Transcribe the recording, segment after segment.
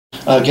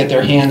get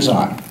their hands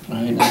on,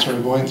 right? And sort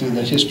of going through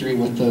the history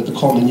with the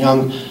Coleman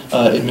Young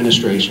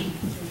administration.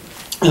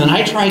 And then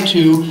I tried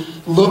to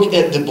look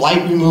at the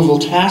Blight Removal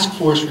Task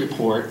Force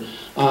report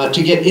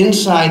to get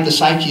inside the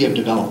psyche of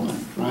development.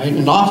 Right?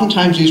 And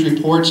oftentimes these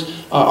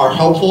reports are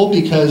helpful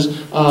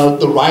because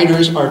the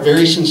writers are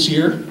very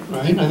sincere,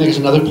 right? I think it's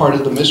another part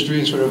of the mystery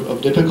and sort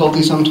of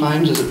difficulty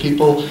sometimes is that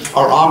people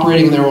are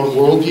operating in their own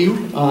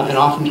worldview and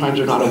oftentimes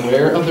are not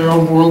aware of their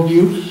own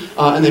worldview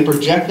and they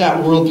project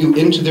that worldview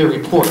into their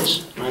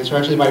reports, right? So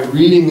actually by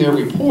reading their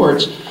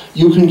reports,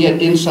 you can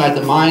get inside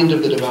the mind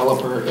of the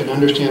developer and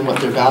understand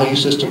what their value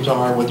systems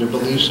are, what their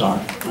beliefs are,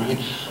 right?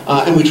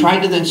 And we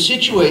tried to then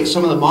situate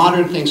some of the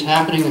modern things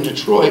happening in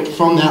Detroit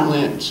from that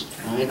lens.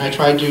 Right? And I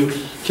tried to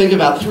think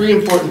about three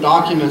important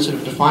documents that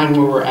have defined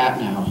where we're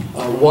at now.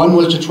 One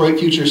was Detroit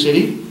Future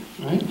City,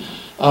 right?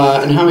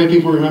 And how many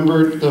people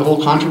remember the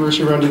whole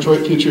controversy around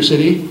Detroit Future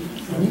City?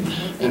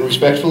 Right? And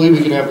respectfully, we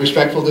can have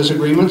respectful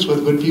disagreements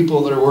with good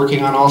people that are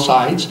working on all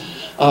sides.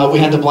 We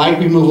had the Blight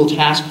Removal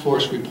Task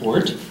Force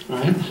report,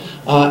 right?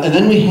 And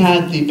then we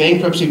had the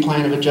Bankruptcy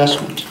Plan of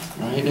Adjustment,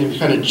 right? And if you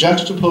kind of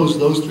juxtapose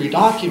those three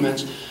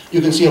documents, you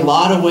can see a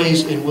lot of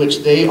ways in which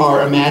they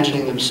are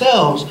imagining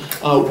themselves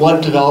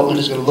what development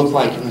is going to look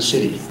like in the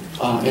city.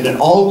 And it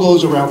all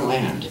goes around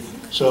land.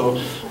 So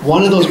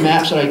one of those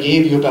maps that I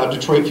gave you about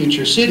Detroit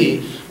Future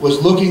City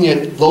was looking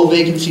at low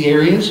vacancy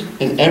areas,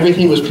 and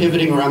everything was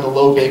pivoting around the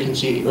low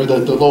vacancy or the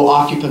low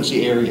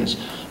occupancy areas.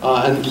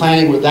 And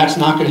planning where that's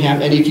not going to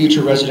have any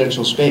future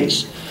residential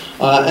space.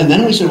 And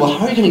then we said, well,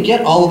 how are you going to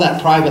get all of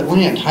that private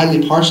land,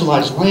 highly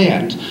parcelized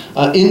land,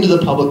 into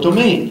the public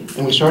domain?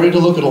 And we started to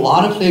look at a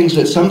lot of things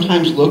that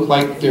sometimes look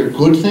like they're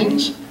good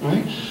things,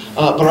 right?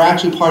 But are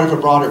actually part of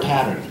a broader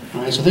pattern,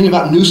 right? So think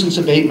about nuisance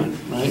abatement,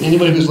 right?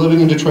 Anybody who's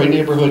living in Detroit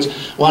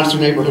neighborhoods wants their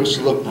neighborhoods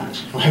to look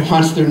nice, right?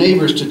 Wants their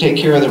neighbors to take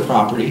care of their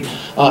property.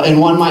 And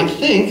one might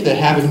think that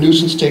having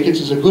nuisance tickets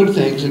is a good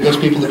thing because it gets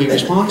people to be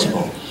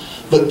responsible.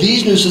 But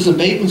these nuisance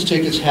abatements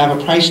tickets have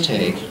a price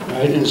tag,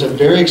 right? And it's a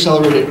very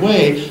accelerated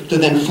way to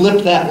then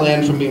flip that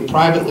land from being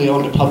privately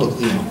owned to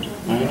publicly owned,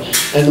 right?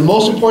 And the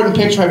most important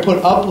picture I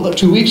put up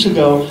 2 weeks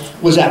ago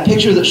was that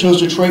picture that shows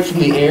Detroit from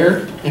the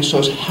air and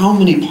shows how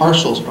many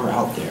parcels are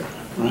out there,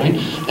 right?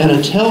 And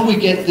until we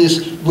get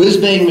this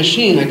whiz-bang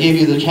machine, I gave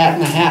you the cat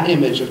in the hat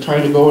image of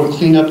trying to go and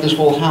clean up this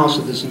whole house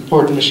with this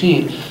important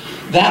machine.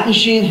 That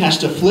machine has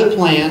to flip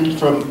land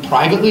from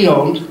privately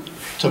owned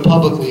to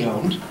publicly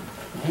owned,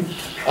 right?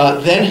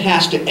 Then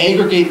has to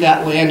aggregate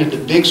that land into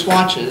big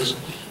swatches,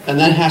 and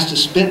then has to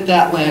spit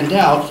that land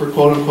out for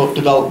quote-unquote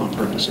development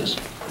purposes.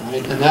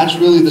 Right? And that's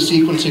really the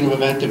sequencing of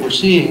event that we're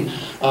seeing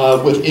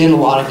within a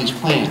lot of these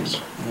plans.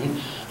 Right?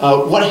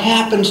 What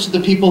happens to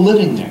the people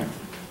living there?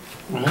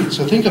 Right?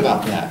 So think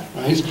about that.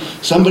 Right?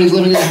 Somebody's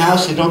living in a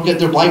house, they don't get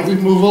their blight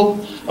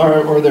removal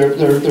or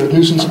their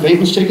nuisance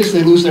abatement tickets,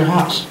 they lose their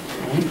house.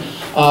 Right?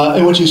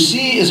 And what you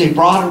see is a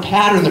broader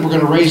pattern that we're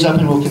going to raise up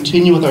and we'll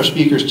continue with our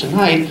speakers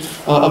tonight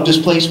of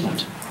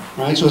displacement.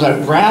 Right? So as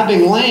I'm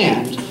grabbing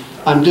land,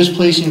 I'm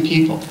displacing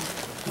people.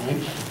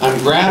 Right? I'm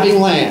grabbing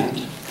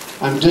land,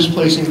 I'm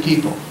displacing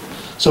people.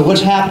 So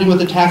what's happening with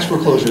the tax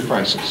foreclosure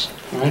crisis?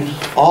 Right?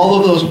 All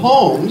of those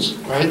homes,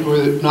 right, who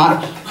are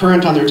not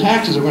current on their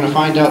taxes are going to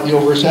find out the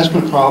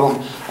overassessment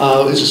problem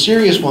is a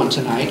serious one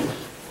tonight.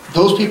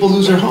 Those people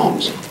lose their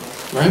homes.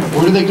 Right?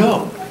 Where do they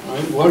go?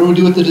 Right? What do we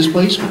do with the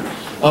displacement?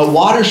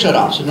 Water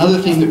shutoffs, another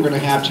thing that we're going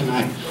to have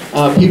tonight.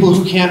 People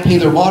who can't pay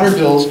their water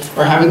bills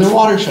are having their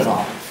water shut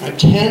off. Right?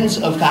 Tens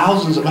of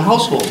thousands of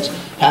households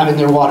having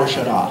their water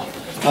shut off.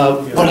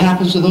 What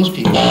happens to those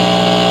people?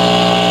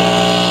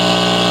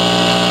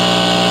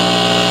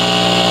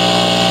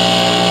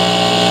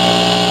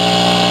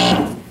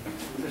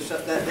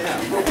 Shut that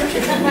down.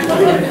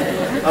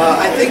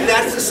 I think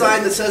that's the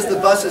sign that says the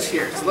bus is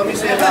here. So let me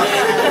say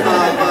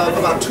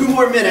about 2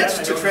 more minutes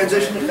to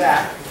transition it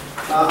back.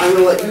 I'm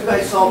going to let you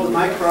guys solve the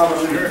mic problem.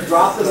 I'm going to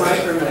drop the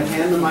mic, or I'm going to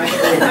hand the mic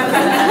over.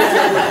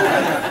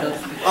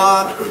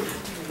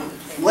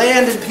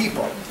 Land and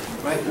people,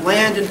 right?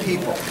 Land and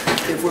people.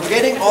 If we're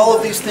getting all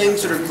of these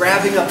things that are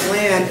grabbing up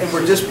land and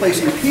we're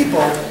displacing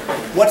people,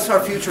 what's our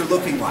future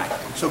looking like?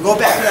 So go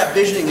back to that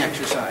visioning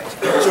exercise.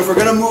 So if we're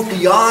going to move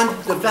beyond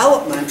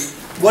development,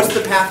 what's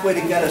the pathway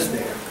to get us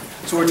there?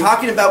 So we're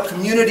talking about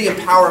community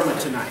empowerment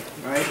tonight.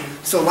 Right?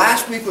 So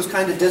last week was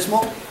kind of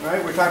dismal,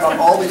 right? We're talking about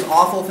all these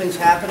awful things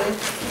happening.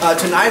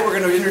 Tonight we're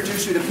going to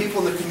introduce you to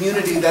people in the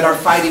community that are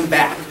fighting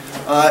back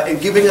and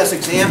giving us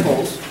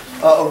examples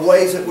of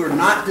ways that we're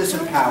not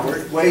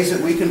disempowered, ways that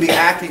we can be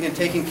acting and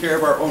taking care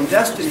of our own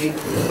destiny.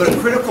 But a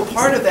critical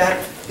part of that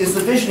is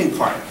the visioning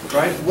part,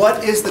 right?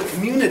 What is the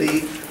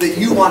community that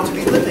you want to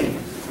be living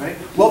in, right?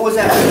 What was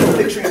that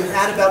picture you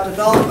had about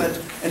development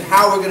and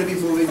how we're going to be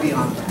moving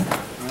beyond that?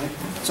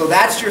 So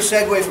that's your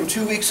segue from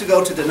 2 weeks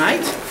ago to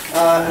tonight,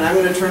 and I'm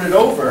going to turn it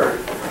over,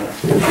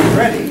 if you're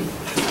ready,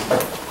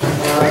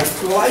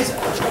 to Eliza.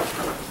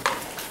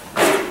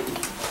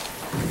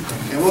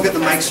 And we'll get the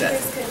mic set.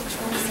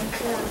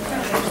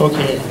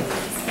 Okay.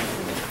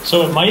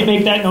 So it might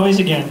make that noise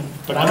again.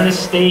 but I'm going to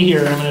stay here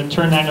and I'm going to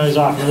turn that noise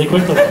off really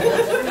quickly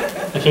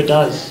if it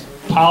does.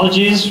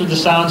 Apologies for the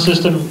sound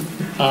system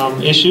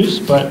issues,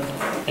 but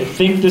I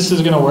think this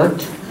is going to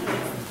work.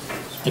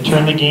 I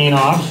turned the gain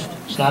off.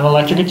 It's not an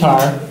electric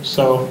guitar,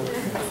 so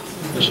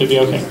it should be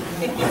okay.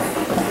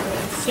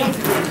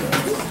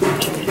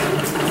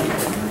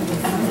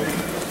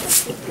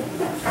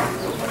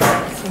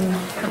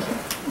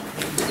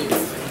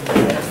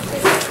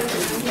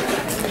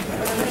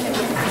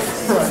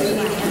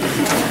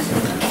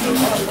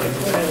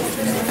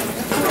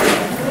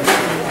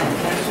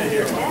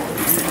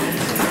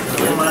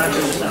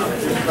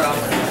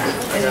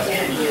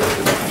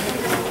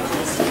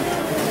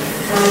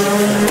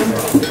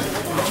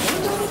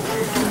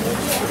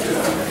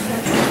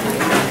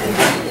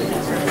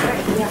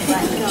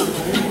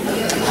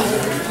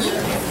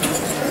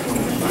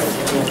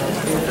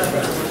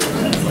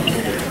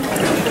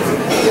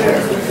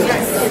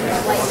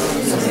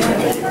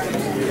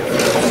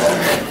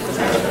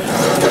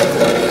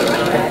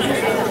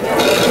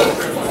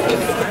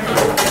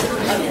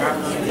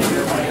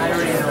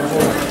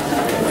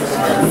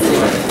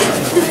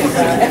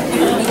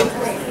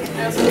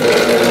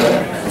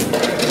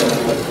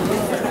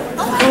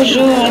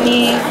 Bonjour,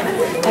 Ani.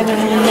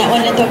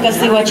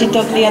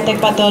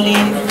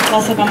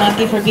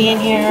 For being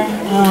here.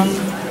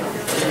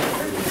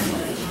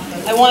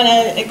 I want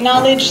to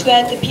acknowledge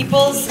that the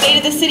People's State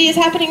of the City is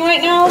happening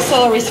right now,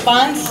 so a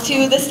response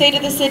to the State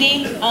of the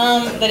City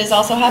that is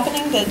also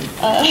happening, that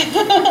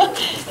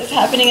is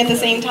happening at the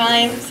same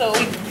time. So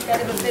we've got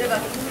a bit of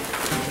a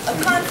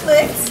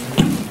conflict,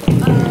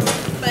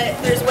 but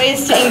there's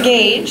ways to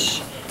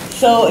engage.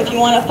 So if you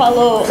want to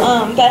follow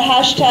that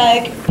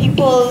hashtag,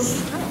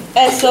 People's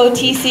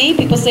SOTC,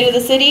 People's State of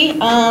the City,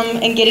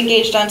 and get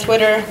engaged on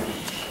Twitter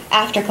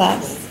after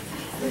class.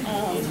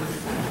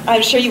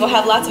 I'm sure you will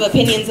have lots of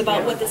opinions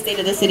about what the state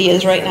of the city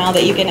is right now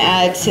that you can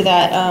add to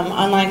that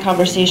online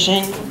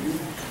conversation.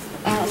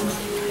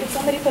 Could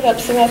somebody put up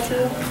Sarida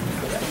too?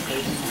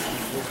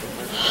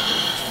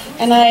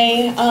 And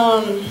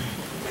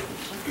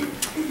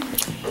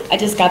I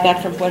just got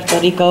back from Puerto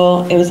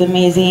Rico. It was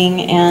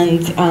amazing,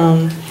 and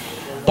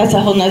that's a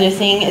whole nother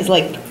thing, is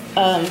like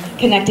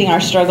connecting our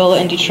struggle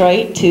in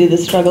Detroit to the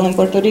struggle in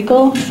Puerto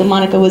Rico. So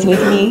Monica was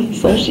with me,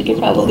 so she could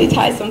probably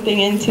tie something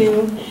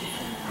into.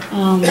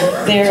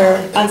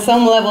 They're, on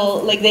some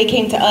level, like they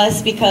came to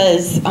us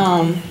because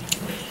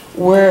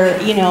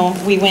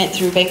we went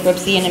through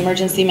bankruptcy and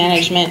emergency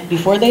management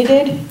before they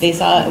did. They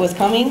saw it was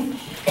coming,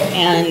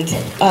 and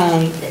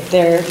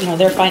their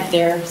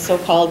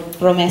so-called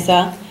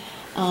promesa,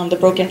 the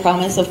broken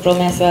promise of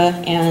promesa,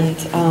 and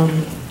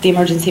the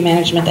emergency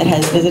management that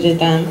has visited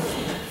them.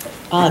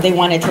 They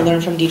wanted to learn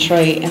from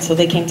Detroit, and so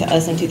they came to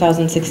us in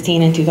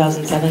 2016 and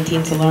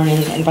 2017 to learn,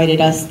 and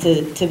invited us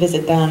to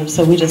visit them.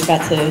 So we just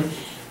got to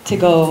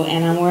go,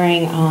 and I'm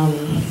wearing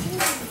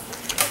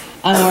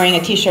a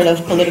T-shirt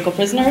of political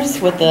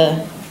prisoners with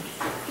it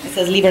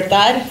says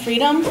Libertad,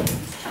 freedom.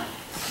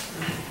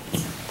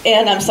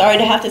 And I'm sorry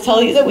to have to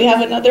tell you that we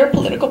have another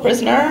political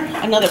prisoner,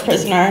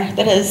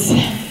 that has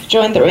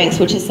joined the ranks,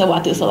 which is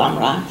Sawatu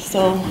Salamra.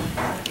 So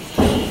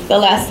the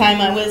last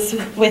time I was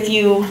with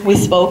you, we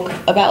spoke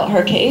about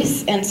her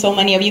case, and so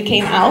many of you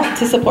came out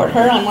to support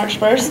her on March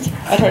 1st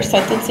at her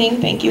sentencing.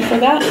 Thank you for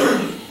that.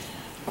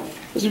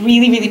 It was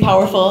really, really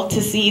powerful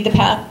to see the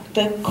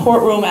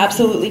courtroom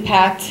absolutely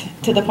packed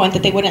to the point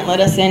that they wouldn't let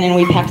us in, and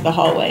we packed the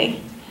hallway.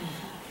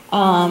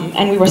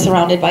 And we were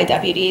surrounded by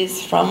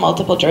deputies from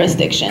multiple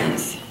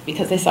jurisdictions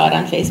because they saw it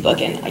on Facebook,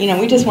 and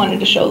we just wanted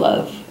to show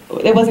love.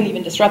 It wasn't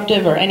even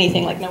disruptive or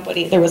anything, like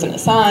there wasn't a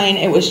sign.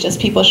 It was just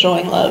people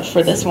showing love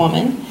for this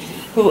woman,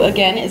 who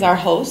again is our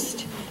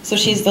host. So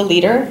she's the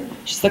leader,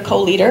 she's the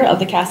co-leader of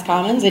the Cass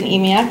Commons in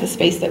EMEAC, the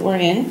space that we're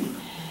in,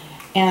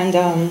 and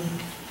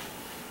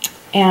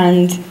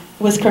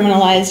was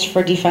criminalized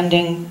for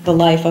defending the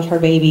life of her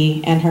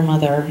baby and her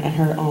mother and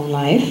her own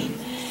life,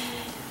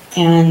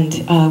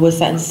 and was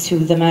sentenced to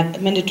the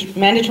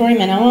mandatory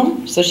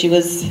minimum. So she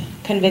was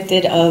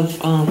convicted of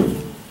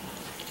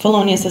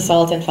felonious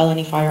assault and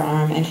felony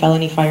firearm, and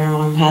felony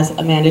firearm has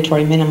a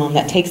mandatory minimum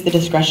that takes the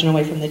discretion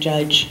away from the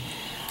judge.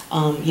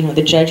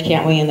 The judge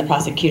can't weigh in, the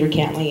prosecutor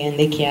can't weigh in,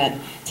 they can't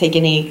take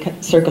any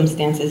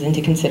circumstances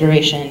into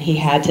consideration. He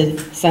had to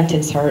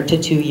sentence her to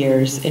 2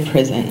 years in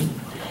prison.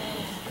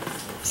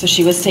 So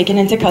she was taken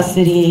into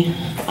custody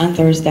on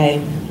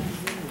Thursday.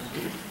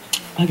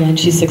 Again,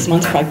 she's 6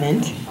 months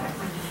pregnant.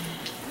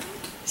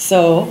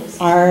 So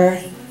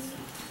our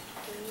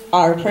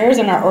prayers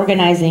and our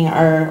organizing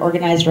are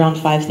organized around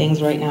 5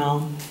 things right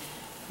now.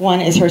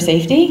 One is her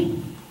safety,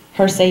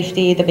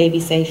 the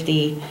baby's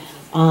safety,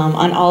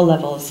 on all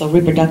levels. So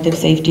reproductive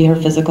safety, her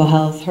physical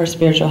health, her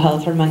spiritual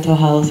health, her mental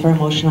health, her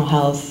emotional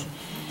health.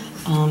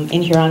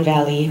 In Huron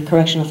Valley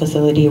Correctional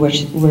Facility,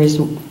 which is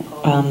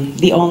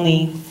the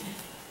only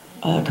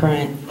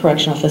current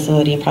correctional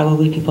facility, and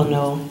probably people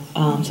know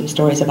some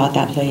stories about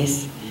that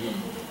place.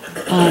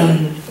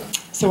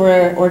 So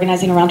we're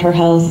organizing around her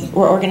health,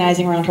 we're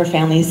organizing around her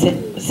family's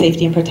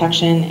safety and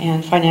protection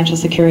and financial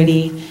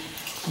security.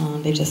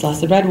 They just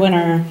lost the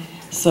breadwinner.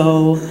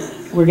 So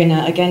we're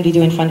gonna, again, be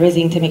doing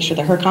fundraising to make sure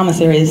that her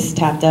commissary is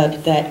tapped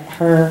up, that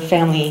her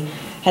family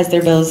has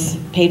their bills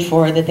paid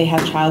for, that they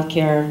have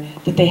childcare,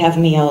 that they have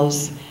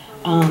meals.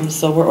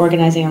 So we're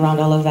organizing around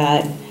all of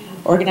that.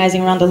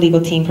 Organizing around the legal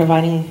team,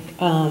 providing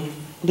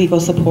legal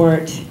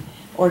support,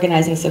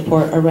 organizing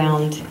support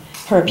around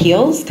her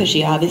appeals, because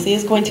she obviously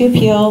is going to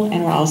appeal,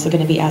 and we're also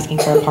going to be asking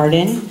for a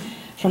pardon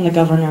from the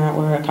governor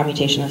or a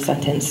commutation of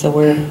sentence. So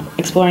we're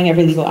exploring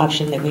every legal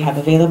option that we have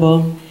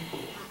available.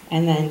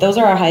 And then those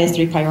are our highest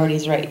 3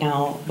 priorities right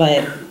now,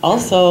 but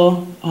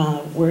also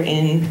we're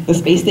in the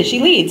space that she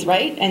leads,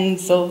 right? And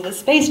so the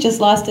space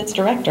just lost its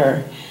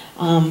director,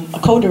 a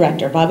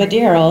co-director. Baba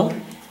Darrell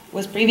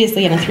was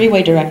previously in a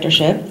 3-way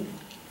directorship.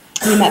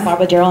 We met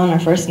Baba Darrell on our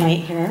first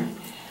night here.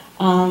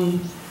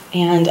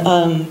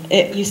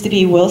 It used to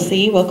be Will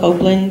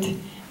Copeland,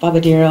 Baba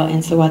Darrell,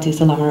 and Sawatu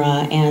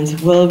Salamara, and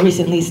Will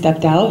recently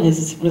stepped out and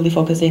is really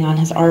focusing on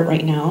his art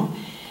right now.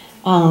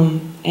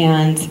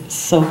 And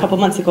so a couple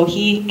months ago,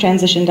 he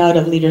transitioned out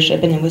of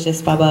leadership, and it was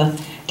just Baba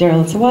Darrell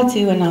and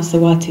Sawatu, and now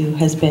Sawatu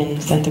has been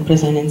sent to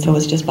prison, and so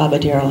it's just Baba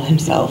Darrell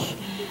himself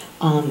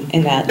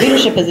in that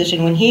leadership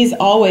position, when he's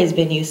always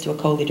been used to a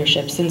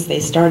co-leadership since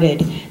they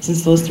started,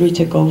 since those 3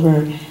 took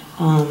over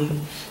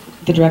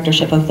the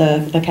directorship of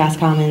the Cass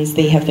Commons.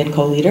 They have been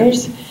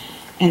co-leaders,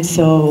 and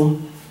so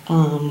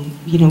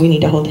you know, we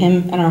need to hold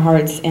him in our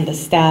hearts, and the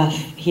staff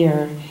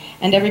here,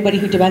 and everybody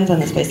who depends on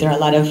this place. There are a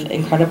lot of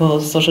incredible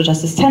social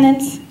justice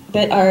tenants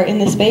that are in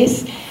this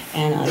space,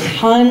 and a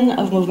ton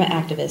of movement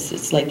activists.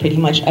 It's like pretty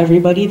much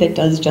everybody that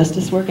does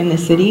justice work in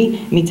this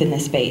city meets in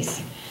this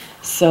space.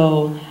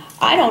 So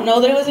I don't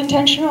know that it was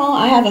intentional.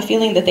 I have a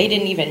feeling that they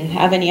didn't even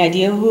have any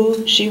idea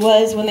who she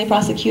was when they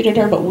prosecuted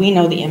her, but we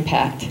know the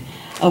impact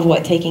of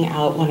what taking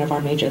out one of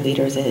our major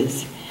leaders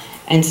is.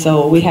 And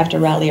so we have to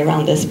rally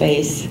around this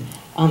space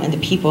and the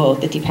people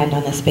that depend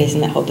on this space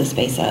and that hold this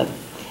space up.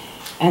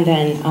 And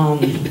then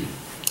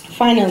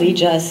finally,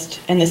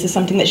 and this is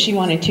something that she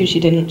wanted too, she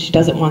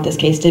doesn't want this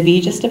case to be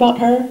just about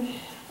her.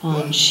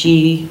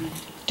 She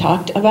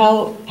talked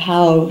about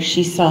how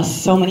she saw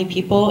so many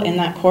people in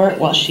that court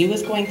while she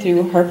was going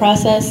through her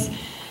process.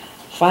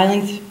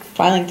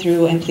 Filing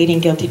through and pleading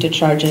guilty to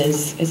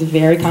charges is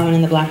very common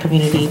in the Black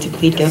community, to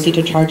plead guilty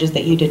to charges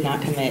that you did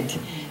not commit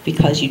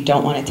because you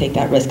don't want to take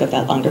that risk of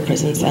that longer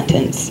prison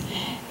sentence.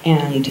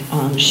 And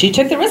she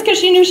took the risk because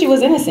she knew she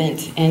was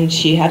innocent, and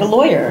she had a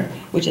lawyer,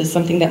 which is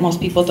something that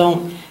most people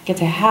don't get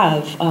to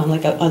have,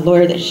 like a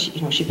lawyer that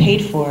she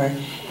paid for,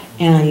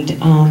 and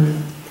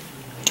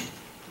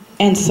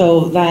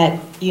so that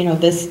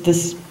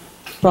this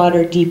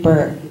broader,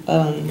 deeper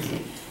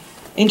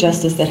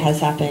injustice that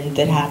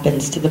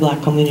happens to the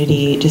Black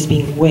community, just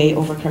being way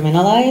over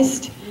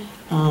criminalized,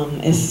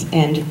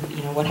 and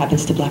what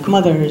happens to Black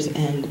mothers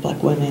and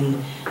Black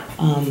women.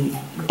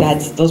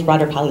 Those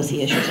broader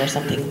policy issues are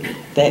something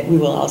that we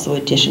will also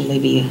additionally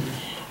be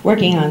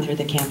working on through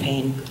the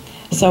campaign.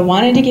 So I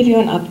wanted to give you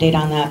an update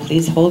on that.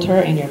 Please hold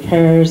her in your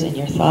prayers and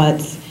your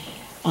thoughts.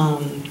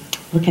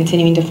 We're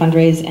continuing to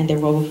fundraise, and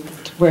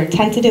we're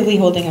tentatively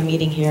holding a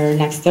meeting here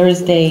next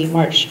Thursday,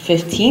 March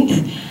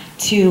 15th,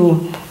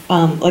 to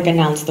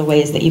announce the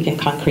ways that you can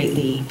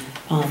concretely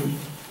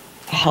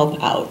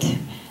help out.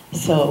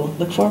 So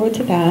look forward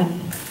to that.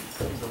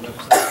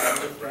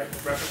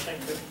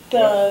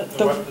 The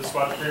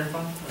SWAT Career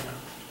Fund?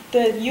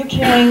 The You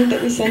Caring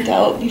that we sent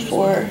out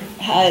before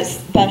has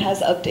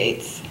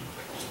updates.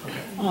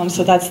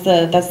 So that's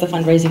the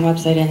fundraising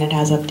website, and it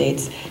has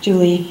updates.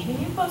 Julie?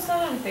 Can you post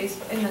that on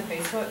Facebook, in the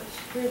Facebook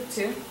group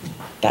too?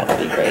 That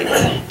would be great.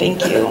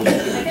 Thank you. I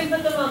can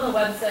put them on the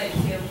website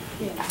too.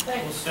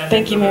 Yeah.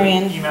 Thank you,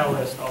 Marianne. Email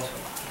list also.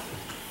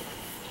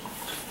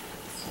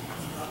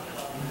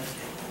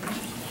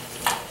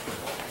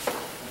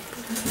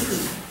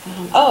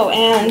 Oh,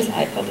 and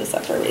I pulled this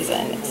up for a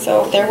reason.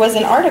 So there was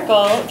an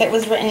article that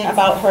was written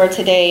about her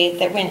today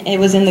it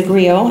was in the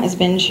Griot. It's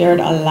been shared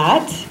a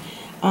lot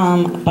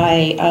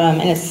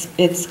and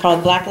it's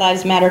called Black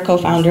Lives Matter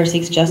co-founder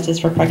seeks justice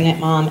for pregnant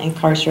mom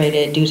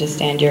incarcerated due to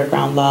stand your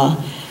ground law.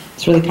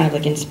 It's really kind of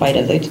like in spite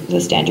of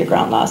the stand your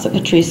ground law. So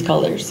Patrice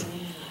Cullors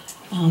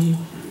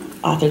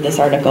authored this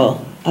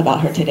article about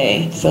her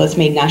today. So it's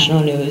made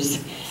national news.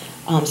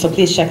 So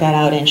please check that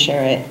out and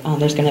share it.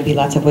 There's going to be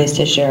lots of ways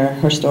to share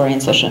her story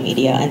in social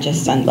media and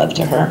just send love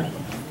to her.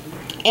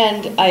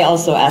 And I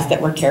also ask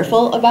that we're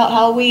careful about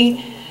how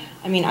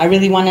I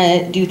really want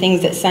to do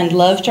things that send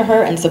love to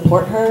her and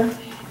support her.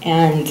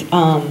 And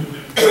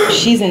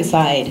she's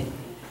inside.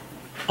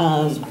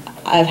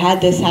 I've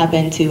had this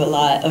happen to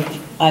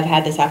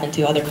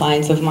other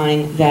clients of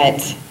mine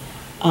that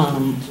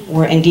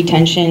were in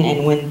detention,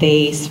 and when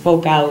they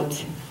spoke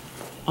out,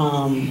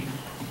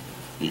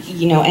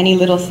 any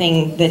little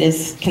thing that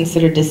is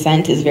considered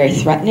dissent is very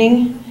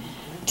threatening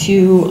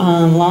to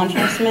law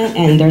enforcement,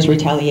 and there's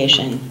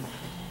retaliation.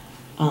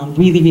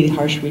 Really, really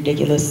harsh,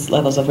 ridiculous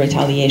levels of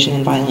retaliation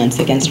and violence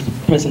against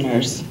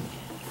prisoners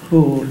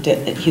who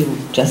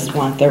just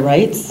want their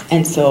rights.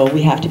 And so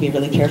we have to be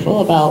really careful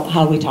about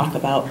how we talk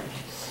about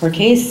her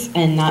case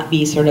and not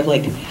be sort of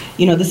like,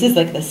 you know, this is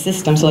like the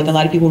system, so like a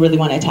lot of people really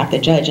want to attack the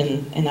judge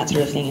and that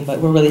sort of thing, but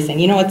we're really saying,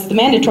 you know, it's the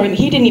mandatory,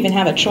 he didn't even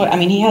have a choice, I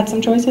mean, he had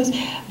some choices,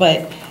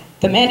 but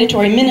the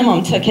mandatory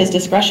minimum took his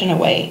discretion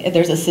away.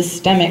 There's a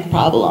systemic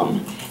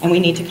problem, and we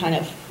need to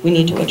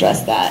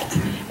address that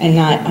and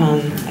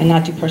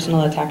not do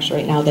personal attacks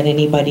right now that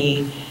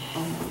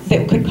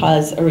could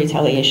cause a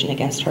retaliation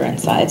against her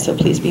inside. So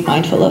please be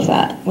mindful of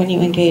that when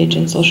you engage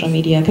in social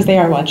media, because they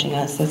are watching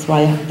us. That's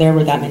why there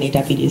were that many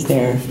deputies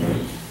there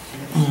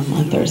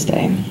on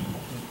Thursday.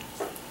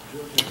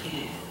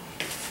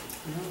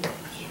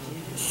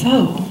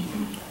 So,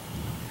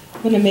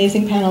 what an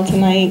amazing panel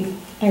tonight.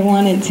 I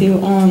wanted to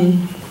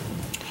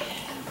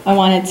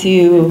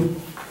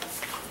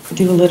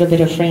do a little bit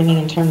of framing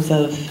in terms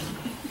of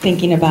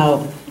thinking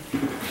about,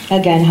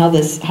 again, how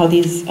these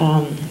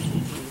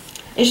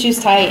issues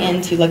tie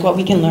into like what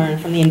we can learn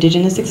from the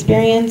Indigenous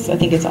experience. I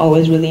think it's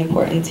always really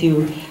important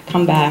to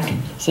come back,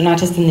 so not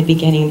just in the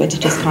beginning, but to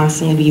just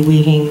constantly be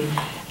weaving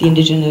the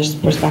Indigenous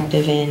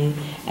perspective in.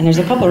 And there's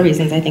a couple of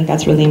reasons I think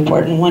that's really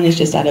important. One is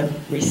just out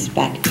of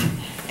respect,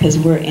 because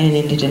we're in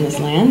Indigenous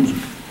land,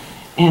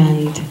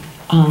 and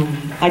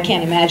I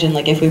can't imagine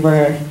like if we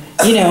were,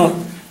 you know,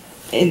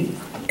 in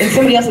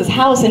somebody else's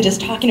house and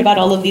just talking about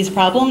all of these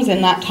problems and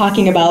not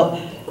talking about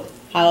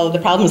how the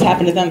problems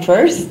happened to them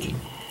first,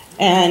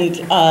 and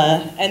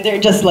they're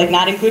just like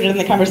not included in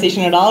the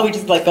conversation at all. We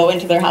just like go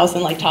into their house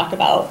and like talk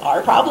about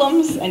our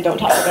problems and don't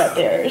talk about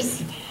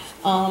theirs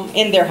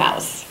in their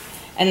house,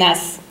 and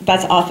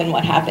that's often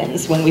what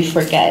happens when we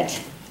forget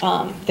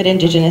that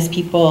Indigenous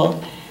people,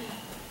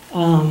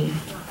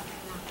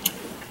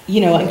 you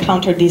know,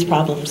 encountered these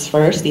problems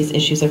first, these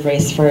issues of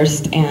race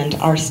first, and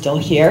are still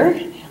here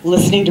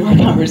listening to our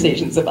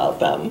conversations about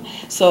them.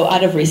 So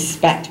out of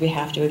respect, we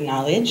have to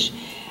acknowledge,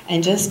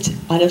 and just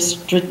out of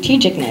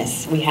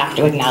strategicness, we have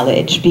to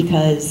acknowledge,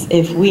 because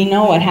if we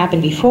know what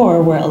happened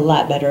before, we're a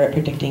lot better at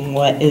predicting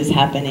what is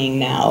happening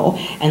now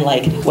and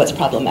like what's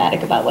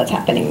problematic about what's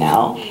happening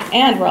now.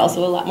 And we're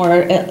also a lot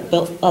more,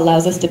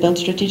 allows us to build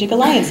strategic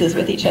alliances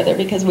with each other,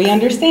 because we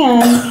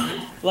understand,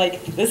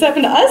 like, this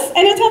happened to us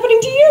and it's happening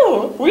to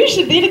you. We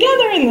should be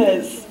together in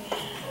this.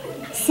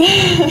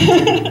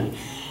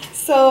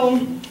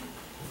 So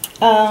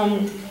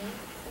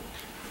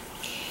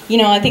you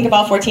know, I think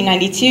about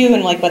 1492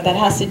 and like what that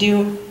has to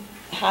do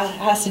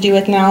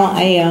with now.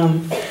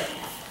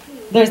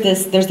 There's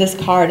this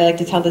card. I like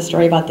to tell this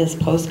story about this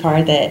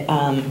postcard that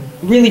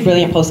really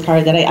brilliant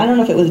postcard that I don't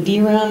know if it was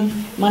D-Ram,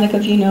 Monica,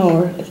 if you know,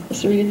 or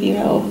Sarida, if you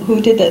know,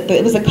 who did that. But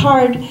it was a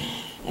card,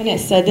 and it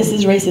said, "This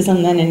is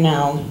racism then and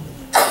now."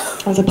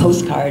 It was a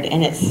postcard,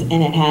 and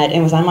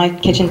it was on my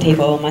kitchen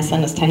table. My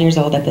son was 10 years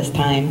old at this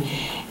time,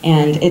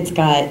 and it's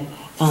got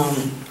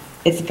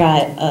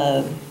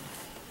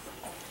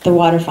the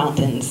water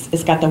fountains.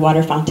 It's got the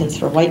water fountains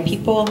for white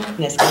people, and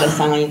it's got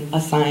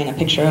a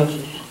picture of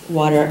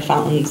water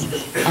fountains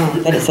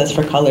that it says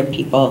for colored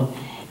people.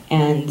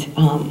 And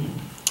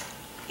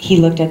he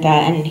looked at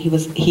that, and he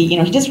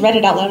just read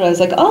it out loud. I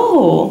was like,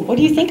 "Oh, what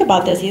do you think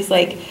about this?" He's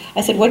like,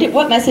 I said,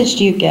 "What message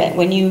do you get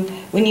when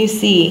you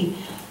see?"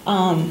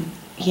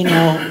 You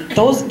know,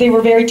 they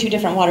were two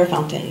different water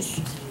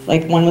fountains.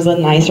 Like one was a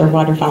nicer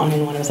water fountain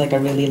and one was like a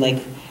really like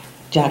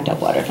jacked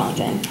up water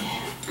fountain.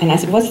 And I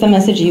said, "What's the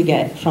message you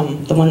get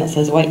from the one that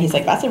says white?" And he's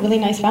like, "That's a really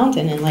nice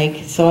fountain." And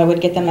like, so I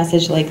would get the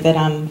message like that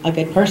I'm a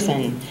good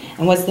person.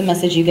 And what's the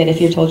message you get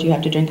if you're told you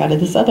have to drink out of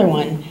this other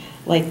one?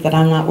 Like that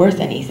I'm not worth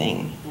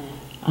anything.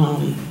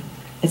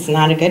 It's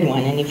not a good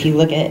one. And if you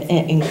look at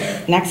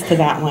it next to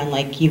that one,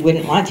 like you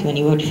wouldn't want to, and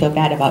you would feel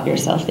bad about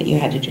yourself that you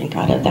had to drink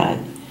out of that.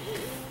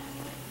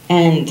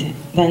 And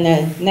then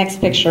the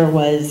next picture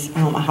was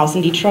a house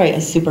in Detroit,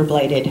 a super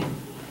blighted,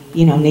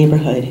 you know,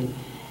 neighborhood.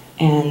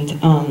 And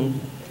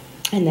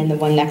then the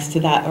one next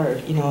to that, or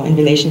you know, in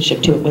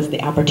relationship to it, was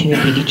the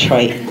Opportunity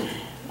Detroit,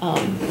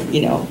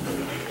 you know,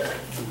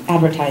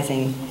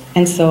 advertising.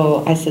 And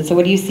so I said, "So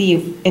what do you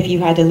see if you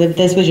had to live?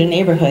 This was your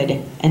neighborhood,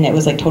 and it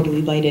was like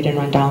totally blighted and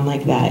run down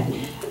like that.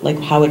 Like,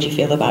 how would you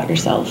feel about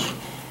yourself?"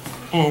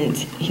 And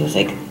he was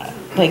like,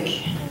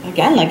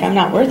 again, like I'm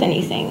not worth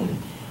anything.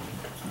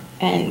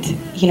 And,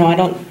 you know, I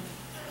don't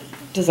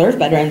deserve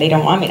better, and they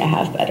don't want me to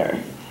have better.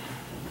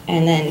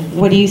 And then,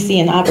 what do you see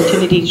in the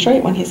Opportunity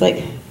Detroit one? He's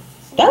like,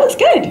 "That looks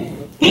good."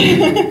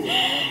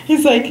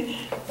 He's like,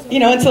 you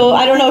know, and so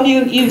I don't know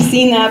if you've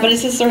seen that, but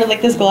it's just sort of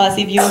like this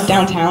glossy view of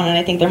downtown, and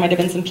I think there might have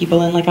been some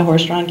people in like a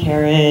horse-drawn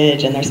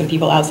carriage, and there's some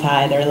people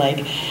outside that are like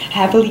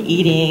happily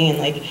eating, and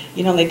like,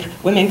 you know, like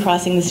women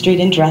crossing the street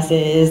in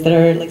dresses that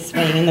are like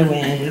swaying in the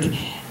wind.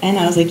 And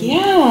I was like,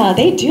 yeah,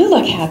 they do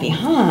look happy,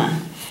 huh?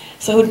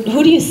 So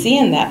who do you see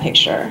in that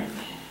picture?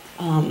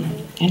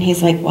 And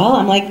he's like, well,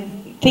 I'm like,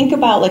 think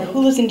about like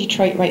who lives in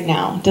Detroit right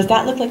now? Does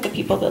that look like the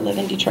people that live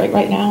in Detroit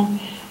right now?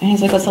 And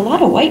he's like, well, it's a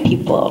lot of white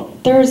people.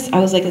 I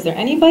was like, is there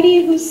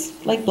anybody who's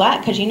like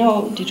black? Because you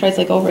know, Detroit's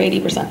like over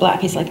 80%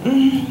 black. He's like,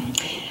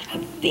 I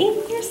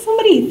think there's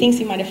somebody who thinks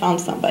he might have found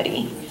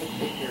somebody.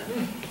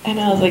 And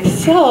I was like,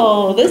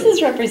 so this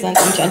is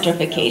representing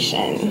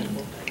gentrification.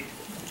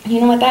 you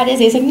know what that is?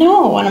 He's like,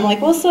 no. And I'm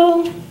like, well,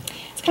 so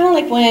it's kind of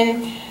like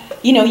when,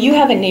 you know, you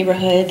have a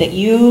neighborhood that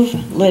you've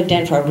lived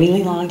in for a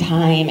really long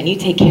time, and you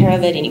take care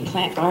of it, and you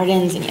plant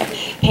gardens, and you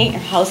paint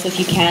your house if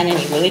you can, and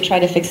you really try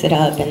to fix it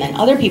up. And then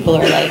other people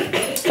are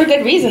like, for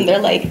good reason, they're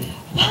like,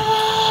 wow,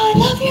 I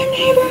love your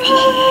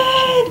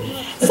neighborhood,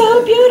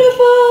 so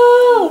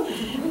beautiful.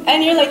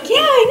 And you're like, yeah,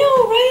 I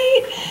know,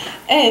 right?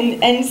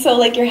 And so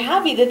like you're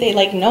happy that they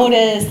like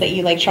notice that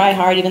you like try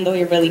hard even though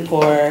you're really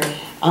poor,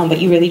 but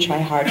you really try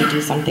hard to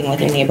do something with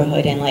your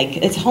neighborhood, and like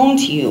it's home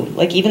to you.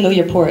 Like even though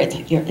you're poor,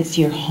 it's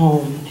your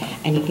home,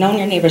 and you've known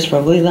your neighbors for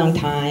a really long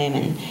time,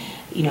 and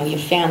you know your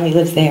family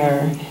lives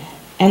there.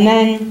 And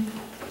then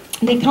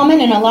they come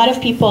in, and a lot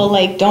of people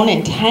like don't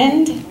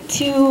intend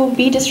to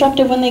be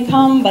disruptive when they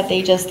come, but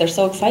they're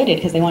so excited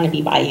because they want to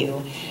be by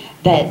you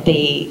that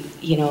they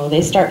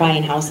start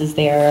buying houses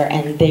there,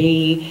 and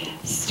they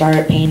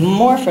start paying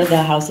more for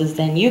the houses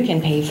than you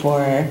can pay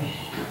for.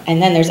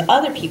 And then there's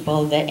other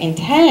people that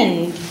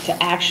intend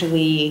to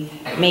actually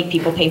make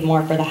people pay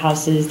more for the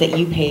houses that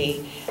you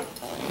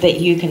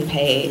can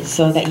pay,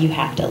 so that you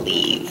have to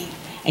leave.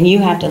 And you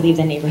have to leave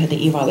the neighborhood that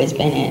you've always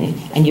been in,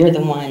 and you're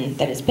the one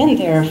that has been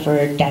there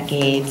for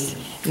decades,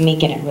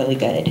 making it really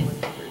good.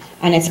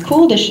 And it's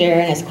cool to share,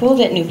 and it's cool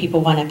that new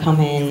people want to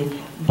come in,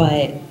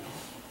 but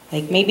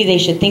like maybe they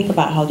should think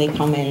about how they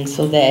come in,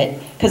 so that,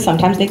 because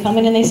sometimes they come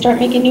in and they start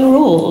making new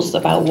rules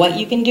about what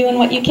you can do and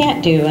what you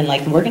can't do, and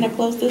like we're gonna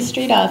close this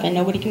street off and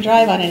nobody can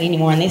drive on it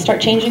anymore, and they start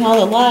changing all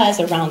the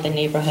laws around the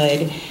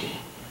neighborhood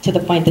to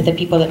the point that the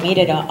people that made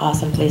it an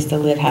awesome place to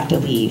live have to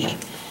leave.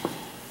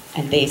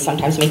 And they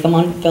sometimes make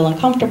them feel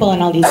uncomfortable,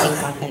 and all these things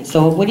happen.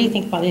 So what do you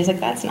think about it? He's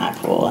like, that's not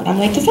cool. And I'm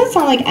like, does that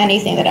sound like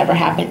anything that ever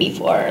happened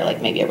before,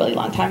 like maybe a really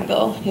long time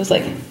ago? He was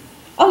like,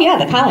 oh yeah,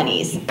 the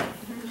colonies.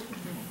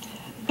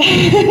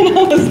 And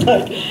I was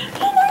like,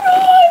 oh my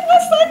God, my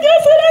son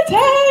gets an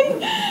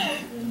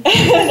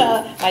 10.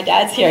 And my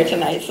dad's here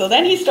tonight. So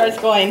then he starts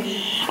going,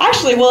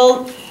 actually,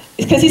 well,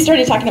 because he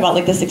started talking about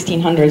like the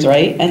 1600s,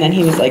 right? And then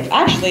he was like,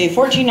 actually,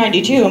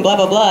 1492 and blah,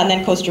 blah, blah, and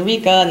then Costa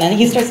Rica. And then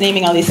he starts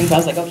naming all these things. I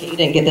was like, okay, you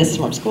didn't get this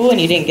from school and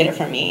you didn't get it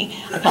from me.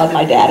 I called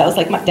my dad. I was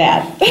like, my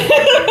dad.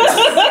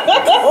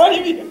 What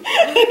have you?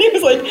 And he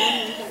was like,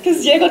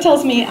 because Diego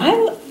tells me,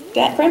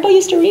 Grandpa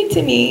used to read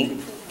to me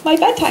my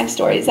bedtime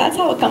stories. That's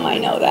how come I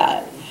know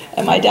that.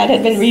 And my dad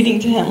had been reading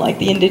to him like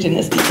the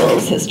indigenous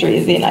people's history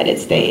of the United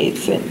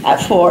States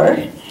at 4.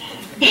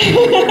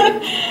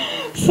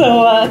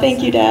 So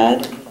thank you,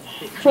 Dad,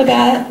 for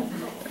that.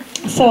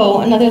 So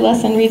another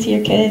lesson, read to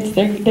your kids.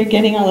 They're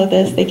getting all of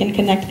this. They can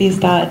connect these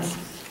dots.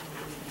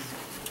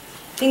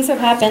 Things have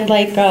happened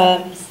like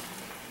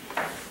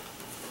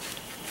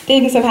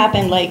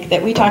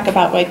that we talk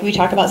about. Like we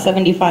talk about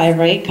 75,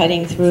 right?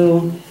 Cutting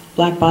through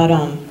Black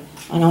Bottom.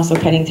 And also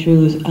cutting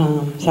through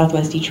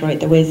Southwest Detroit,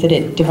 the ways that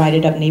it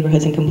divided up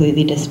neighborhoods and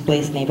completely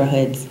displaced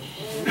neighborhoods.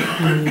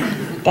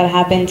 That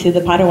happened to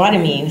the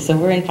Potawatomi. So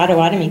we're in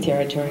Potawatomi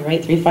territory,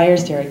 right? Three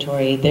Fires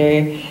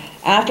territory.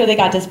 After they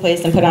got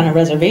displaced and put on a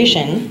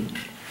reservation,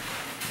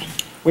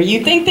 where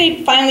you think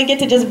they'd finally get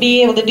to just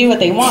be able to do what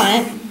they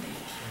want,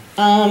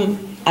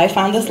 I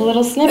found this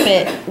little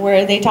snippet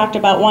where they talked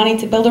about wanting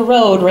to build a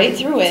road right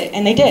through it,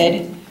 and they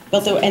did.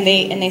 And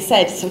they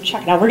said, so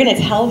check it out, we're going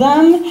to tell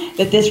them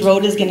that this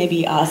road is going to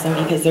be awesome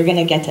because they're going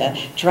to get to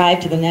drive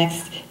to the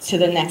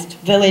next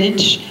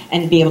village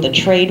and be able to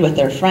trade with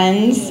their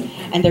friends,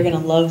 and they're going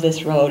to love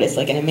this road. It's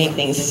like going to make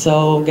things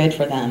so good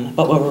for them.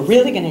 But what we're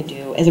really going to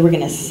do is we're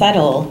going to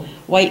settle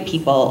white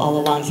people all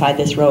alongside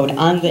this road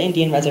on the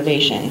Indian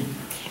reservation.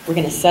 We're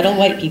going to settle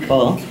white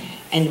people,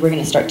 and we're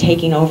going to start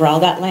taking over all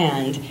that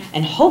land,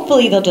 and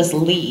hopefully they'll just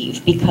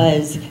leave,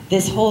 because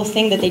this whole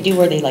thing that they do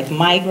where they like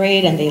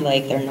migrate and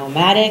they're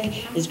nomadic,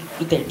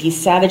 these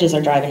savages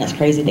are driving us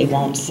crazy. They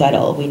won't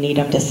settle. We need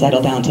them to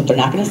settle down. So if they're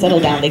not going to settle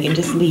down, they can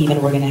just leave,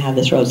 and we're going to have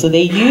this road. So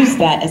they use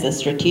that as a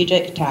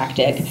strategic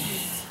tactic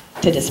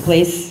to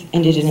displace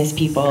indigenous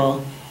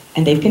people,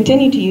 and they've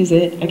continued to use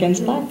it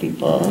against Black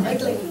people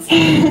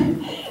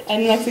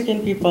and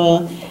Mexican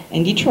people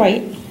in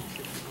Detroit.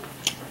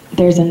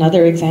 There's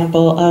another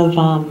example of,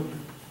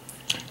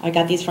 I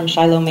got these from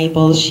Shiloh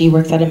Maples. She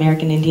works at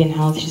American Indian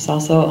Health. She's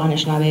also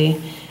Anishinaabe,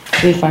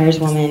 Three Fires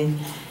woman.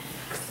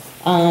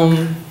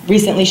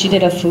 Recently she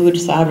did a food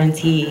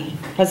sovereignty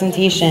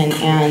presentation,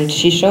 and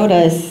she showed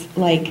us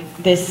like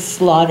this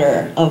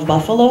slaughter of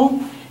buffalo.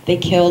 They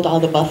killed all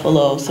the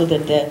buffalo so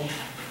that the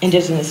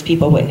indigenous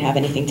people wouldn't have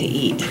anything to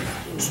eat.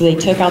 So they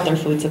took out their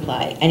food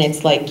supply. And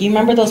it's like, you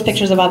remember those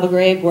pictures of Abu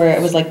Ghraib where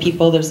it was like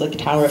people, there's like a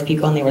tower of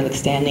people and they were like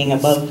standing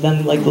above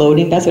them like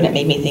gloating? That's what it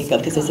made me think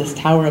of, because there's this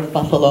tower of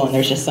buffalo and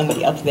there's just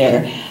somebody up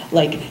there,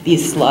 like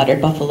these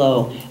slaughtered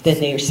buffalo, then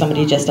there's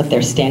somebody just up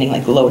there standing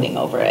like gloating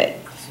over it.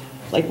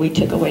 Like we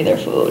took away their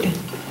food.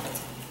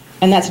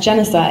 And that's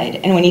genocide.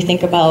 And when you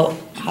think about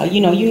how, you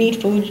need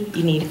food,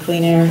 you need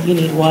clean air, you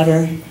need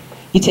water,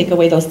 you take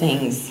away those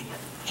things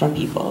from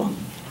people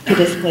to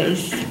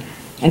displace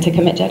and to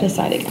commit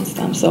genocide against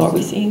them. So are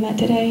we seeing that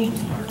today?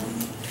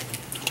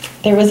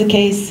 There was a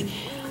case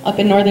up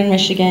in northern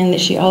Michigan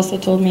that she also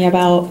told me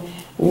about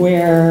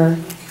where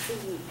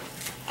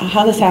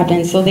how this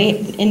happened. So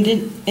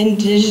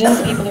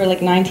indigenous people, there were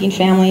like 19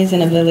 families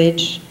in a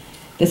village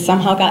that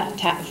somehow got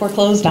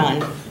foreclosed on.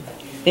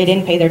 They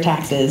didn't pay their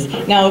taxes.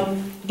 Now,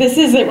 this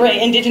isn't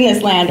right,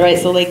 indigenous land, right?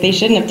 So like they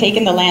shouldn't have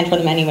taken the land from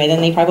them anyway. Then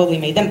they probably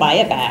made them buy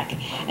it back.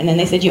 And then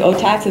they said you owe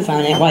taxes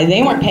on it. Why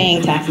they weren't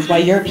paying taxes, why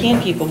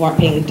European people weren't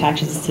paying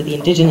taxes to the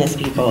indigenous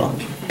people.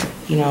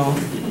 You know,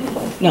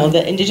 no,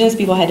 the indigenous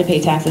people had to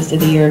pay taxes to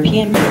the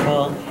European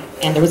people.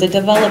 And there was a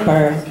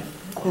developer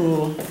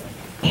who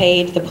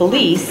paid the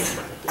police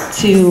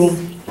to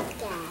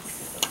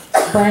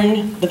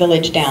burn the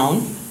village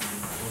down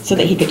so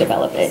that he could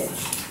develop it.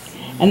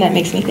 And that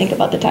makes me think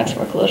about the tax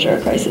foreclosure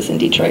crisis in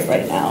Detroit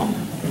right now.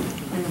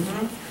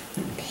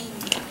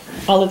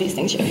 All of these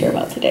things you'll hear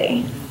about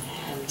today.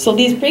 So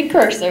these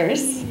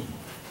precursors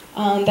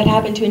that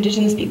happen to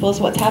indigenous people is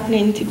what's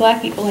happening to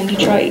black people in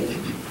Detroit.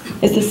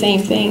 It's the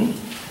same thing.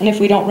 And if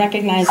we don't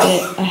recognize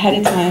it ahead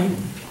of time,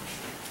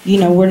 you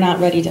know, we're not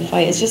ready to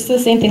fight. It's just the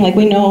same thing. Like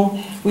we know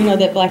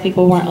that black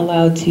people weren't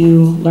allowed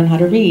to learn how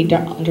to read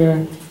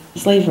under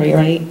slavery,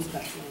 right?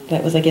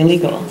 That was like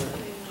illegal.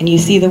 And you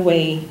see the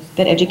way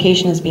that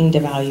education is being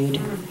devalued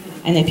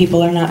and that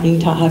people are not being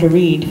taught how to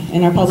read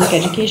in our public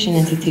education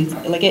institutes.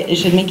 Like it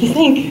should make you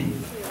think.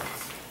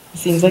 It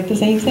seems like the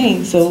same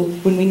thing. So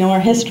when we know our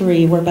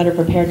history, we're better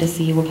prepared to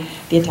see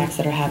the attacks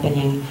that are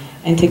happening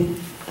and to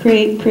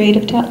create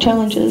creative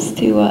challenges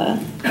to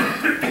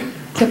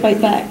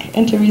fight back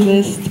and to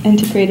resist and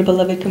to create a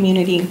beloved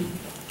community.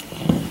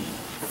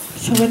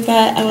 So with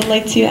that, I would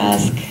like to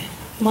ask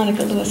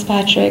Monica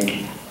Lewis-Patrick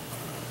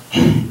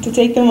to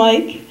take the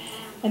mic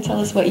and tell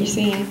us what you're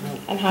seeing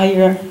and how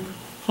you're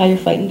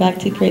fighting back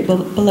to create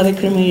beloved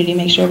community,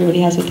 make sure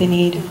everybody has what they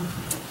need.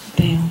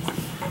 Damn.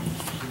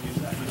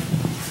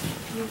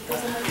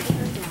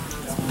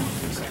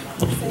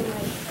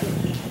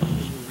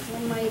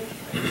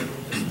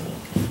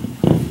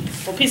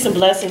 Well, peace and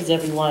blessings,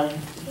 everyone.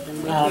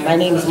 My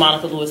name is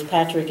Monica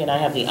Lewis-Patrick, and I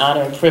have the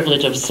honor and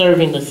privilege of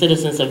serving the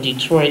citizens of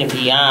Detroit and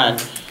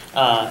beyond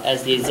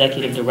as the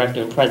Executive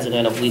Director and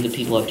President of We the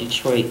People of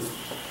Detroit.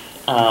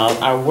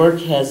 Our work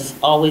has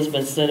always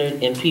been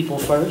centered in people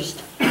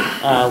first.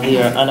 We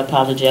are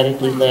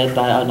unapologetically led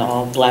by an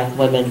all-black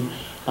women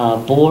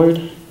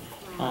board.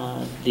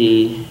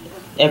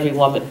 Every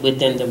woman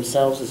within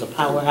themselves is a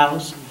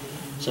powerhouse.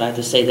 So I have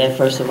to say that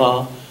first of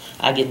all.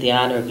 I get the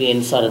honor of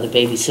being sort of the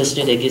baby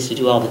sister that gets to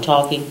do all the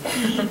talking,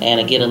 and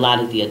I get a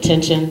lot of the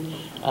attention.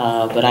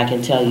 But I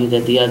can tell you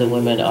that the other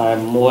women are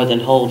more than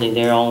holding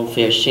their own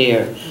fair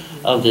share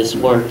of this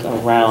work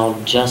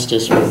around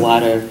justice for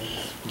water,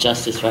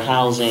 justice for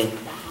housing,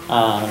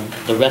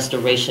 the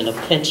restoration of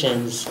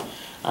pensions,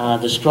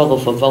 the struggle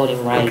for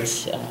voting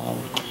rights.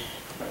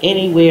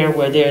 Anywhere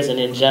where there's an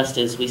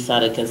injustice, we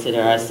sort of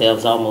consider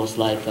ourselves almost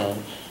like the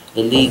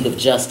League of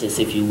Justice,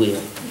 if you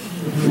will.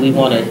 We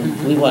want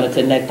to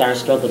connect our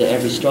struggle to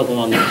every struggle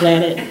on the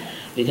planet,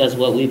 because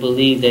what we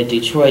believe that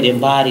Detroit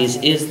embodies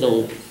is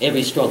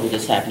every struggle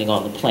that's happening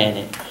on the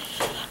planet.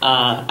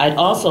 I'd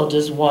also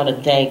just want to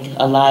thank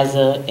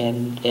Eliza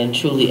and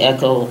truly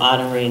echo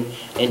honoring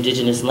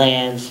indigenous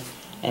lands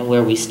and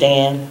where we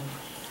stand.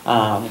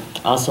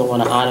 Also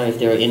want to honor, if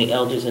there are any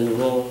elders in the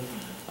room,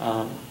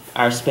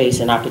 our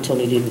space and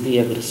opportunity to be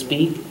able to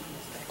speak.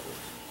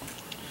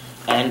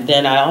 And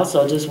then I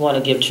also just want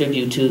to give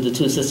tribute to the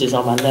two sisters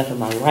on my left and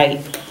my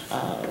right,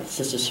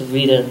 Sister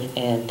Sarida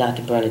and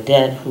Dr.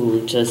 Bernadette,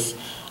 who just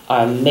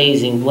are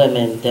amazing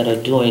women that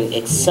are doing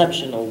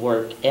exceptional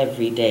work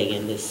every day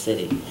in this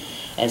city.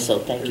 And so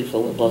thank you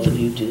for what both of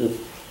you do.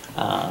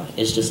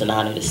 It's just an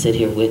honor to sit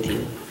here with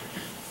you.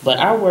 But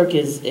our work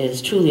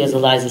is truly, as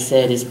Eliza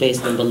said, is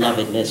based on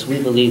belovedness.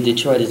 We believe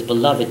Detroit is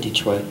beloved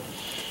Detroit.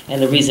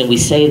 And the reason we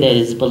say that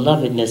is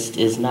belovedness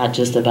is not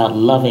just about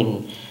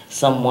loving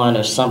someone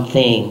or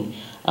something,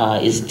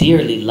 is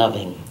dearly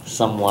loving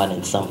someone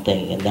and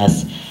something. And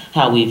that's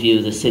how we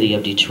view the city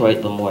of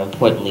Detroit, but more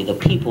importantly, the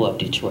people of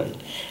Detroit.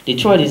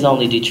 Detroit is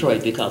only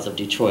Detroit because of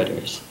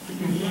Detroiters.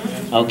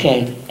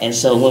 Okay? And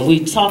so when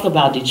we talk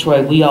about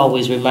Detroit, we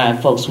always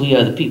remind folks we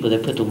are the people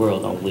that put the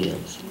world on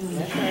wheels.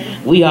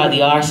 We are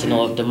the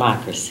arsenal of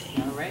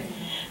democracy.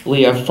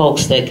 We are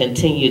folks that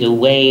continue to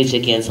wage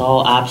against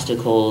all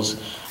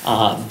obstacles,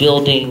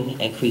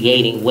 building and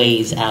creating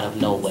ways out of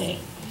no way.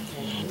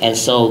 And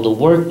so the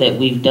work that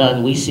we've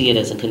done, we see it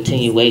as a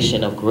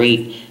continuation of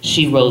great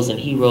sheroes and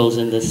heroes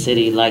in this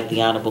city, like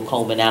the Honorable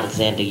Coleman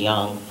Alexander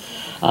Young,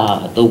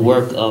 the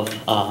work of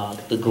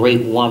the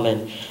great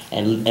woman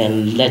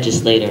and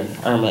legislator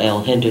Irma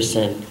L.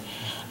 Henderson.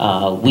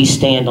 We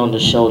stand on the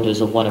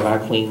shoulders of one of our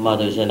Queen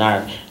Mothers and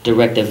our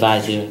direct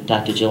advisor,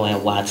 Dr.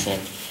 Joanne Watson.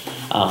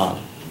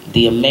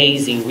 The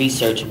amazing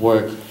research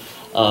work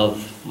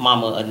of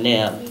Mama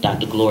Aneb,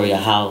 Dr. Gloria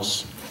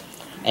House.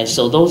 And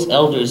so those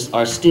elders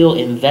are still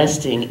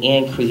investing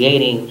in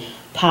creating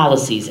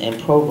policies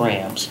and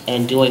programs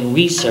and doing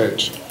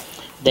research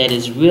that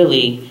is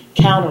really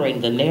countering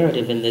the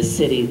narrative in this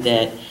city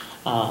that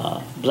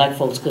black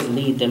folks couldn't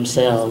lead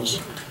themselves,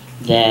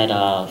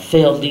 that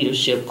failed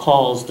leadership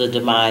caused the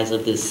demise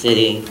of this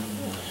city,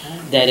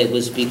 that it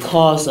was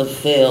because of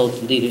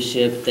failed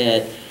leadership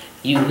that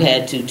you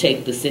had to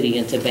take the city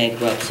into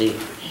bankruptcy.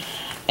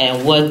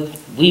 And what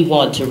we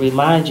want to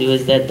remind you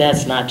is that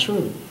that's not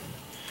true.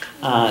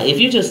 If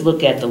you just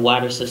look at the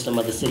water system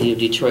of the city of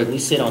Detroit, we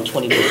sit on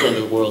 20% of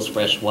the world's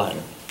fresh water.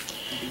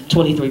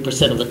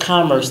 23% of the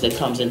commerce that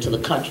comes into the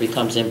country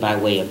comes in by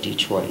way of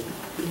Detroit.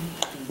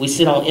 We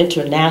sit on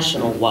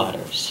international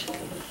waters.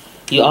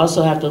 You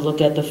also have to look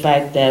at the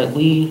fact that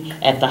we,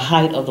 at the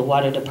height of the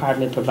water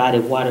department,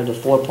 provided water to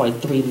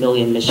 4.3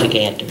 million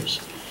Michiganders.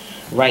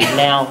 Right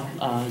now,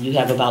 you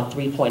have about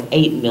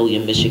 3.8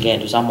 million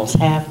Michiganders. Almost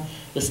half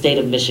the state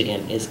of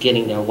Michigan is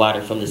getting their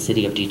water from the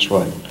city of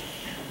Detroit.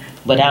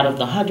 But out of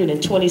the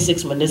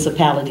 126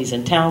 municipalities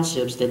and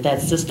townships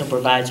that system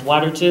provides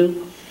water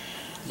to,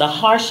 the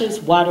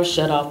harshest water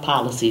shutoff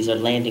policies are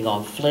landing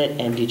on Flint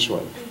and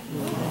Detroit.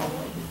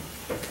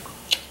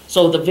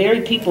 So the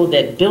very people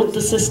that built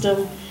the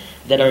system,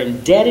 that are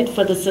indebted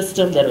for the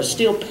system, that are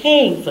still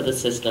paying for the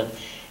system,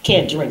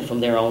 can't drink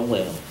from their own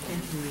well.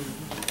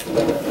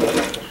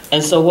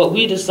 And so what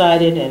we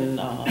decided in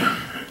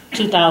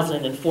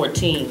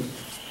 2014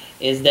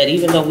 is that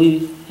even though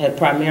we had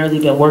primarily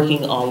been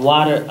working on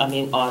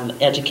on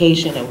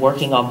education and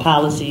working on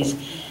policies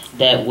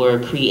that were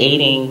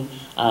creating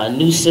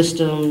new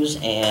systems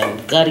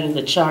and gutting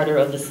the charter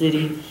of the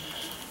city,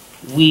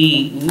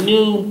 we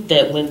knew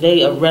that when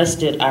they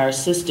arrested our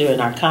sister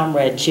and our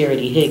comrade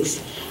Charity Hicks,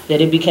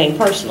 that it became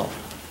personal.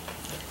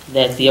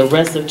 That the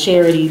arrest of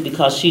Charity,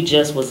 because she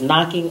just was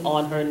knocking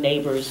on her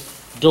neighbors'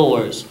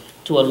 doors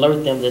to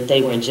alert them that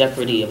they were in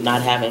jeopardy of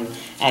not having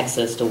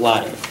access to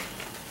water,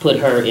 put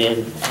her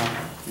in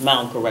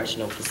Mountain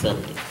Correctional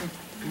Facility.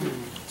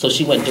 So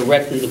she went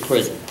directly to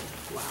prison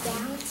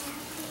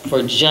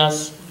for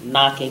just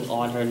knocking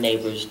on her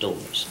neighbors'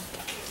 doors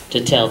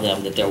to tell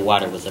them that their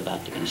water was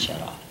about to be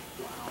shut off.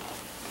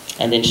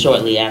 And then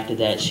shortly after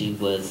that, she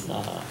was,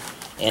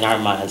 in our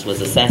minds,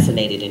 was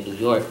assassinated in New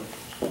York,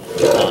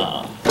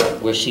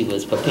 where she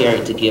was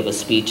preparing to give a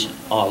speech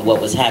on what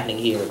was happening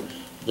here,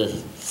 the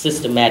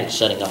systematic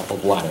shutting off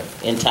of water,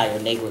 entire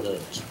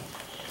neighborhoods.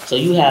 So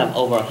you have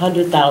over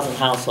 100,000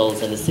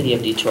 households in the city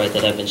of Detroit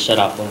that have been shut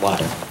off from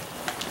water.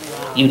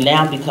 You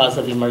now, because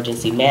of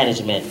emergency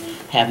management,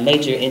 have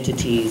major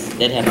entities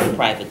that have been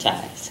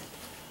privatized.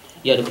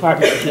 Your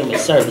Department of Human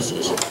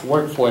Services,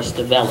 Workforce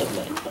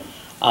Development,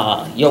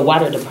 your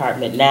water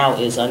department now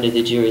is under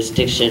the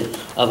jurisdiction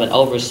of an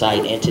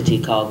oversight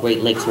entity called Great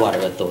Lakes Water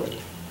Authority.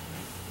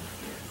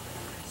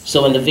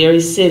 So in the very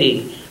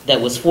city that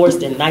was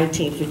forced in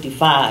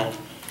 1955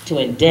 to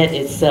indebt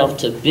itself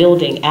to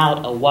building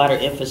out a water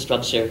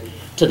infrastructure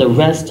to the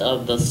rest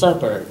of the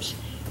suburbs,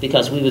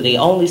 because we were the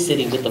only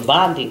city with the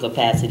bonding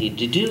capacity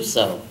to do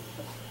so,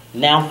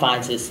 now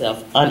finds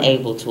itself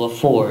unable to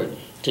afford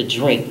to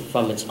drink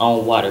from its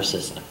own water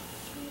system.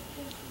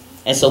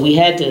 And so we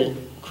had to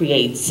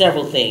create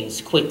several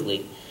things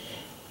quickly.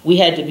 We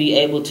had to be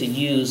able to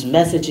use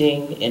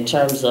messaging in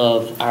terms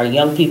of our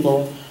young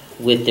people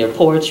with their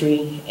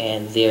poetry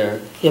and their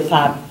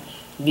hip-hop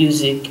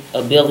music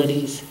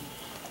abilities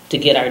to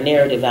get our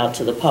narrative out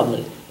to the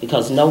public,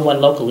 because no one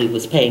locally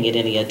was paying it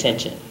any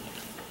attention.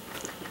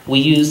 We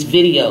used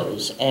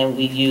videos and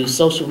we used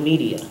social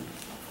media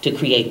to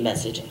create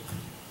messaging.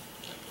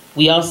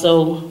 We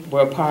also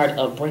were a part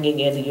of bringing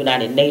in the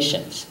United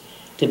Nations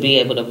to be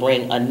able to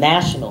bring a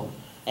national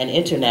and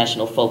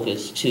international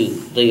focus to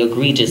the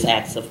egregious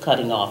acts of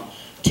cutting off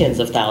tens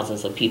of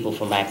thousands of people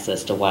from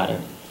access to water.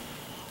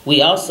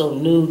 We also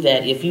knew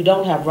that if you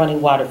don't have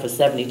running water for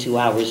 72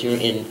 hours, you're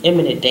in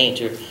imminent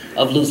danger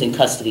of losing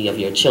custody of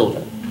your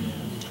children.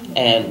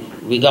 And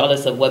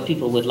regardless of what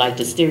people would like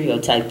to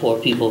stereotype poor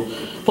people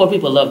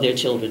love their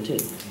children too.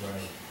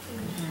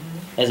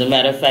 As a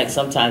matter of fact,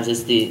 sometimes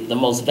it's the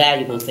most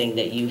valuable thing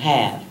that you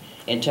have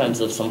in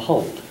terms of some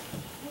hope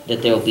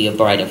that there will be a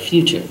brighter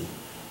future.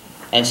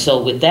 And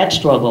so with that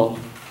struggle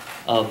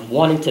of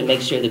wanting to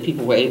make sure that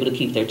people were able to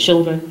keep their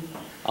children,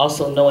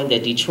 also knowing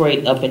that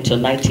Detroit up until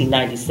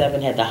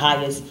 1997 had the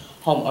highest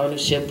home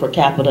ownership per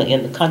capita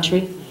in the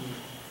country,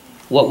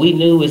 what we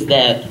knew is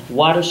that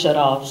water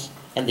shutoffs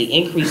and the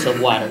increase of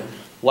water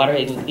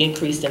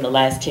increased in the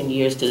last 10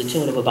 years to the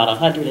tune of about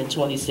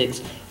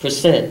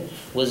 126%,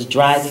 was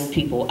driving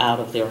people out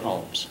of their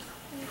homes.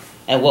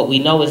 And what we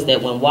know is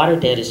that when water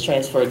debt is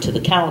transferred to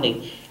the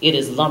county, it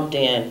is lumped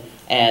in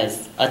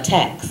as a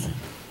tax.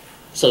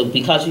 So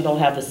because you don't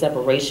have the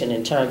separation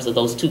in terms of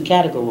those two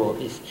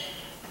categories,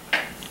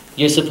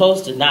 you're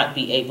supposed to not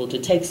be able to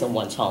take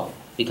someone's home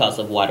because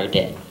of water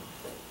debt.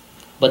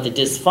 But the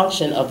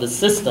dysfunction of the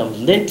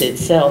system lent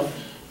itself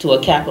to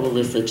a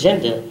capitalist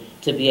agenda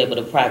to be able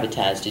to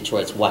privatize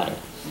Detroit's water.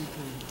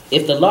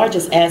 If the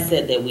largest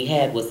asset that we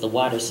had was the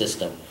water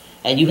system,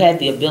 and you had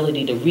the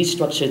ability to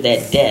restructure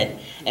that debt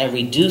and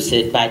reduce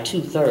it by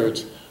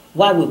 2/3,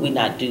 why would we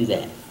not do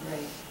that?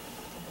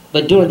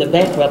 But during the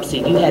bankruptcy,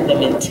 you had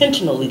them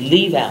intentionally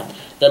leave out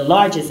the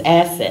largest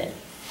asset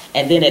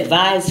and then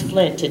advise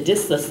Flint to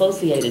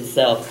disassociate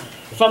itself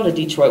from the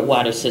Detroit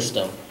water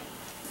system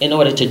in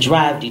order to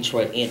drive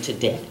Detroit into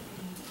debt.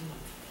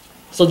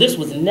 So this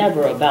was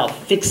never about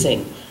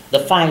fixing the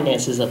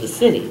finances of the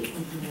city.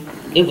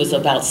 It was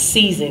about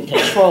seizing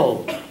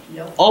control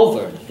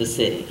over the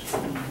city.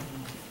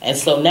 And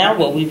so now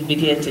what we've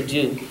begun to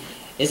do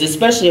is,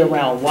 especially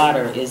around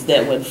water, is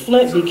that when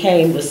Flint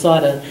became the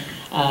sort of,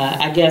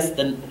 I guess,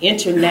 the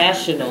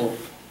international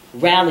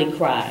rally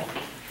cry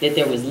that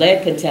there was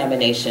lead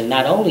contamination,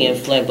 not only in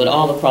Flint, but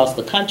all across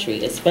the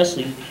country,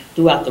 especially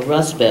throughout the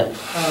Rust Belt,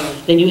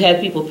 then you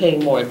had people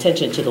paying more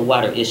attention to the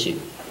water issue.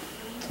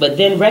 But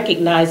then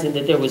recognizing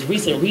that there was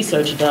recent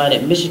research done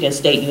at Michigan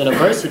State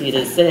University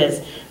that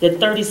says that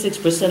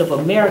 36% of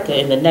America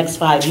in the next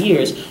 5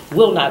 years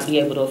will not be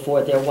able to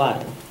afford their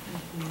water.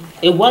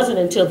 It wasn't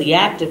until the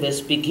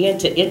activists began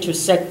to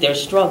intersect their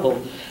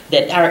struggle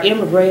that our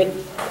immigrant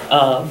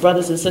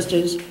brothers and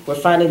sisters were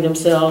finding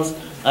themselves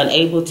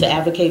unable to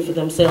advocate for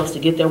themselves to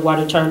get their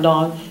water turned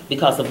on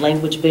because of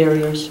language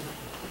barriers.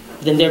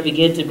 Then there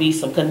began to be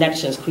some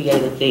connections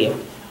created there.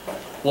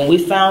 When we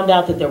found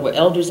out that there were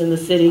elders in the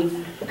city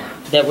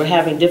that were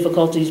having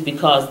difficulties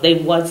because they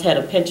once had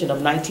a pension of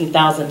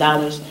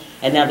 $19,000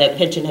 and now that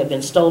pension had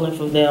been stolen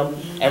from them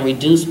and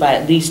reduced by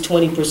at least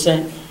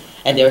 20%,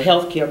 and their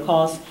health care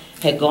costs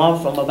had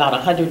gone from about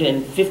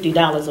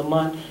 $150 a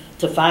month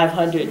to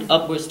 $500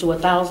 upwards to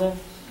 $1,000,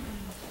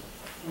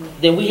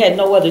 then we had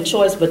no other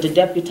choice but to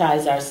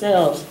deputize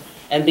ourselves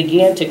and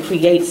begin to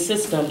create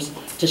systems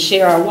to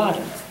share our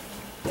water.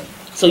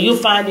 So you'll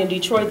find in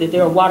Detroit that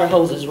there are water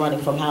hoses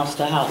running from house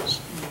to house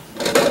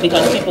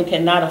because people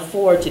cannot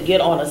afford to get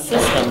on a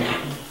system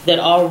that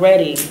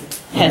already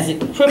has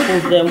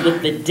crippled them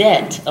with the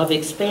debt of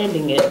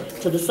expanding it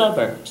to the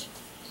suburbs.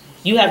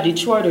 You have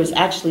Detroiters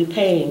actually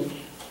paying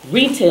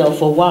retail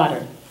for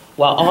water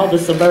while all the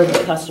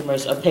suburban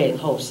customers are paying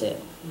wholesale.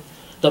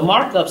 The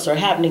markups are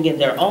happening in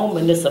their own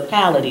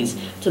municipalities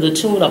to the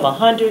tune of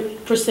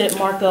 100%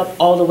 markup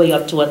all the way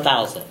up to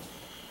 1,000.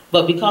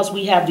 But because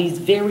we have these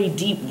very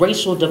deep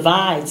racial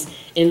divides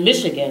in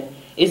Michigan,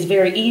 it's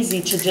very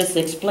easy to just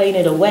explain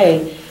it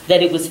away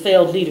that it was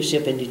failed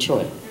leadership in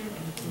Detroit.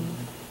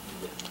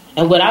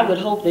 And what I would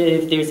hope that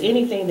if there's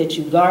anything that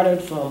you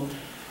garnered from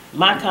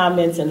my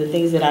comments and the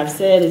things that I've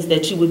said is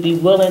that you would be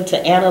willing to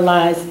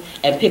analyze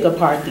and pick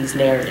apart these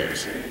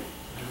narratives.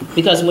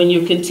 Because when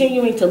you're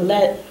continuing to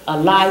let a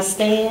lie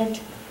stand,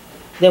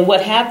 then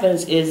what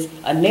happens is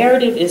a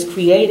narrative is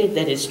created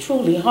that is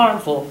truly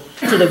harmful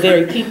to the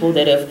very people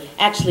that have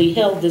actually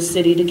held this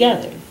city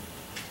together.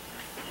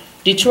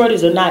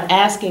 Detroiters are not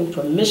asking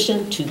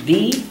permission to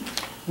be.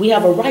 We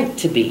have a right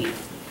to be.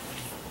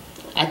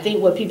 I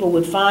think what people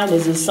would find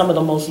is some of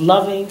the most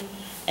loving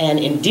and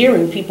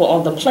endearing people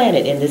on the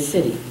planet in this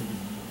city.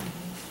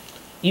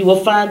 You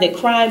will find that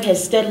crime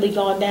has steadily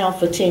gone down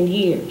for 10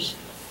 years,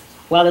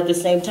 while at the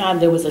same time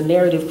there was a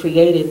narrative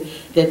created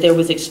that there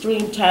was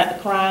extreme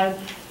crime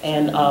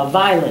and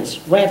violence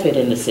rampant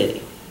in the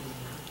city.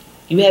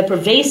 You had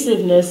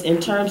pervasiveness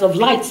in terms of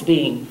lights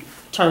being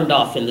turned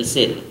off in the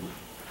city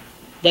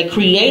that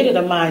created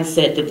a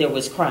mindset that there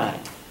was crime.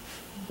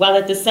 While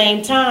at the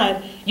same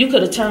time, you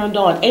could have turned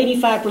on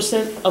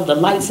 85% of the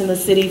lights in the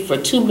city for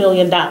 $2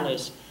 million,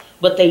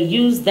 but they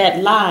used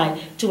that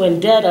lie to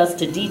indebt us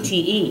to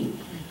DTE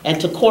and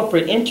to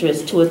corporate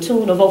interests to a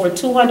tune of over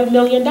 $200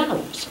 million.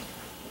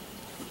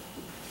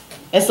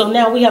 And so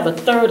now we have a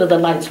third of the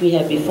lights we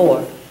had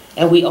before,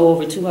 and we owe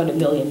over $200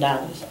 million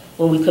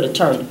when we could have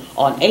turned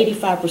on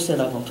 85%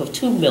 of them for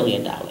 $2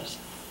 million.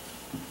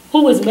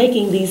 Who is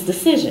making these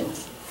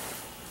decisions?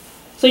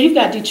 So you've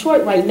got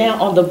Detroit right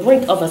now on the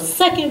brink of a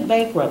second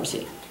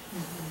bankruptcy,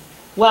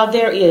 while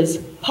there is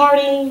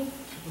partying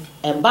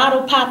and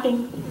bottle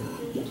popping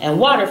and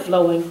water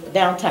flowing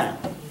downtown.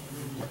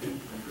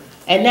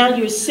 And now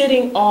you're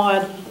sitting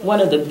on one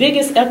of the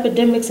biggest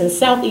epidemics in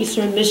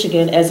southeastern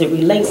Michigan as it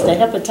relates to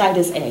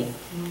hepatitis A,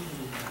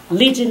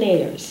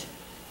 Legionnaires,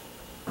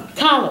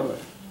 cholera,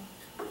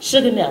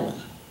 Shigella.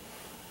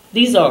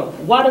 These are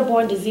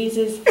waterborne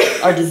diseases,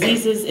 or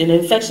diseases and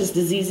infectious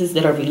diseases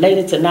that are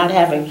related to not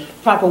having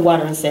proper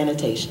water and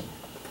sanitation.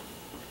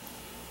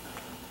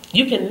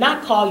 You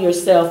cannot call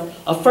yourself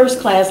a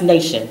first-class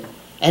nation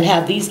and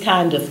have these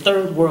kind of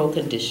third world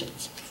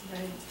conditions.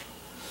 Right.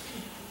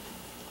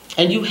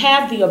 And you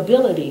have the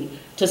ability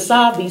to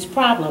solve these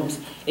problems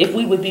if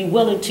we would be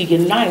willing to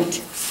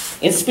unite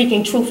in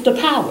speaking truth to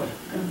power.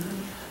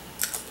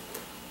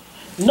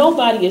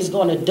 Nobody is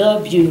going to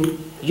dub you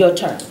your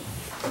turn.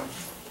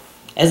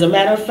 As a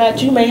matter of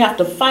fact, you may have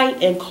to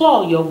fight and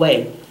claw your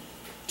way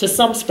to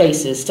some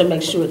spaces to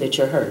make sure that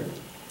you're heard.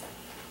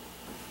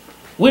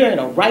 We're in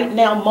a right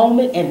now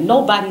moment and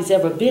nobody's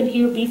ever been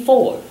here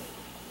before.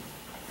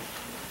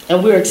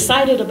 And we're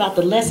excited about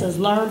the lessons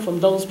learned from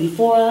those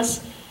before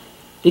us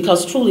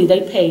because truly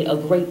they paid a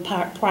great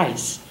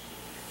price.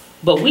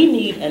 But we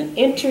need an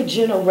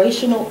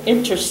intergenerational,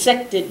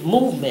 intersected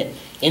movement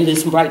in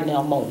this right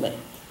now moment.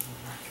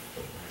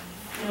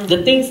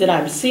 The things that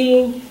I'm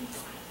seeing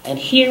and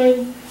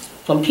hearing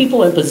from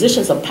people in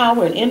positions of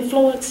power and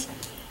influence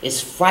is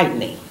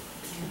frightening.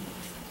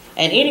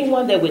 And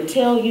anyone that would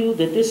tell you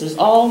that this is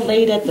all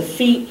laid at the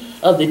feet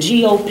of the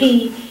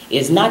GOP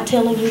is not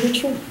telling you the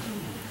truth.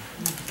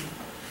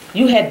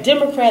 You had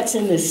Democrats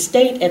in this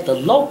state at the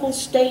local,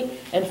 state,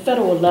 and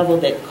federal level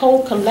that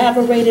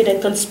co-collaborated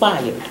and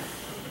conspired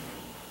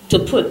to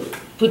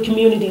put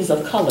communities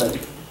of color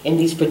in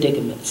these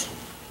predicaments.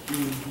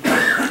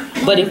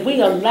 But if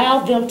we allow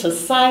them to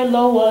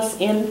silo us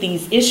in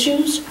these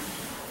issues,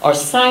 or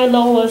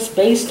silo us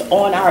based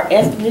on our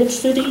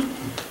ethnicity,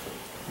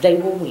 they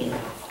will win.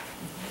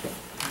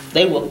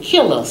 They will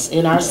kill us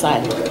in our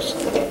silos.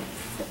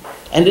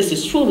 And this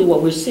is truly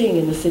what we're seeing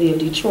in the city of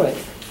Detroit.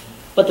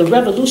 But the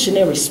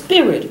revolutionary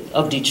spirit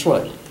of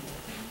Detroit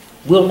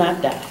will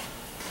not die.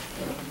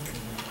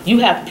 You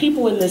have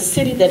people in this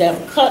city that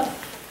have cut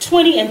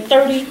 20 and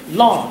 30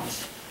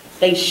 lawns.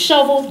 They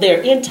shoveled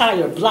their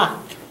entire block.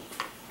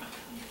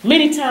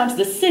 Many times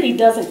the city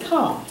doesn't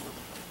come.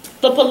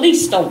 The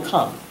police don't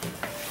come.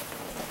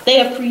 They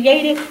have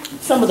created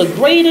some of the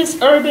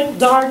greatest urban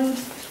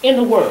gardens in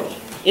the world.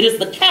 It is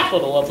the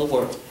capital of the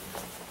world.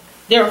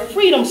 There are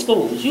freedom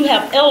schools. You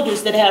have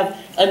elders that have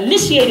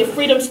initiated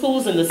freedom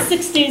schools in the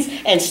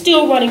 60s and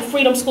still running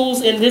freedom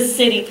schools in this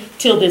city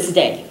till this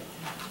day.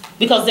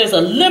 Because there's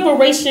a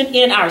liberation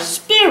in our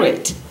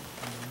spirit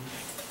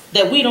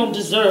that we don't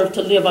deserve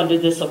to live under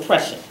this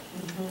oppression.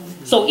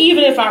 So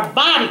even if our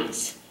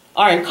bodies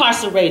are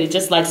incarcerated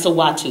just like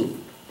Sawatu,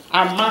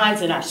 our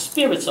minds and our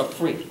spirits are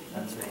free.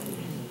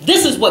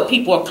 This is what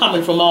people are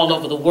coming from all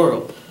over the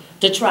world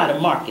to try to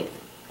market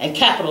and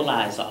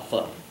capitalize off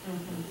of.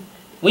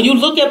 When you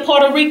look at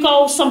Puerto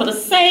Rico, some of the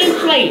same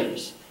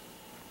players,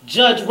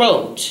 Judge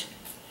Rhodes,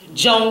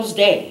 Jones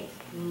Day,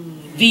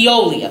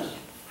 Veolia.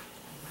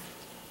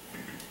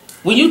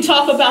 When you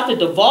talk about the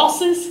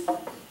divorces,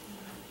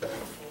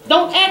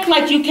 don't act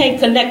like you can't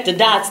connect the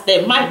dots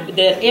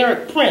that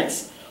Eric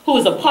Prince, who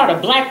is a part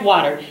of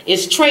Blackwater,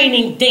 is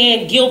training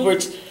Dan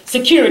Gilbert's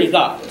security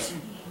guards.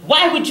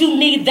 Why would you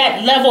need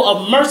that level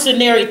of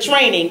mercenary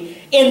training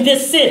in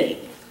this city?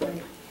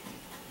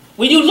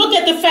 When you look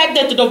at the fact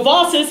that the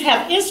divorces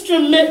have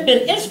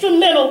been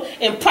instrumental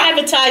in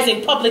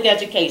privatizing public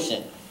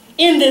education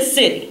in this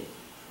city,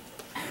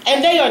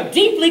 and they are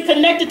deeply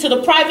connected to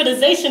the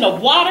privatization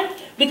of water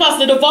because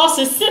the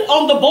divorces sit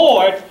on the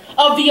board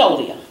of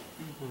Veolia.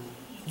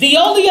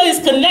 Veolia is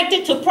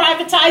connected to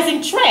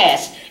privatizing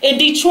trash in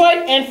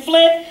Detroit and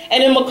Flint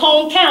and in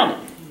Macomb County.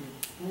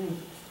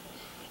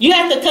 You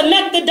have to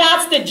connect the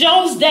dots that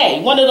Jones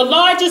Day, one of the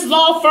largest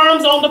law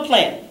firms on the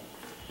planet,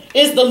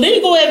 is the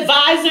legal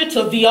advisor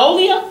to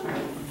Veolia,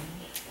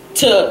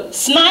 to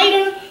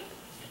Snyder,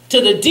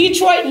 to the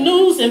Detroit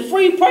News and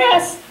Free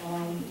Press.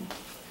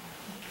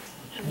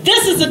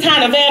 This is the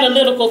kind of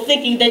analytical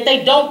thinking that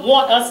they don't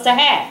want us to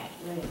have.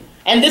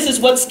 And this is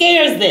what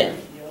scares them.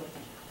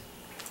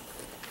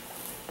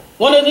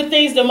 One of the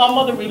things that my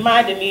mother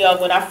reminded me of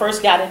when I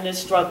first got in this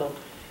struggle,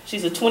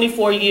 she's a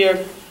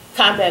 24-year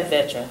combat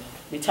veteran,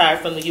 retired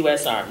from the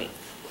U.S. Army.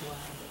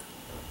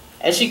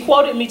 And she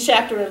quoted me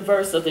chapter and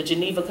verse of the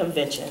Geneva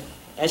Convention.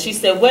 And she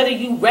said, whether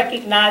you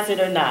recognize it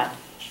or not,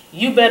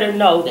 you better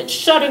know that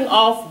shutting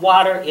off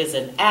water is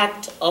an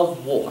act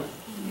of war.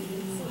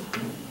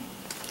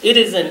 It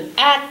is an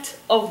act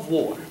of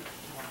war.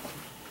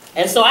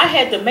 And so I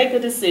had to make a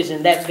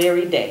decision that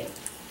very day.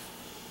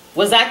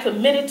 Was I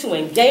committed to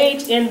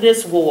engage in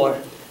this war,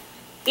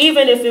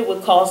 even if it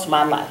would cost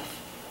my life?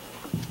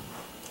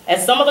 And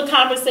some of the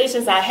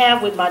conversations I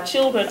have with my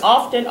children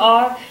often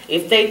are,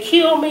 if they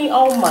kill me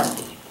on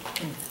Monday,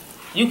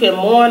 you can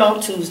mourn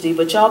on Tuesday,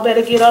 but y'all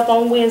better get up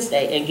on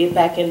Wednesday and get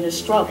back in this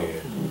struggle.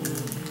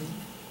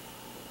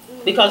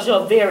 Because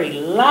your very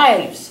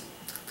lives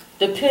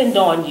depend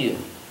on you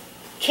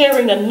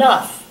caring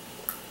enough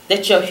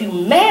that your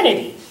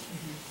humanity,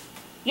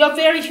 your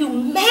very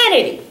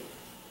humanity,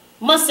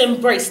 must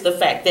embrace the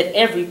fact that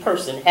every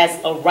person has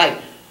a right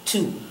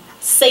to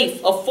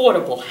safe,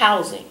 affordable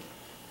housing,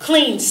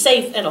 clean,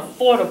 safe, and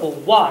affordable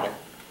water,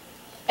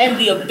 and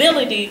the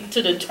ability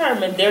to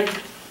determine their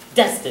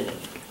destiny.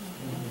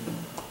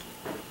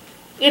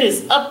 It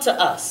is up to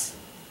us,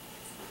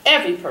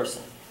 every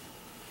person,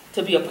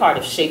 to be a part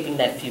of shaping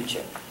that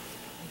future.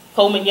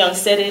 Coleman Young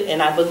said it,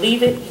 and I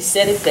believe it. He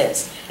said it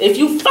best. If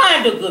you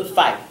find a good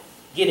fight,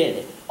 get in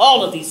it.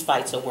 All of these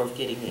fights are worth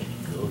getting in.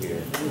 Go get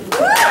it.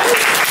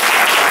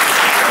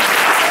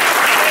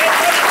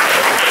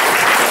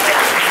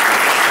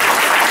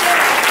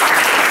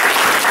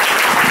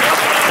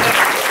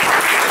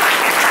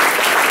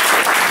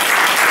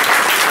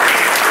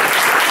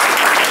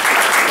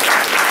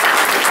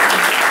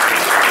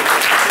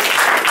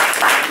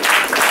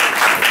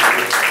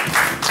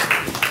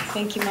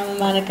 Thank you, Mama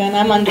Monica. And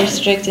I'm under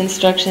strict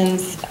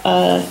instructions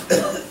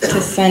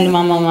to send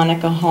Mama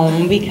Monica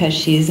home because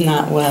she's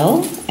not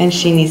well and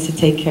she needs to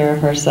take care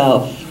of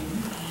herself.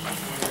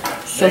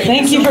 So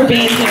thank you for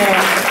being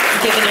here,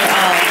 giving your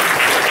all.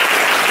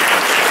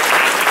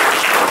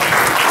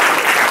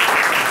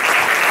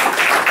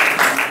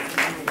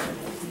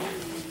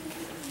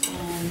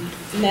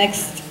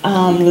 Next,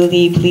 we'll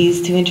be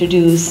pleased to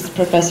introduce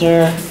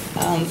Professor,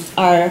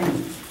 our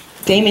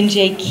Damon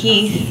J.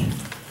 Keith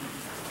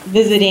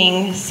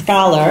visiting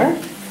scholar,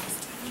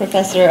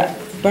 Professor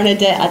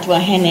Bernadette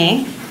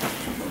Atuahene,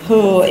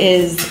 who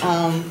is,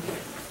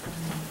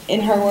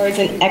 in her words,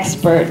 an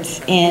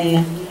expert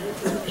in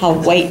how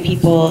white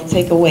people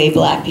take away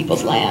black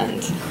people's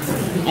land.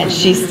 And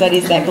she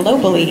studies that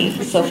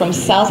globally. So from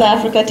South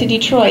Africa to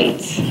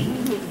Detroit,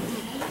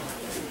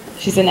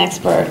 she's an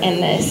expert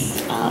in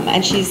this.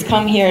 And she's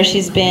come here,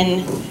 she's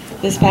been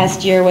this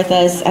past year with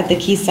us at the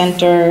Key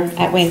Center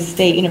at Wayne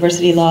State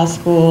University Law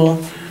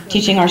School,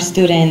 teaching our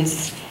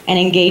students and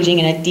engaging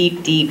in a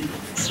deep, deep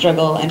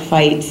struggle and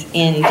fight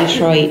in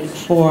Detroit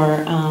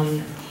for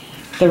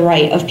the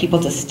right of people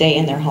to stay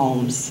in their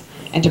homes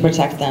and to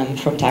protect them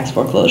from tax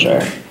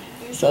foreclosure.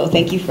 So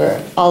thank you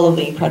for all of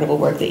the incredible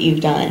work that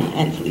you've done,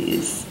 and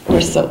please,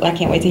 I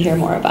can't wait to hear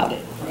more about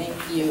it. Thank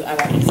you. I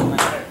like you so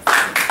much.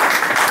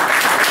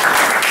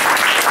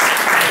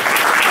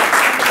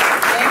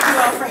 Thank you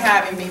all for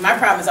having me. My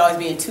problem is always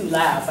being too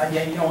loud, so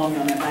you don't want me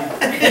on that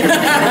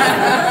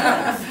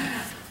mic.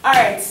 All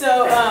right,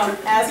 so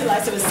as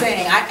Eliza was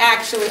saying,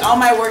 all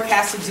my work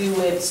has to do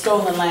with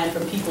stolen land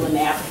from people in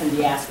the African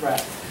diaspora.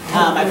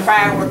 My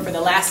prior work for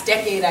the last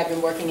decade, I've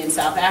been working in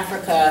South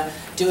Africa,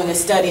 doing a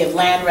study of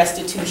land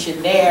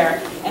restitution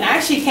there. And I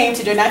actually came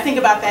to do, and I think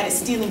about that as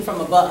stealing from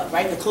above,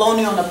 right? The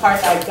colonial and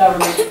apartheid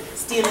government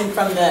stealing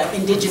from the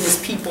indigenous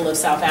people of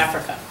South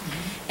Africa.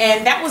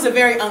 And that was a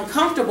very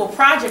uncomfortable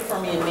project for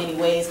me in many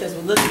ways, because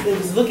it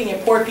was looking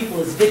at poor people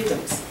as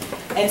victims.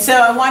 And so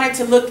I wanted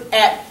to look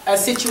at a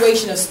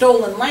situation of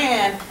stolen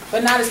land,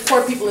 but not as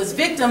poor people as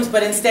victims,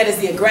 but instead as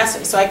the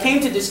aggressors. So I came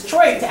to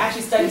Detroit to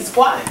actually study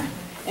squatting.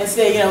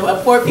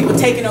 Instead, poor people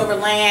taking over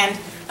land,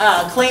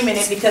 claiming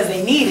it because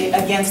they need it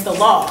against the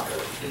law.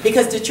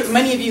 Because Detroit,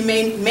 many of you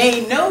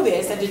may know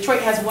this, that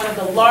Detroit has one of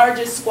the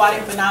largest squatting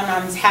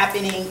phenomenons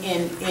happening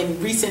in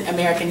recent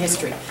American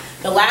history.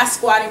 The last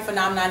squatting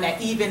phenomenon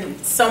that even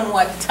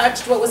somewhat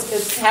touched what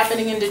was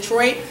happening in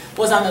Detroit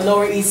was on the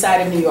Lower East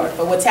Side of New York.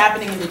 But what's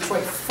happening in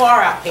Detroit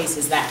far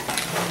outpaces that.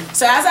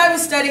 So as I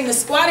was studying the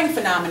squatting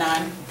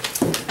phenomenon,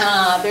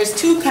 there's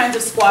two kinds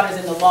of squatters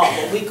in the law.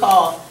 What we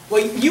call,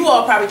 well, you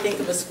all probably think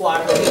of a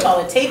squatter, what we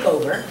call a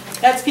takeover.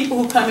 That's people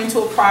who come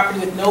into a property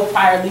with no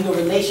prior legal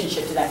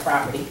relationship to that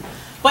property.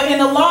 But in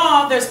the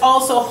law, there's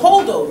also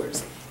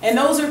holdovers. And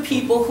those are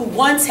people who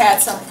once had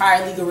some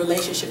prior legal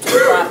relationship to the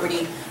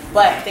property,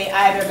 but they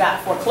either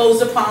got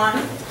foreclosed upon,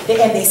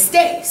 and they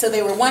stay. So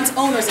they were once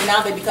owners and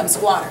now they become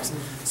squatters.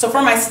 So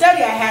for my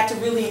study, I had to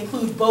really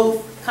include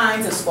both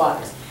kinds of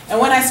squatters. And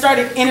when I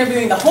started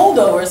interviewing the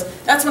holdovers,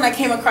 that's when I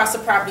came across the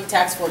property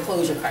tax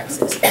foreclosure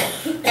crisis.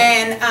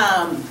 And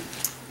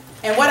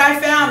what I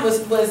found was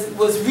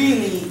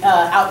really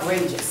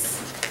outrageous.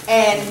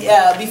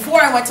 And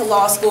before I went to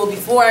law school,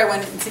 before I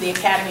went to the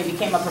academy and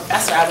became a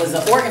professor, I was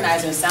an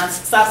organizer in South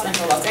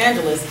Central Los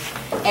Angeles.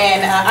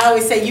 And I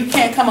always say, you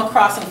can't come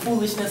across some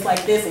foolishness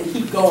like this and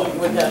keep going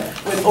with an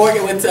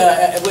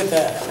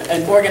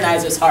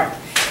organizer's heart.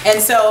 And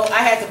so I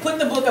had to put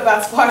the book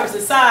about squatters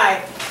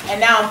aside, and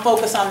now I'm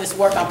focused on this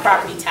work on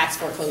property tax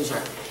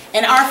foreclosure.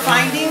 And our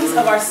findings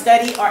of our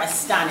study are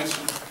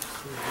astonishing.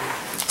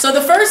 So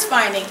the first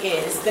finding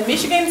is the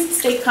Michigan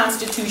State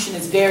Constitution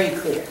is very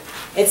clear.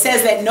 It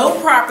says that no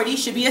property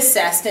should be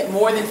assessed at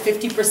more than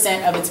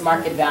 50% of its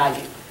market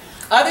value.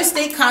 Other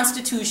state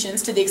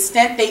constitutions, to the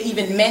extent they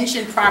even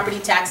mention property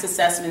tax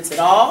assessments at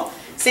all,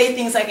 say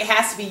things like it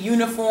has to be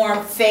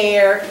uniform,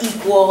 fair,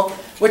 equal,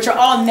 which are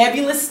all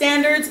nebulous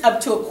standards up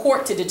to a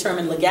court to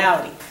determine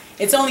legality.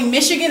 It's only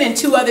Michigan and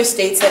 2 other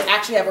states that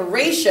actually have a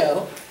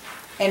ratio,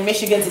 and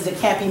Michigan's is it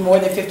can't be more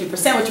than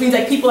 50%, which means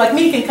that people like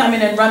me can come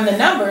in and run the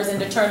numbers and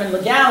determine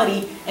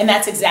legality, and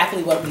that's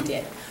exactly what we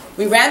did.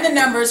 We ran the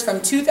numbers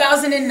from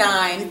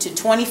 2009 to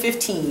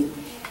 2015,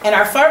 and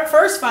our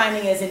first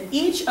finding is in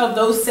each of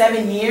those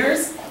 7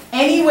 years,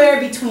 anywhere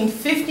between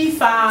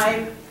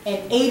 55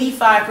 and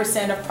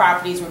 85% of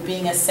properties were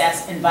being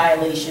assessed in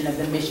violation of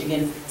the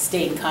Michigan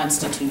State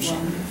Constitution.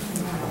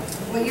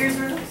 What years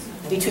were those?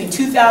 Between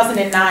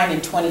 2009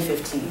 and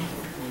 2015.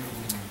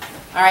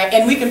 All right,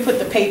 and we can put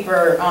the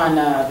paper on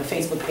the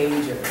Facebook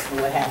page or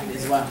what have you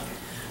as well.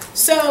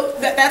 So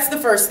that's the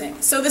first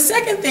thing. So the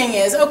second thing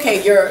is,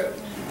 okay, you're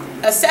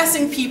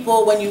assessing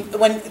people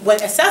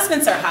when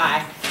assessments are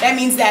high, that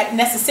means that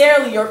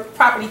necessarily your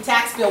property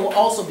tax bill will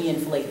also be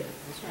inflated.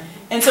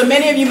 And so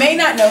many of you may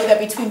not know that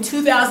between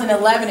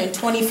 2011 and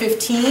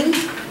 2015,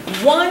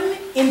 1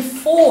 in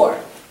 4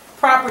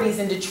 properties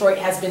in Detroit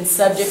has been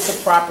subject to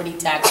property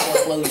tax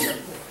foreclosure.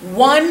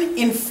 1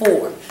 in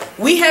 4.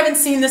 We haven't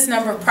seen this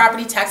number of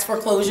property tax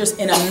foreclosures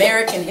in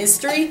American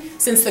history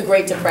since the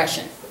Great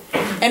Depression.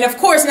 And of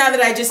course, now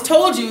that I just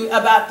told you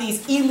about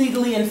these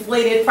illegally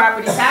inflated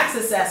property tax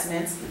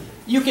assessments,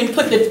 you can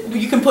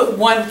put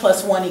 1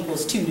 plus 1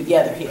 equals 2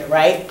 together here,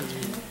 right?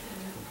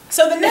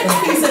 So the next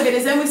piece of it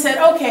is then we said,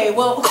 okay,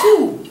 well,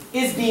 who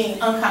is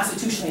being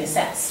unconstitutionally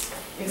assessed?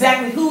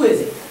 Exactly who is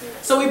it?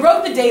 So we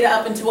broke the data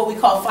up into what we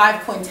call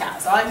 5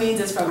 quintiles. All it means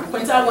is from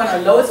quintile 1, our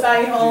lowest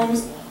valued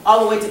homes, all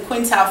the way to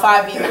quintile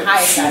 5 being the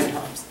highest valued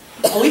homes.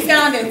 And we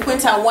found in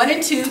quintile 1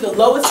 and 2, the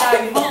lowest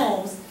valued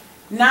homes,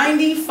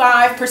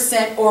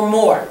 95% or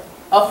more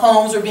of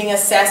homes were being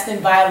assessed in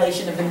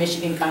violation of the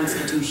Michigan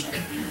Constitution.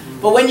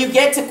 But when you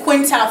get to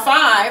quintile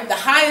 5, the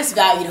highest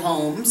valued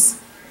homes,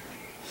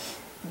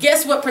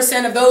 guess what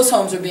percent of those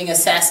homes are being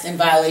assessed in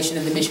violation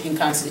of the Michigan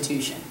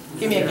Constitution?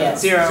 Give me a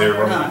guess. 0.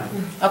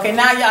 Okay,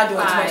 now y'all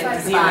doing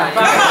 20. 0.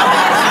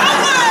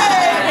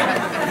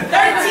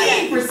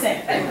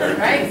 13%,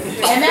 right?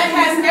 And that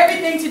has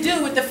everything to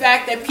do with the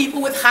fact that people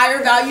with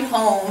higher valued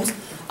homes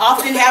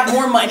often have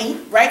more money,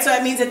 right? So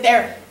that means that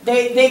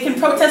they can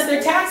protest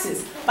their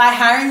taxes by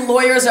hiring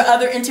lawyers or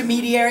other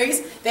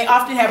intermediaries. They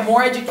often have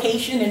more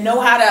education and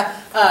know how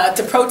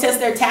to protest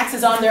their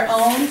taxes on their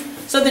own.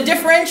 So the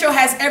differential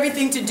has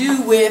everything to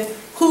do with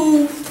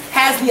who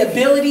has the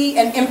ability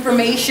and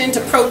information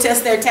to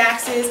protest their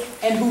taxes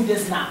and who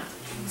does not.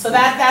 So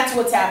that's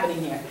what's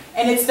happening here.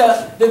 And it's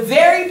the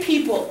very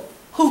people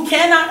who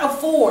cannot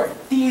afford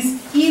these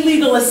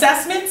illegal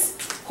assessments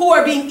who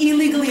are being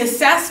illegally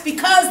assessed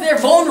because they're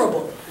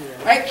vulnerable,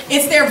 right?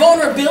 It's their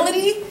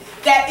vulnerability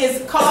that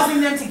is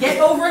causing them to get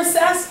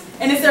overassessed,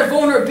 and it's their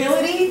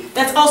vulnerability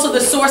that's also the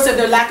source of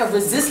their lack of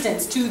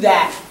resistance to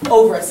that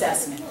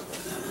overassessment.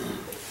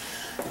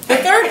 The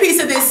third piece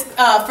of this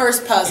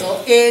first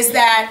puzzle is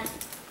that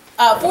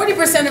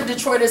 40% of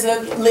Detroiters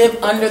live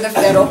under the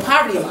federal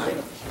poverty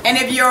line. And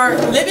if you're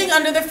living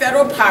under the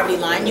federal poverty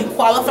line, you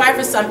qualify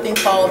for something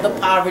called the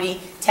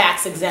poverty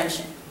tax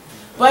exemption.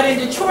 But in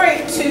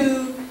Detroit,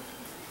 to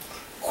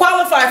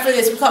qualify for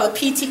this, we call it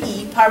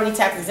PTE, poverty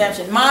tax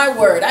exemption. My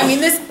word, I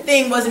mean, this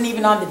thing wasn't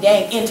even on the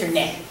dang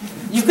internet.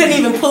 You couldn't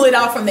even pull it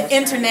out from the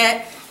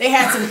internet. They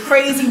had some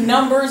crazy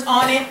numbers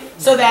on it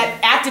so that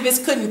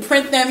activists couldn't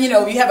print them. You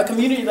know, you have a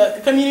community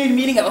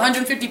meeting of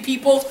 150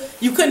 people.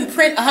 You couldn't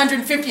print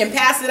 150 and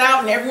pass it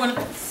out and everyone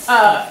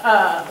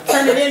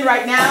turn it in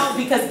right now,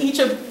 because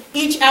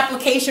each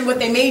application, what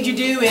they made you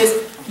do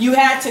is you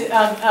had to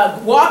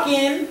walk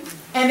in,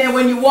 and then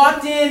when you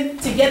walked in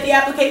to get the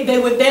application, they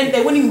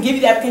wouldn't even give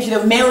you the application. They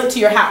would mail it to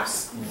your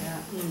house,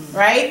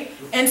 right?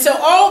 And so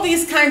all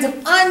these kinds of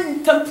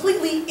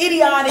completely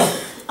idiotic,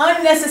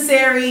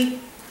 unnecessary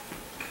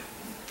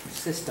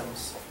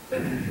systems.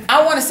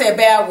 I want to say a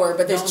bad word,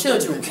 but there's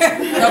children. Okay?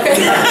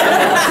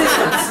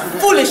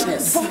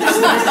 Foolishness.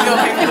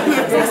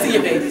 Okay. See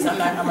your babies. I'm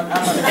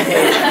gonna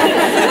behave.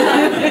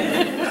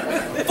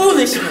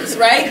 Foolishness,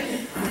 right?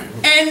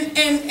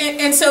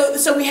 And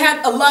so we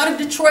have a lot of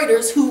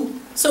Detroiters who.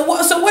 So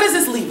what does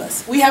this leave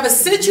us? We have a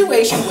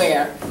situation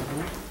where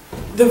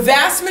the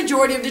vast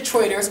majority of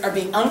Detroiters are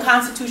being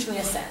unconstitutionally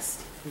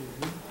assessed.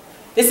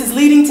 This is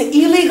leading to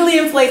illegally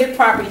inflated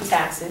property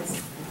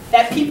taxes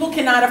that people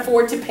cannot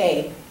afford to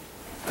pay.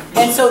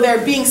 And so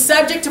they're being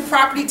subject to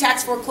property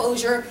tax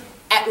foreclosure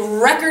at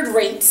record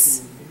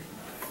rates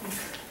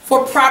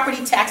for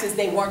property taxes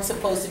they weren't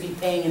supposed to be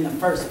paying in the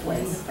first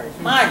place.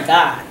 My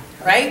God,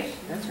 right?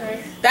 That's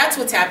right. That's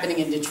what's happening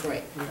in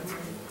Detroit.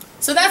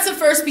 So that's the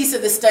first piece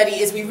of the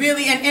study, is we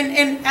really,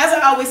 and as I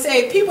always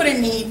say, people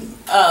didn't need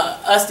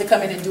us to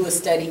come in and do a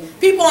study.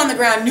 People on the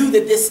ground knew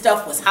that this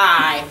stuff was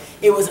high,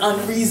 it was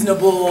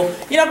unreasonable.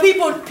 You know,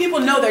 people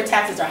know their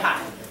taxes are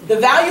high. The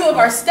value of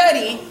our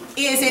study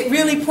is it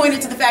really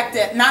pointed to the fact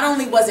that not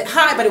only was it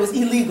high, but it was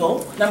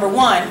illegal, number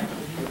one.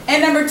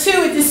 And number two,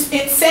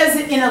 it says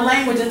it in a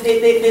language,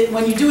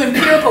 when you do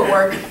empirical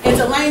work, it's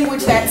a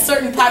language that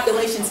certain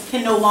populations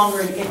can no longer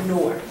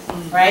ignore,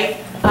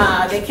 right?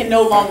 They can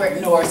no longer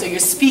ignore. So you're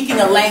speaking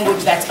a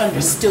language that's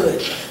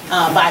understood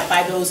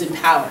by those in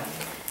power.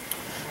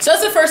 So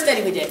that's the first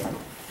study we did.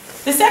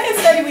 The second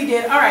study we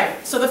did, all right,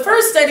 so the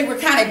first study, we're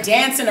kind of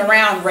dancing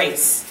around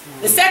race.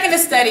 The second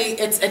study,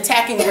 it's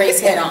attacking race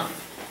head on.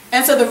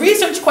 And so the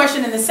research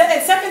question in the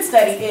second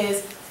study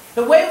is,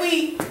 the way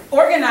we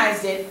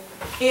organized it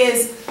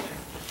is,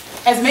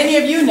 as many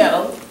of you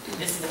know,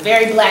 this is a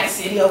very black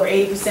city, over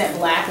 80%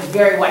 black, with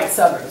very white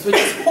suburbs, which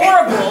is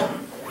horrible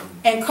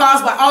and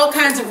caused by all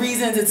kinds of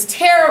reasons. It's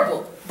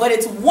terrible, but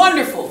it's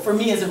wonderful for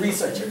me as a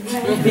researcher,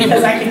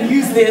 because I can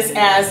use this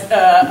as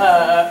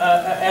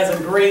a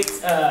great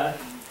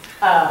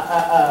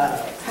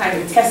kind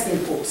of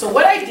testing pool. So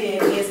what I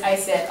did is I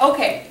said,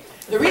 okay,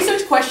 the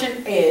research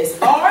question is,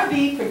 are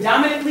the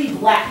predominantly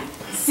black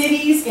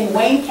cities in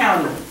Wayne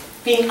County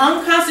being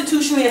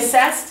unconstitutionally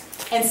assessed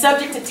and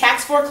subject to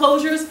tax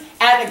foreclosures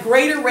at a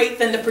greater rate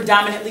than the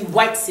predominantly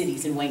white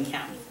cities in Wayne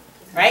County,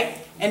 right?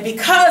 And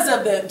because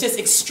of the just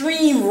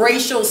extreme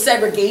racial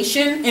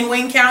segregation in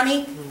Wayne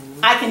County,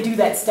 I can do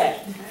that study,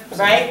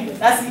 right?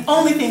 That's the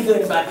only thing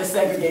good about this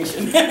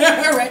segregation,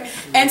 right?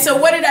 And so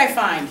what did I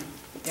find?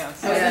 I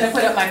was going to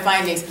put up my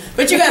findings,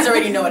 but you guys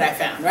already know what I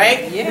found,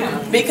 right?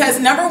 Yeah.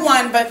 Because number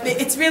one, but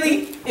it's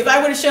really, if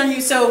I would have shown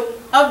you, so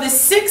of the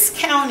 6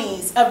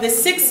 counties, of the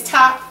 6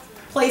 top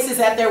places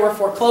that there were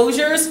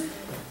foreclosures,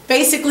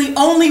 basically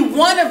only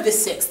one of the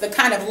 6, the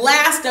kind of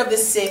last of the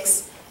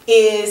 6,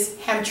 is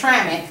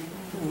Hamtramck.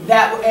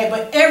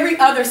 But every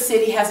other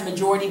city has a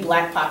majority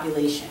black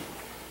population.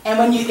 And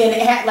when you, and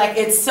it had like,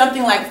 it's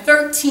something like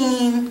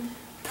 13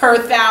 per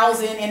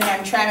thousand in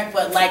Hamtramck,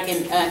 but like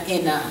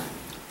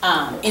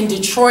in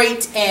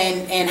Detroit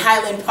and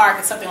Highland Park,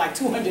 it's something like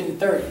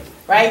 230,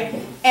 right?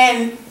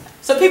 And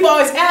so people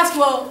always ask,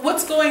 well,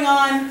 what's going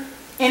on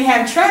in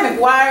Hamtramck?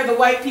 Why are the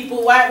white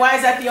people, why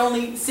is that the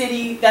only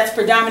city that's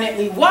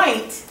predominantly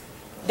white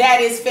that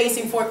is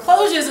facing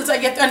foreclosures? It's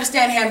like you have to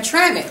understand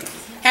Hamtramck.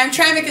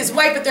 Hamtramck is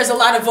white, but there's a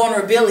lot of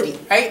vulnerability,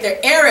 right? They're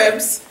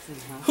Arabs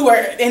who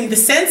are in the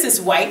census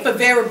white, but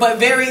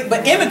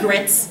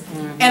immigrants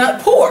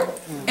and poor.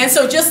 And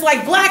so just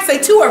like blacks, they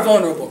too are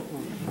vulnerable.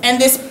 And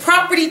this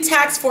property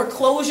tax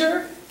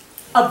foreclosure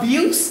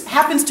abuse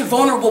happens to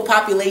vulnerable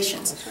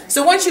populations.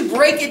 So once you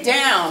break it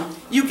down,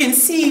 you can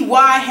see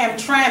why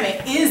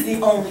Hamtramck is the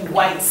only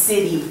white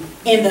city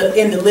in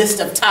the list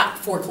of top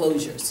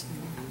foreclosures.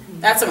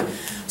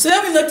 So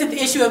then we looked at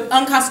the issue of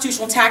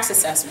unconstitutional tax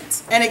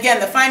assessments. And again,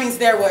 the findings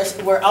there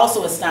were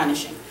also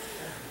astonishing.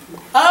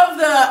 Of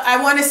the, I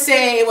want to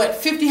say, what,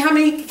 50, how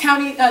many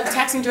county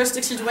taxing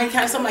jurisdictions, Wayne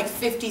County? Something like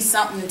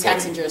 50-something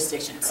taxing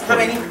jurisdictions. How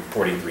many?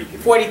 43.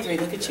 43,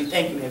 look at you,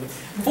 thank you, baby.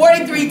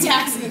 43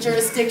 taxing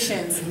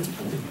jurisdictions.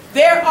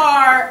 There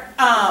are,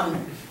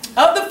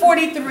 of the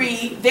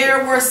 43,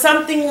 there were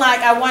something like,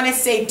 I want to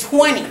say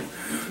 20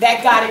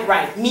 that got it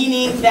right,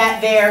 meaning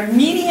that their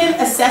median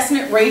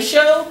assessment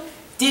ratio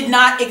did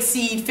not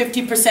exceed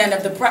 50%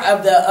 of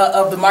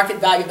the market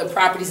value of the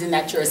properties in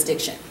that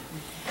jurisdiction.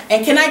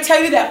 And can I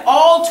tell you that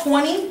all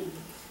 20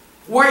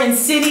 were in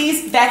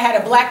cities that had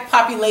a black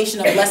population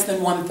of less than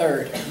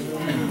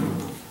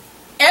 1/3.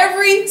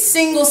 Every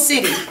single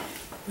city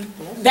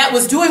that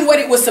was doing what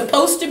it was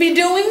supposed to be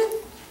doing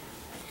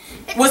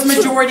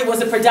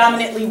was a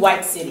predominantly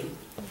white city.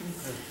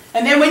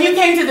 And then when you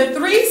came to the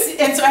three,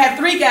 and so I have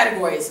three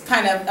categories,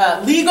 kind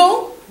of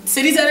legal,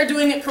 cities that are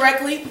doing it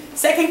correctly.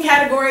 Second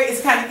category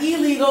is kind of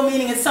illegal,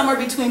 meaning it's somewhere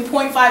between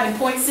 0.5 and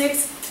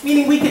 0.6,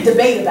 meaning we could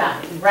debate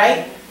about it,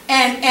 right?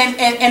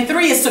 And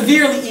 3 is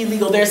severely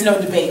illegal, there's no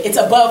debate. It's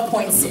above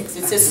 0.6,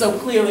 it's just so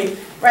clearly,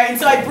 right? And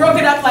so I broke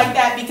it up like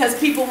that because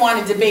people want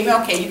to debate me.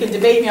 Okay, you can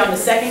debate me on the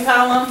second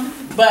column,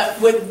 but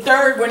with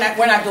third, we're not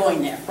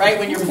going there, right?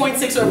 When you're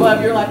 0.6 or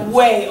above, you're like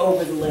way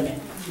over the limit.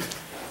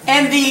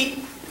 And the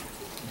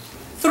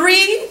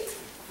 3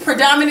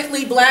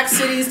 predominantly black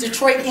cities,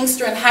 Detroit,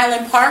 Inkster, and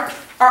Highland Park,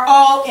 are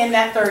all in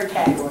that third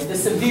category, the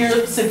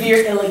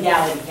severe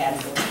illegality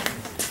category.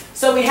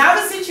 So we have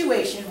a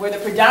situation where the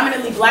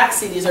predominantly black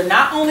cities are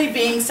not only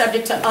being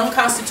subject to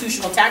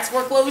unconstitutional tax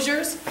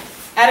foreclosures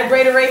at a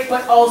greater rate,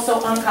 but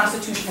also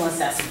unconstitutional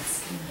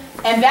assessments.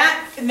 And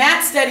in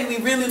that study, we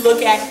really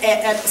look at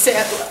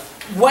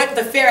what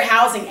the Fair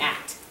Housing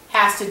Act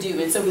has to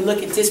do. And so we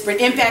look at disparate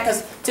impact,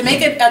 because to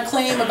make a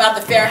claim about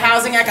the Fair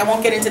Housing Act, I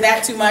won't get into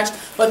that too much,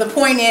 but the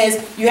point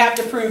is you have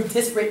to prove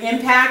disparate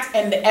impact,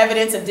 and the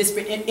evidence of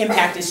disparate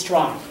impact is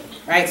strong.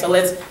 Right, so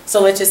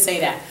let's just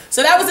say that.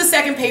 So that was the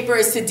second paper,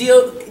 is to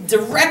deal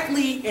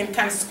directly and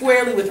kind of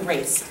squarely with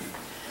race.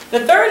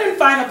 The third and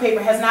final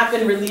paper has not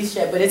been released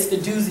yet, but it's the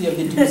doozy of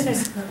the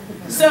doozies.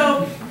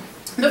 So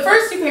the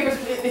first 2 papers,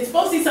 it's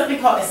supposed to be something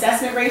called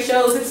assessment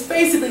ratios. It's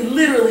basically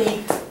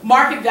literally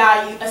market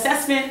value,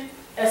 assessed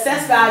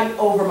value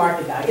over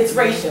market value. It's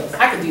ratios.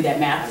 I can do that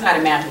math. I'm not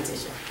a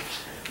mathematician.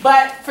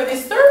 But for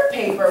this third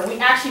paper, we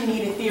actually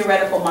needed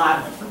theoretical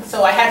modeling.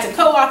 So I had to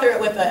co-author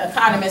it with an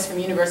economist from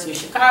the University of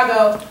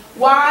Chicago.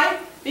 Why?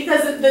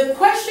 Because the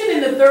question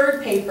in the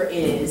third paper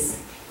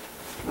is,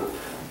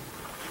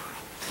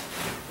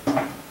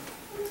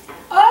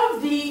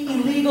 of the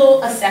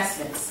illegal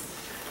assessments,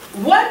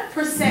 what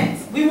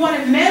percent, we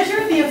want to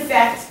measure the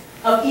effect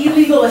of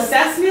illegal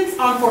assessments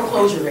on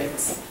foreclosure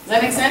rates. Does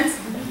that make sense?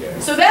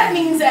 So that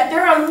means that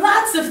there are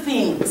lots of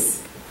things.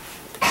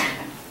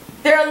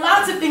 There are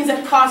lots of things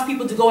that cause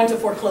people to go into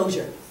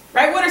foreclosure,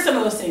 right? What are some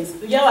of those things?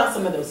 Yell out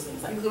some of those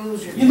things. Like you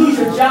lose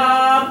your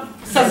job,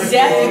 some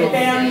death in the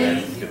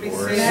family,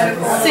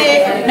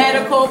 sick,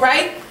 medical,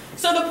 right?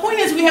 So the point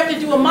is we have to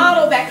do a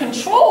model that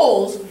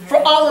controls for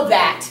all of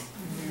that,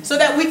 so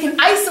that we can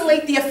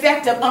isolate the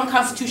effect of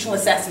unconstitutional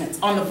assessments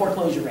on the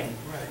foreclosure rate.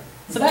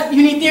 So that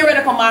you need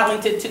theoretical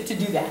modeling to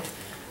do that.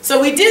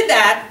 So we did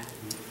that.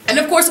 And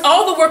of course,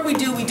 all the work we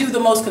do the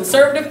most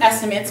conservative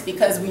estimates,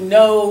 because we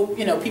know,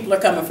 people are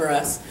coming for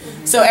us.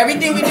 So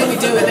everything we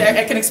do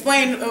I can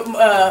explain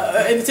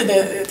into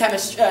the kind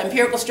of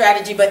empirical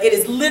strategy, but it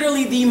is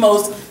literally the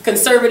most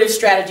conservative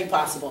strategy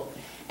possible.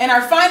 And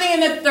our finding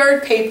in the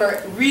third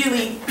paper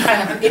really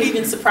it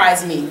even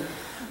surprised me.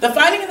 The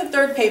finding in the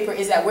third paper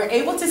is that we're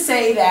able to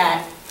say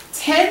that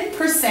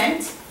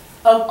 10%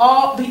 of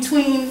all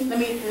between, let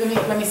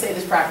me say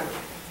this properly.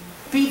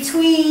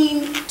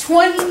 Between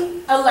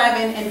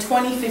 2011 and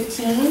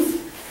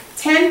 2015,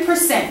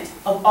 10%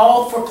 of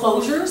all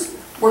foreclosures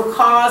were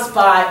caused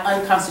by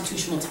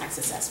unconstitutional tax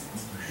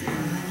assessments.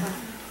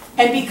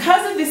 And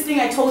because of this thing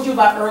I told you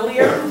about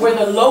earlier, where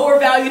the lower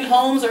valued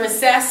homes are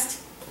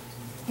assessed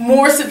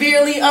more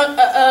severely,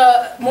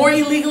 more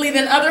illegally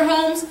than other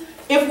homes,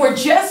 if we're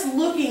just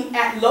looking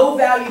at low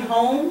valued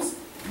homes,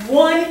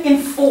 1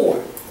 in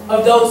 4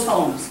 of those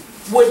homes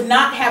would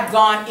not have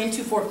gone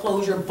into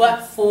foreclosure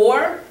but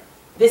for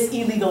this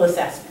illegal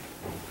assessment.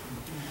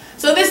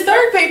 So this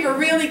third paper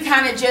really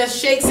kind of just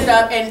shakes it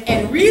up,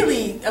 and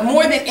really,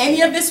 more than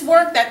any of this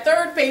work, that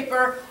third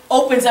paper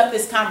opens up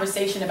this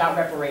conversation about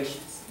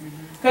reparations.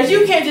 Because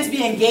you can't just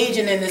be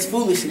engaging in this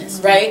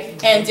foolishness,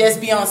 right? And just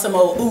be on some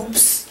old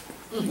oops,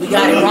 we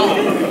got it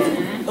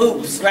wrong.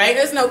 Oops, right?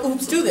 There's no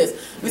oops to this.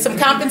 With some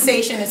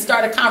compensation and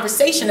start a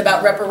conversation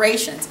about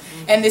reparations.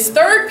 And this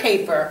third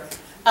paper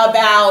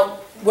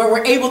about where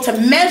we're able to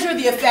measure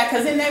the effect,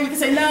 because in there we can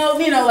say, no,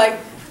 you know, like,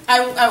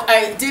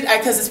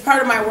 because it's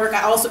part of my work,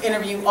 I also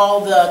interview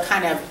all the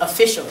kind of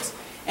officials.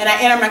 And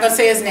I'm not going to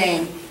say his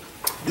name.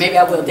 Maybe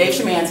I will. Dave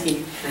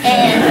Szymanski.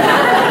 And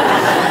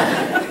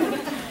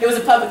it was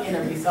a public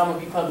interview, so I'm going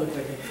to be public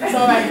with it.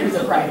 Some of my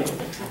interviews are private.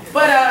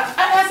 But I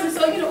asked him,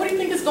 so, you know, what do you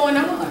think is going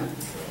on?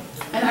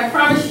 And I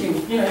promise you,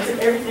 you know, it took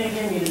everything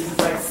in me to just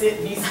like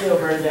sit, be still,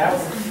 Bernadette.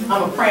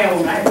 I'm a praying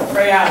woman. I had to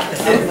pray out.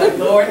 I was like,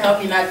 Lord, help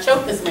me not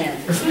choke this man.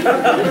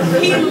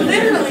 He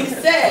literally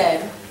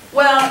said,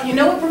 well, you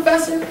know what,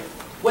 Professor?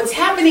 What's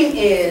happening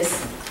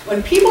is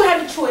when people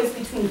had a choice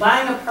between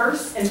buying a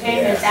purse and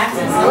paying their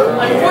taxes,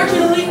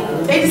 unfortunately,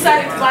 they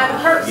decided to buy the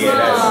purse.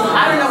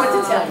 I don't know what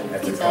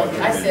to tell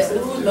you. I said,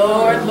 ooh,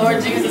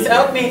 Lord Jesus,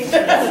 help me.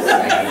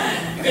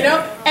 You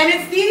know, and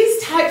it's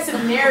these types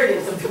of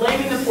narratives of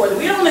blaming the poor.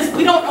 We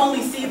don't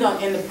only see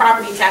them in the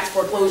property tax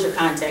foreclosure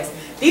context.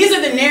 These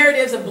are the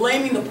narratives of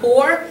blaming the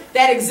poor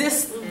that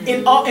exist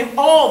in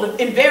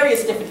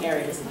various different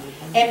areas.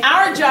 And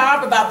our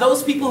job about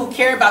those people who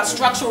care about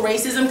structural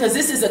racism, because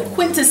this is a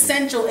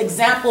quintessential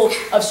example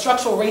of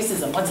structural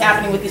racism, what's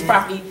happening with these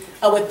property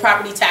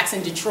tax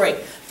in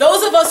Detroit.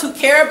 Those of us who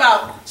care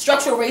about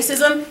structural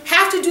racism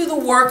have to do the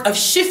work of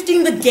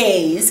shifting the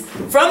gaze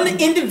from the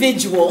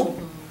individual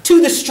to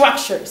the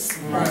structures,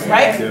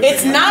 right?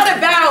 It's not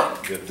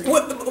about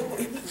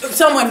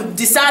someone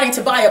deciding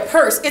to buy a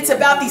purse. It's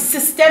about these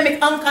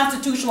systemic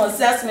unconstitutional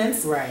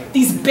assessments,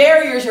 these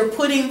barriers you're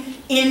putting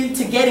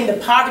into getting the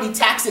poverty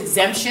tax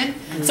exemption.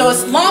 So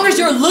as long as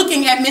you're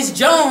looking at Miss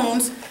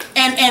Jones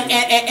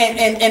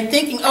and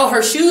thinking, oh,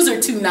 her shoes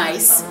are too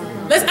nice,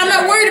 I'm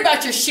not worried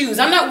about your shoes.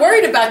 I'm not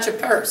worried about your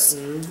purse.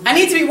 I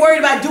need to be worried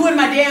about doing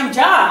my damn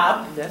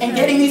job and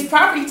getting these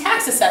property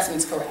tax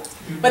assessments correct.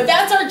 But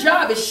that's our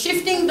job, is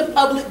shifting the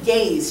public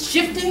gaze,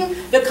 shifting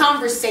the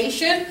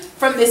conversation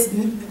from this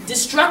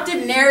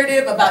destructive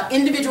narrative about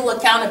individual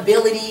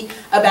accountability,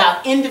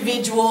 about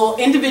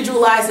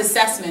individualized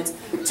assessments,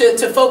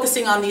 to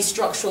focusing on these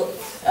structural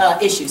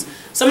issues.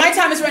 So my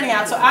time is running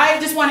out, so I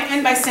just want to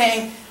end by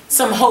saying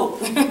some hope.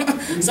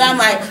 So I'm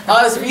like,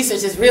 oh, this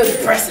research is really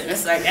depressing.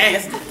 It's like, dang,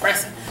 it's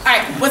depressing. All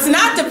right, what's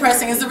not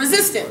depressing is the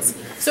resistance.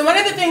 So one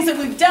of the things that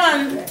we've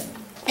done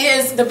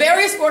is the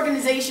various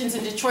organizations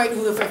in Detroit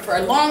who have for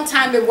a long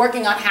time been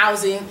working on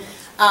housing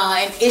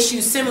and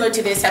issues similar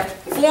to this have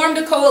formed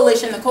a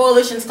coalition. The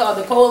coalition is called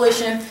the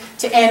Coalition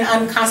to End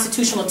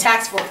Unconstitutional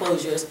Tax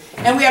Foreclosures.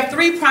 And we have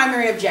three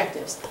primary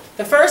objectives.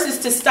 The first is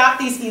to stop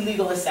these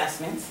illegal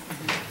assessments.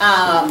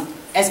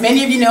 As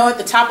many of you know, at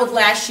the top of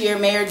last year,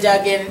 Mayor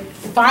Duggan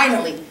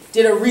finally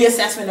did a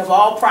reassessment of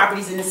all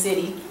properties in the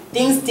city.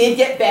 Things did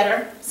get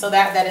better, so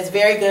that is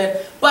very good.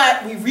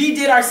 But we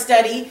redid our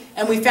study,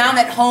 and we found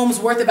that homes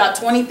worth about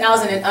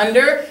 $20,000 and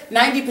under,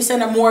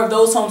 90% or more of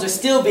those homes are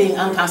still being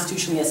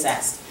unconstitutionally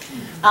assessed.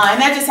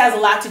 And that just has a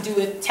lot to do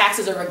with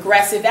taxes are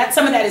regressive.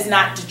 Some of that is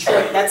not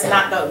Detroit. That's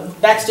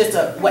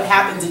just what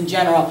happens in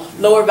general.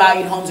 Lower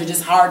valued homes are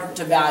just harder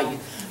to value.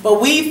 But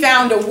we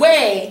found a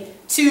way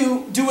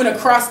to do an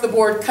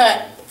across-the-board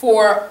cut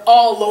for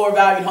all lower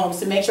valued homes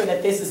to make sure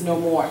that this is no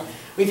more.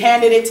 We've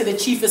handed it to the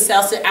chief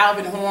assessor,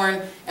 Alvin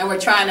Horn, and we're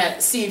trying to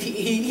see if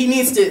he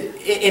needs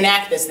to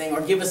enact this thing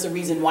or give us a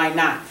reason why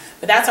not.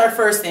 But that's our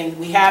first thing.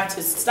 We have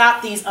to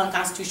stop these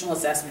unconstitutional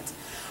assessments.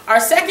 Our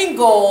second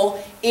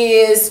goal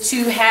is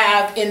to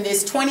have, in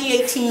this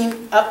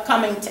 2018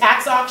 upcoming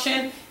tax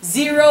auction,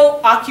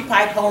 0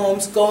 occupied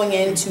homes going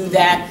into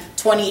that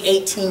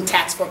 2018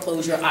 tax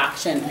foreclosure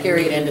auction,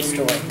 period, end of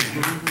story.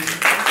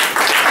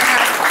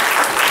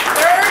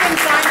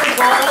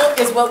 Goal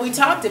is what we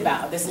talked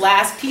about. This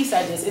last piece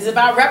is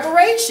about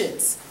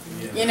reparations.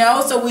 You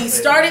know, so we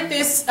started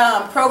this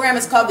program.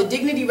 It's called the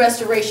Dignity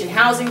Restoration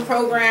Housing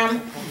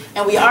Program,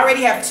 and we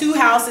already have 2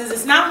 houses.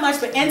 It's not much,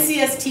 but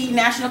NCST,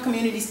 National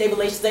Community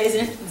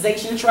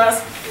Stabilization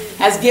Trust,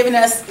 has given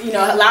us,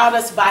 allowed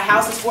us to buy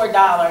houses for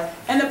 $1.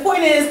 And the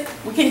point is,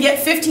 we can get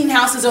 15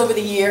 houses over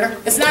the year.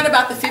 It's not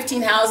about the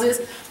 15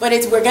 houses, but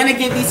we're going to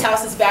give these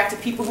houses back to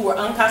people who are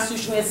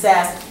unconstitutionally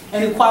assessed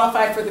and who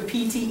qualified for the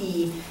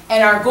PTE.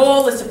 And our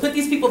goal is to put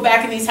these people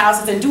back in these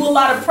houses and do a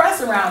lot of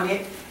press around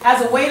it as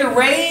a way to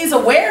raise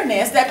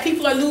awareness that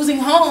people are losing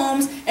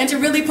homes and to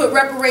really put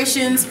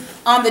reparations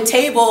on the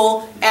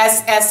table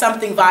as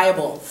something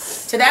viable.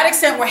 To that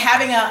extent, we're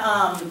having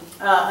an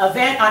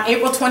event on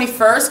April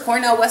 21st.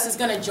 Cornell West is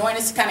going to join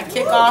us to kind of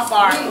kick off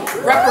our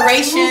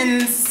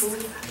reparations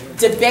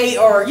debate,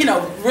 or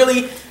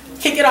really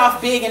kick it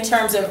off big in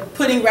terms of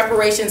putting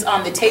reparations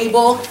on the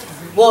table.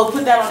 We'll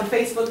put that on the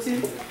Facebook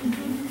too.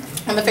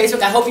 On the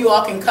Facebook, I hope you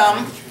all can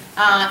come.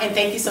 And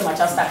thank you so much.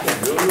 I'll stop here.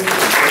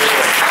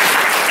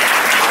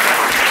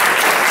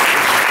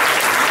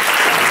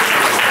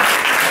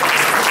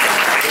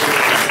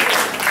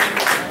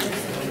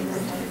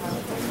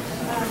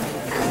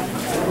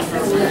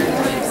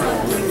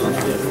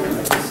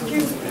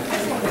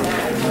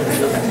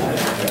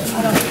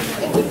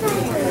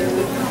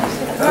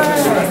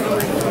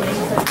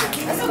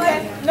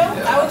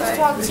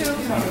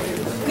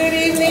 Good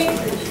evening.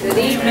 Good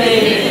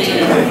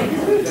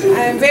evening.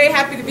 I'm very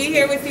happy to be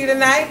here with you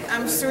tonight.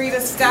 I'm Sarida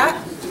Scott,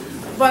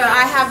 but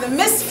I have the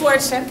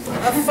misfortune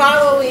of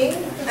following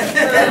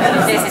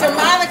Sister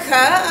Monica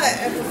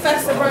and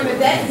Professor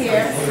Bernadette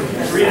here.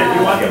 Sarida, do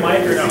you want the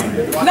mic or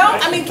no? No,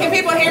 I mean, can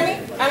people hear me?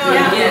 I don't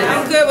know.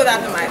 I'm good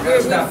without the mic.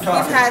 We've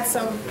had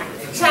some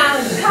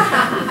challenges.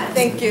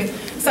 Thank you.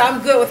 So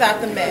I'm good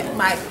without the mic.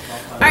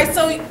 All right,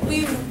 so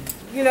we've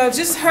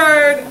just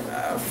heard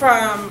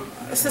from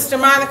Sister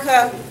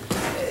Monica.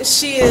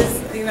 She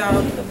is,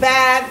 the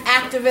bad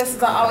activist,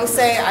 as I always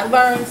say. I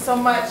learned so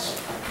much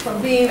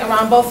from being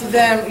around both of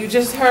them. You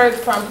just heard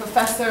from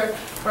Professor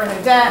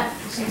Bernadette.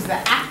 She's the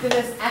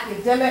activist,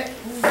 academic.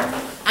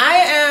 I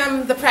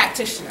am the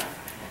practitioner.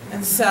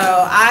 And so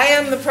I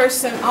am the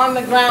person on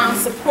the ground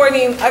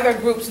supporting other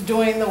groups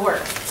doing the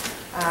work.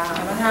 I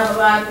don't have a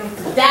lot of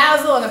things to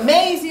dazzle and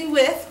amaze you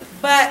with,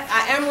 but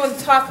I am going to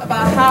talk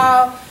about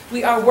how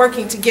we are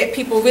working to get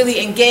people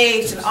really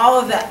engaged in all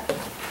of the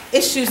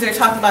issues they're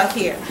talking about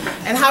here,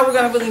 and how we're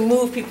going to really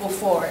move people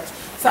forward.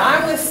 So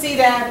I'm with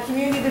CDAD,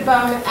 Community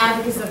Development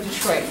Advocates of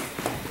Detroit.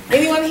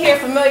 Anyone here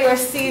familiar with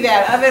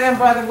CDAD other than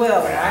Brother Will?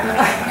 All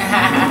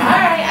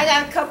right, I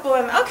got a couple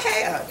of,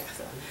 okay.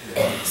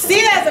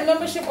 CDAD is a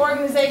membership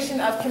organization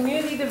of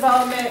community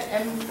development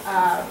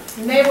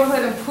and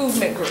neighborhood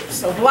improvement groups.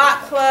 So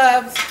block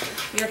clubs,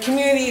 your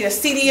community, the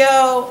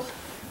CDO.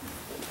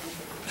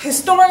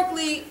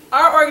 Historically,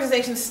 our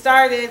organization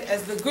started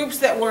as the groups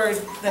that were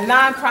the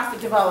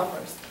nonprofit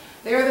developers.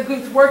 They were the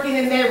groups working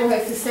in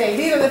neighborhoods to say,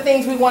 these are the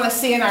things we want to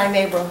see in our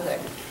neighborhood.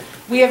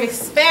 We have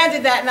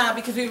expanded that now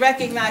because we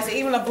recognize that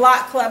even a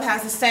block club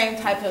has the same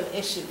type of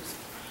issues.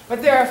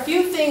 But there are a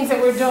few things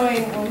that we're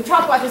doing when we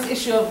talk about this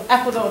issue of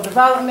equitable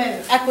development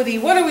and equity.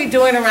 What are we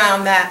doing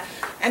around that?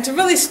 And to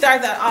really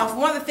start that off,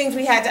 one of the things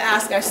we had to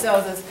ask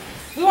ourselves is,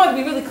 we want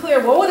to be really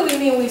clear, well, what do we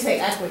mean when we say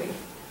equity?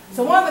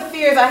 So one of the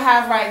fears I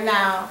have right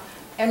now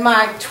in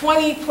my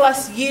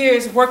 20-plus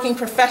years working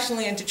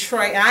professionally in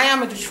Detroit, and I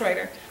am a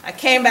Detroiter. I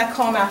came back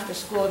home after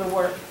school to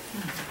work.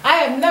 I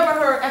have never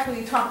heard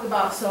equity talked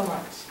about so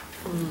much.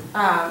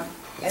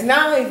 And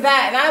not only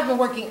that, and I've been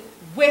working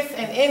with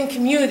and in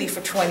community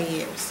for 20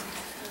 years.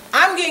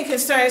 I'm getting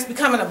concerned it's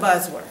becoming a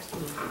buzzword.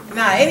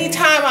 Now,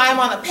 anytime I'm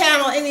on a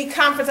panel, any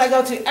conference I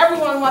go to,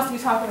 everyone wants to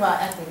be talking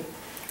about equity.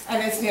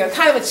 And it's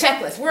kind of a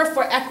checklist. We're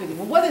for equity.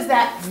 Well, what does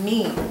that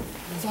mean?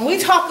 So when we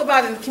talk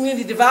about it in the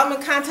community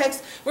development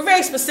context, we're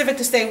very specific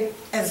to say,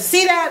 as a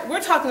CDAD,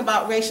 we're talking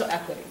about racial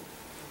equity.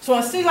 So in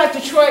a city like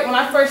Detroit, when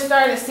I first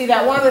started at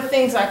CDAD, one of the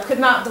things I could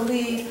not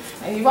believe,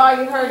 and you've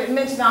already heard it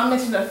mentioned, I'll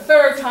mention it a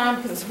third time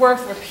because it's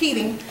worth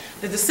repeating,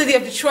 that the city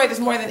of Detroit is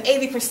more than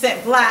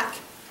 80% black.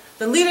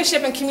 The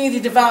leadership in community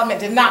development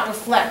did not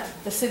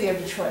reflect the city of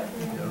Detroit.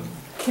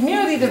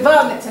 Community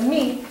development, to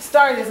me,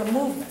 started as a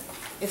movement.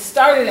 It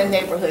started in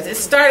neighborhoods. It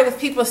started with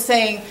people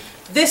saying,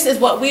 this is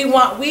what we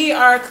want. We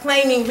are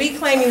reclaiming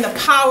the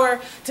power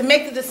to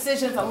make the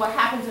decisions on what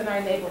happens in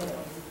our neighborhood.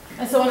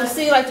 And so in a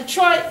city like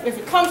Detroit, if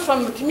it comes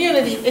from the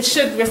community, it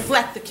should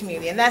reflect the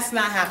community, and that's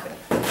not happening.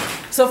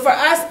 So for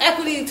us,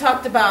 equity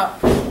talked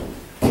about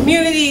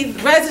community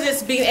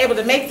residents being able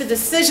to make the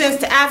decisions,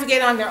 to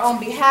advocate on their own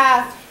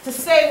behalf, to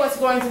say what's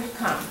going to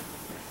come.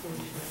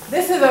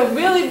 This is a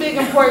really big,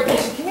 important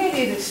issue.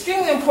 Community is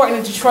extremely important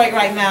in Detroit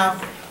right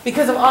now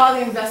because of all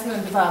the investment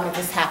and development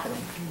that's happening.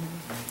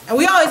 And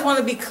we always want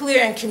to be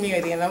clear in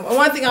community. And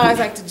one thing I always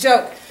like to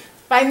joke,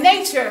 by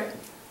nature,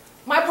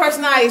 my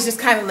personality is just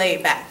kind of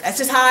laid back. That's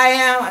just how I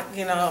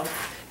am.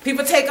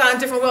 People take on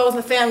different roles in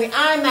the family.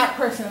 I'm that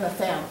person in the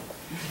family.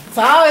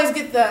 So I always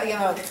get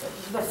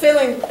the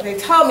feeling, they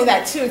told me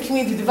that too in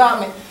community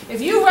development.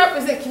 If you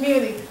represent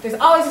community, there's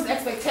always this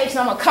expectation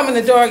I'm going to come in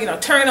the door,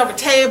 turning over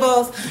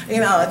tables,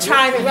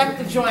 trying to wreck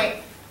the joint.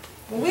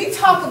 When we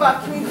talk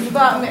about community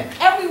development,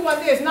 everyone,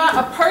 there's not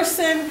a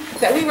person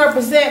that we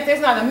represent, there's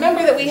not a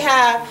member that we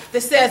have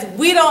that says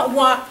we don't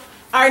want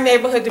our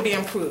neighborhood to be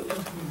improved.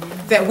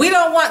 That we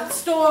don't want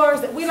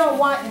stores, that we don't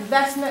want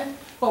investment.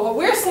 But what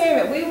we're saying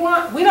that we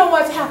don't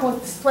want it to happen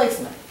with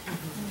displacement.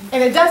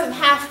 And it doesn't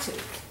have to.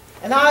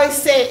 And I always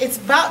say it's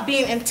about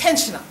being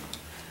intentional.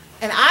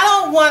 And I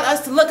don't want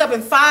us to look up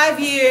in 5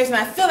 years and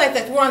I feel like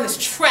that we're on this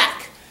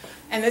track.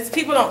 And that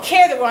people don't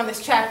care that we're on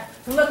this track,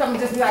 to look up and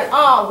just be like,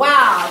 oh,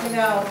 wow,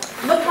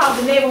 look how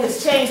the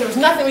neighborhood's changed. There was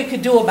nothing we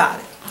could do about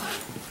it.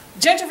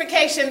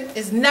 Gentrification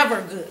is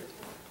never good.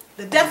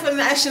 The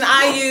definition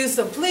I use,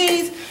 so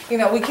please, we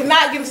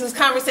cannot get into this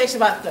conversation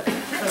about the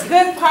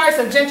good parts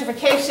of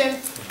gentrification.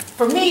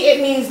 For me,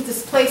 it means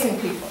displacing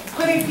people,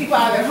 putting people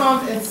out of their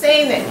homes and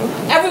saying that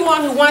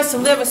everyone who wants to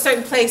live a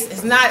certain place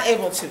is not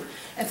able to.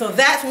 And so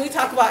that's, when we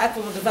talk about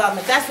equitable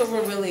development, that's what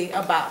we're really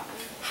about.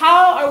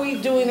 How are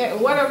we doing it,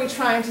 and what are we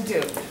trying to do?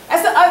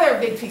 That's the other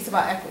big piece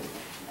about equity.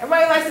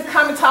 Everybody likes to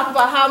come and talk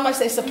about how much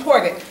they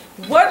support it.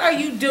 What are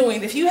you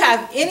doing? If you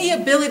have any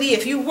ability,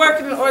 if you work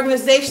in an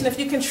organization, if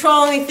you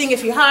control anything,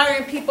 if you're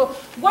hiring people,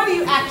 what are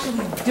you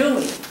actually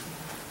doing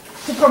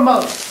to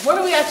promote it? What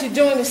are we actually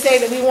doing to say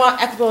that we want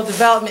equitable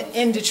development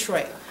in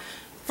Detroit?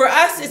 For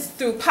us, it's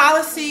through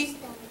policy,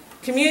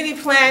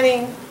 community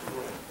planning,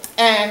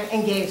 and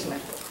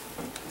engagement.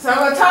 So I'm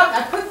going to talk,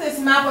 I put this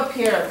map up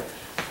here.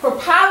 For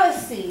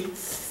policy,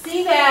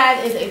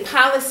 CDAD is a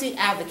policy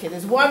advocate.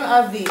 It's one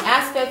of the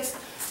aspects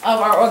of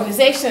our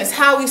organization, is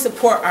how we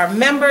support our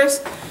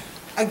members.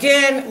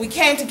 Again, we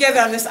came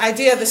together on this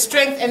idea of the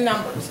strength in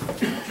numbers.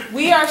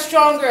 We are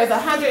stronger as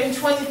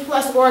 120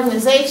 plus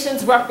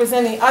organizations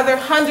representing other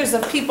hundreds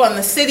of people in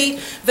the city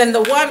than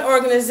the one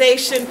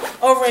organization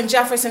over in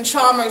Jefferson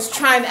Chalmers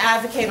trying to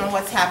advocate on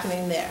what's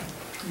happening there.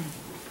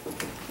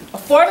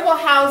 Affordable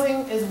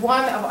housing is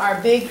one of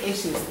our big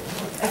issues.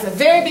 It's a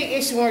very big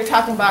issue when we're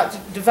talking about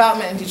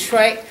development in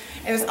Detroit.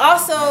 And it's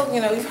also,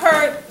 you know, we've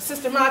heard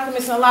Sister Malcolm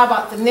mention a lot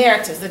about the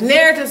narratives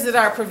that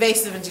are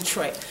pervasive in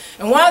Detroit.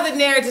 And one of the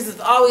narratives is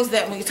always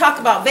that when you talk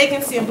about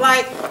vacancy and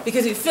blight,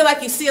 because you feel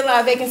like you see a lot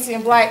of vacancy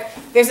and blight,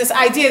 there's this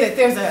idea that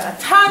there's a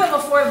ton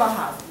of affordable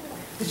housing.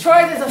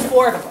 Detroit is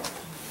affordable.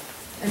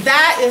 And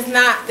that is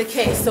not the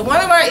case. So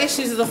one of our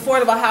issues is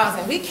affordable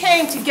housing. We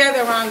came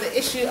together around the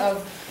issue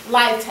of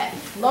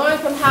LIHTC,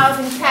 low-income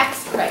housing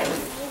tax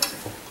credits.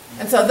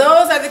 And so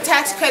those are the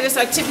tax credits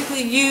are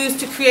typically used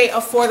to create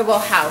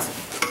affordable housing.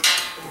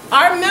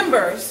 Our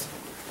members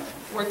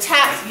were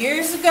taxed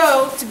years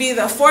ago to be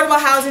the affordable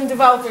housing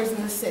developers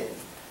in the city.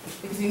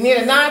 Because you need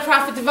a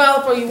nonprofit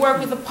developer, you work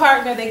with a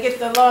partner, they get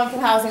the low-income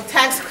housing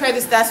tax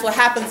credits, that's what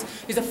happens.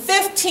 There's a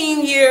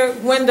 15-year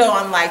window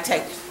on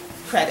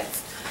LIHTC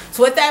credits.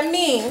 So what that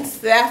means,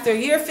 that after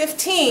year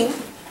 15,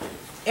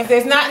 if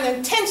there's not an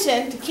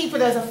intention to keep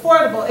it as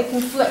affordable, it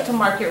can flip to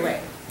market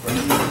rate.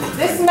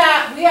 This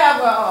map, we have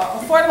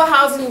affordable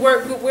housing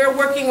work group. We're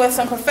working with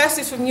some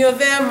professors from U of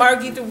M,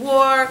 Margie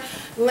DeWar,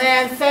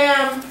 Land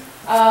Pham,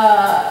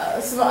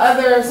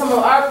 some of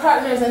our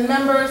partners and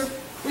members.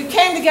 We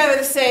came together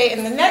to say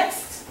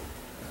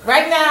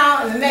right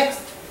now, in the next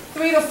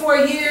 3 to 4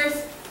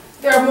 years,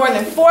 there are more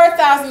than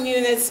 4,000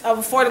 units of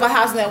affordable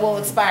housing that will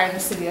expire in the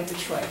city of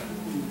Detroit.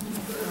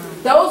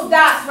 Those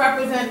dots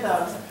represent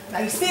those. Now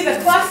you see the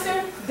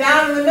cluster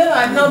down in the middle.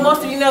 I know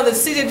most of you know the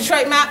city of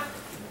Detroit map.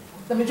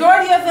 The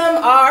majority of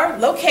them are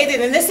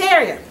located in this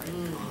area,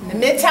 in the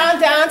Midtown,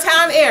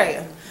 downtown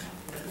area.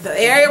 The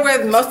area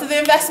where most of the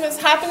investment is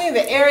happening,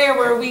 the area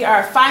where we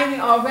are finding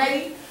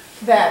already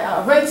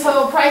that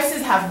rental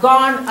prices have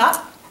gone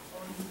up.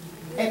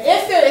 And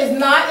if there is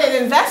not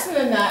an investment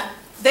in that,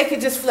 they could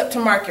just flip to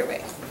market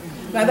rate.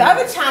 Now the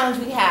other challenge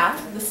we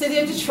have, the city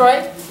of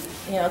Detroit,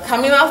 you know,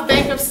 coming off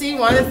bankruptcy,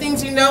 one of the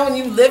things you know when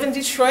you live in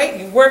Detroit,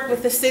 you work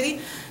with the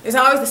city, is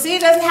always the city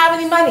doesn't have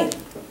any money.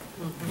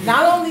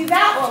 Not only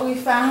that, what we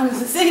found is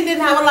the city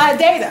didn't have a lot of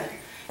data.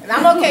 And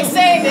I'm okay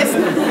saying this.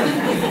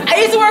 I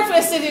used to work for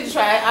the city of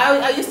Detroit.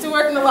 I used to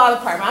work in the law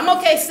department. I'm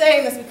okay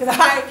saying this because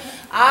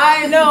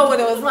I know what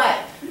it was like.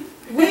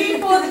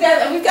 We pulled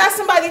together, and we've got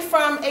somebody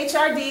from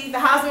HRD, the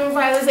Housing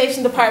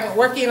Revitalization Department,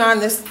 working on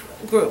this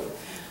group.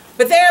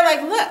 But they're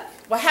like, look,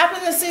 what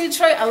happened in the city of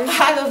Detroit, a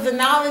lot of the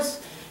knowledge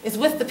is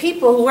with the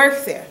people who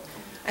work there.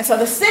 And so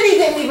the city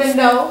didn't even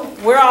know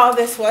where all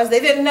this was. They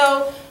didn't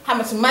know how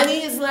much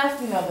money is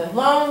left, you know, the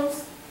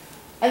loans.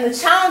 And the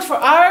challenge for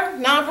our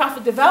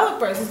nonprofit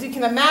developers, as you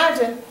can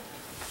imagine,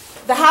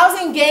 the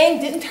housing game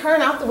didn't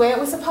turn out the way it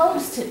was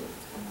supposed to.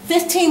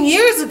 15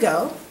 years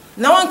ago,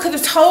 no one could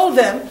have told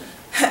them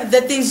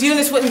that these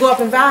units wouldn't go up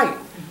in value.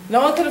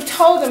 No one could have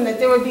told them that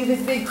there would be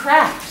this big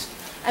crash.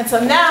 And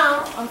so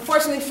now,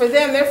 unfortunately for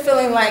them, they're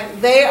feeling like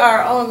they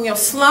are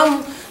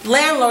slum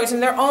landlords in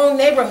their own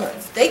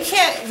neighborhoods. They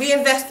can't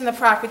reinvest in the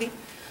property.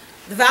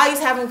 The values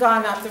haven't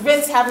gone up. The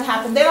rents haven't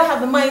happened. They don't have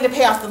the money to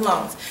pay off the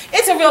loans.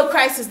 It's a real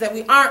crisis that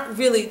we aren't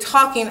really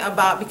talking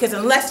about because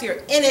unless you're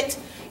in it,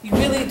 you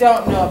really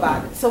don't know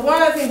about it. So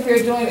one of the things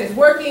we're doing is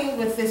working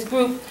with this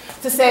group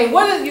to say,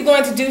 what are you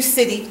going to do,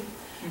 city,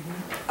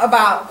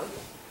 about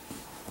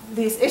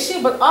this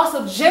issue, but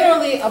also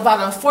generally about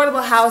an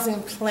affordable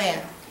housing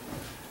plan.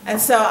 And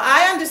so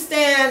I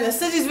understand the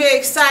city's very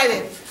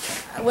excited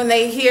when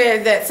they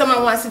hear that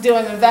someone wants to do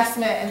an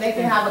investment and they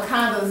can have a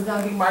condo that's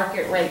going to be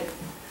market rate.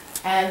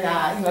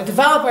 And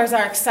developers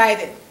are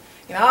excited.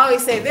 I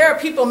always say there are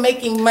people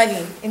making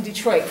money in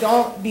Detroit.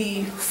 Don't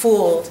be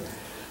fooled.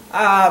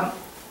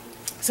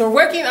 So we're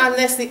working on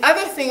this. The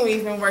other thing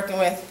we've been working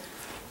with,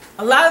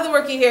 a lot of the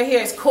work you hear here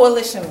is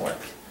coalition work.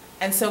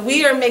 And so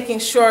we are making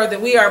sure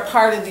that we are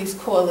part of these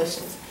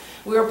coalitions.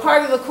 We are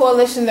part of the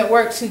coalition that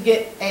worked to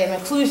get an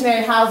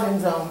inclusionary housing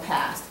zone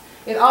passed.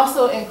 It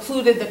also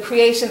included the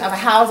creation of a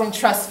housing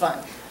trust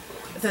fund.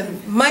 The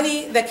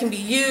money that can be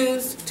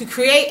used to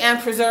create and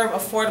preserve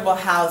affordable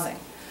housing.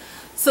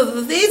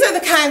 So these are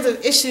the kinds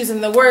of issues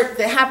in the work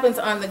that happens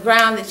on the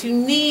ground that you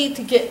need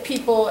to get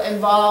people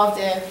involved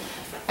in.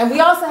 And we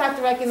also have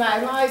to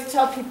recognize, and I always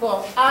tell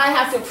people, I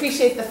have to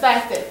appreciate the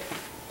fact that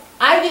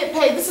I get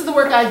paid, this is the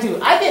work I do,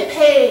 I get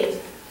paid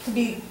to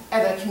be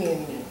at a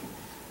community meeting.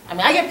 I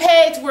mean, I get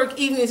paid to work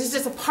evenings, it's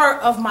just a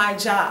part of my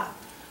job.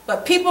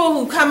 But people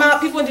who come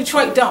out, people in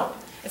Detroit don't.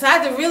 And so I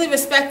have to really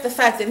respect the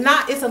fact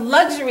that it's a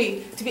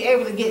luxury to be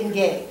able to get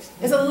engaged.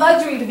 It's a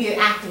luxury to be an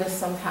activist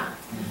sometimes.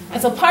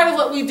 And so part of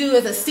what we do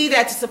as a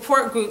CDAT to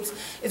support groups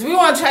is we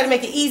want to try to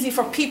make it easy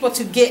for people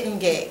to get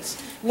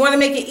engaged. We want to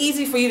make it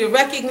easy for you to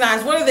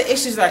recognize what are the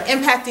issues that are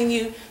impacting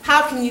you,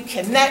 how can you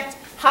connect,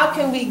 how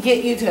can we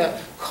get you to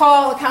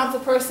call a council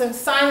person,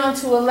 sign on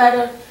to a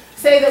letter,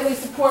 say that we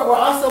support. We're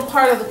also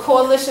part of the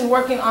coalition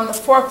working on the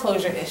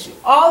foreclosure issue.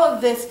 All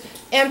of this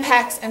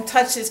impacts and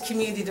touches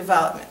community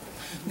development.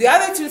 The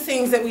other two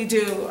things that we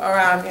do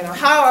around,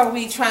 how are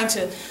we trying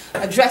to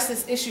address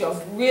this issue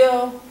of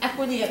real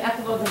equity and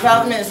equitable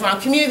development is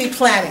around community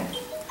planning.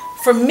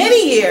 For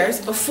many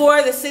years,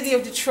 before the city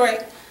of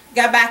Detroit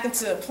got back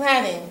into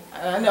planning,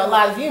 I know a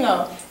lot of you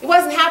know, it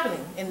wasn't happening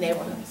in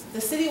neighborhoods.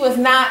 The city was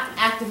not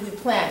actively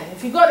planning.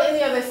 If you go to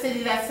any other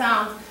city, that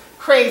sounds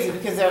crazy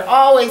because they're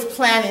always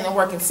planning and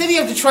working. City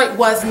of Detroit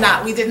was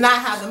not. We did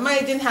not have the money,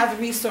 didn't have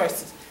the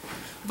resources.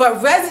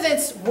 But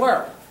residents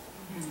were.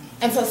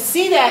 And so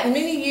CDAT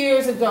many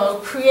years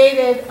ago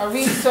created a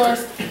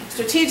resource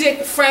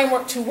strategic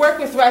framework to work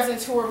with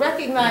residents who were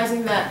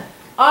recognizing that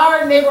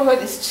our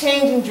neighborhood is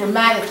changing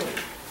dramatically.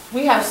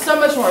 We have so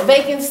much more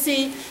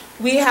vacancy,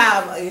 we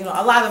have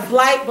a lot of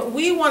blight, but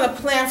we want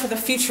to plan for the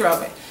future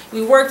of it.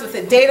 We worked with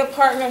a data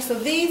partner, so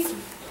these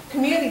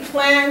community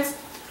plans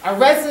are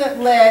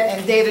resident-led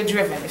and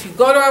data-driven. If you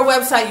go to our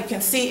website, you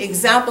can see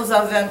examples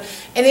of them,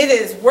 and it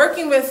is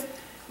working with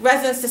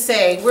residents to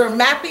say, we're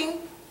mapping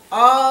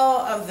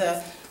all of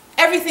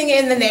everything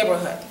in the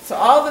neighborhood. So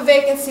all the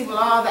vacancy with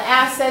all the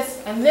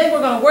assets, and then we're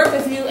going to work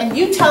with you, and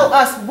you tell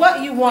us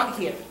what you want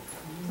here.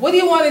 What do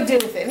you want to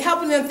do with it? And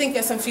helping them think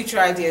of some future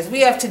ideas. We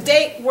have to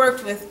date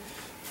worked with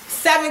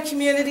 7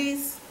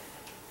 communities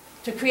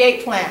to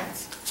create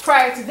plans.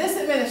 Prior to this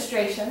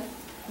administration,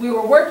 we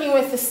were working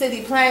with the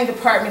city planning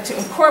department to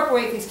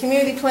incorporate these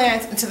community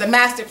plans into the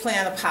master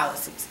plan of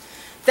policies.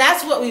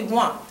 That's what we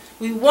want.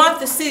 We want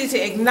the city to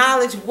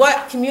acknowledge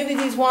what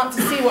communities want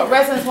to see, what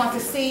residents want to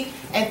see,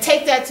 and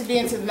take that to be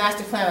into the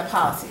master plan of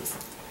policies.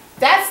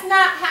 That's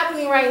not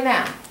happening right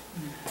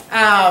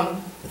now.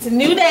 It's a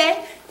new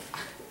day,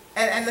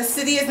 and the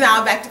city is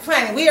now back to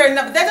planning.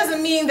 That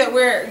doesn't mean that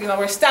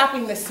we're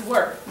stopping this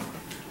work,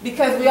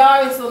 because we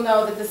also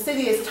know that the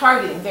city is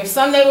targeting. There's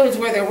some neighborhoods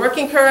where they're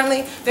working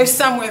currently, there's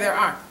some where there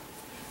aren't.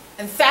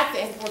 In fact,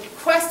 the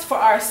request for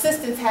our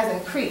assistance has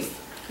increased.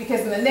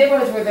 Because in the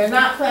neighborhoods where they're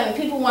not planning,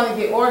 people want to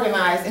get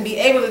organized and be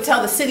able to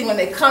tell the city when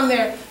they come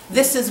there,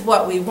 this is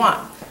what we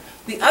want.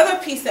 The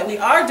other piece that we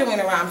are doing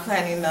around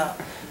planning, though,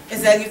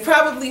 is that you've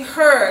probably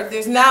heard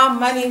there's now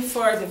money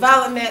for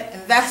development,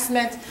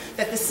 investment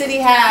that the city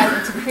has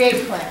and to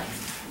create plans.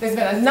 There's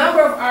been a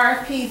number of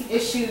RFPs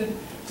issued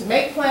to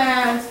make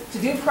plans, to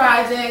do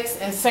projects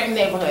in certain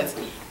neighborhoods.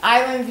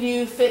 Island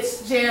View,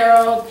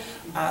 Fitzgerald,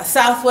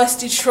 Southwest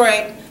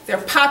Detroit,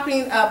 they're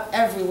popping up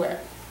everywhere.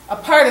 A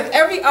part of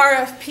every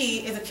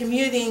RFP is a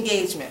community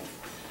engagement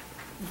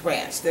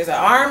branch. There's an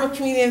arm of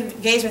community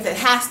engagement that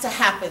has to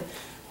happen.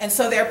 And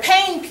so they're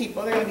paying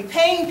people, they're going to be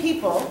paying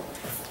people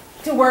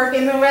to work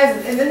in the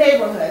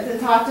neighborhoods and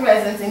talk to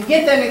residents and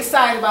get them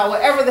excited about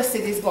whatever the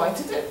city's going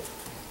to do.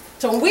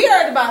 So when we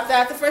heard about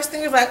that, the first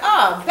thing was like,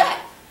 oh, bet.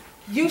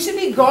 You should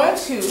be going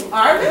to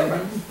our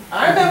members.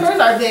 Our members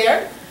are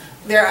there.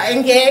 They're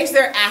engaged,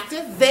 they're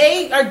active,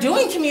 they are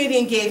doing community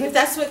engagement.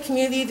 That's what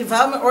community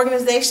development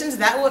organizations,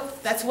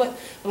 that's what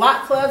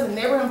block clubs and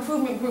neighborhood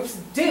improvement groups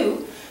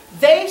do.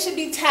 They should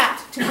be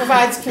tapped to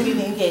provide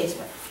community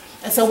engagement.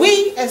 And so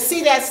we, as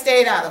CDAT,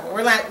 stayed out of it.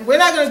 We're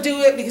not going to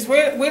do it because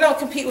we don't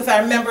compete with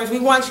our members. We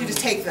want you to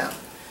take them.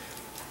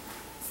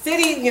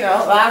 City, a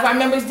lot of our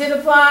members did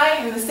apply,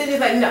 and the city's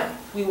like, no,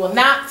 we will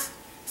not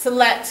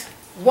select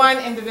one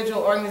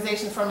individual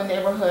organization from a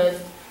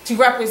neighborhood to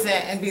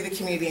represent and be the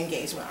community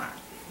engagement arm.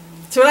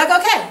 So we're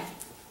like, okay,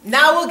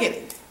 now we'll get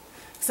it.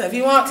 So if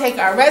you want to take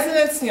our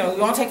residents, we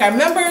want to take our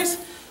members,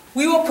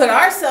 we will put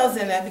ourselves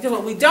in that, because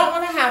what we don't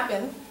want to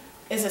happen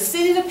is a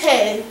city to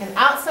pay an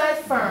outside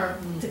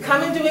firm to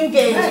come and do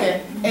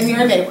engagement in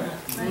your neighborhood.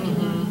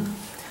 Mm-hmm.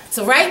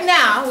 So right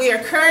now, we are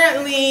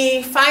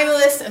currently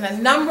finalists in a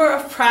number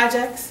of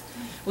projects.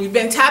 We've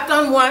been tapped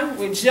on one.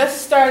 We're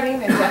just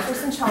starting in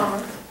Jefferson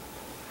Chalmers.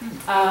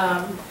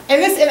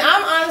 And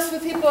I'm honest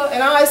with people,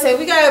 and I always say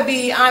we gotta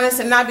be honest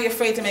and not be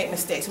afraid to make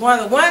mistakes. One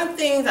of the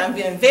things I'm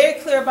being very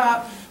clear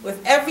about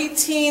with every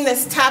team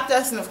that's tapped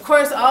us, and of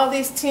course all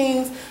these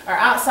teams are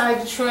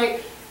outside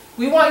Detroit,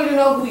 we want you to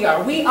know who we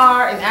are. We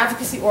are an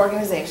advocacy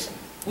organization.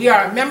 We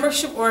are a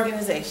membership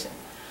organization.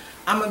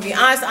 I'm gonna be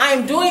honest, I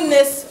am doing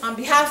this on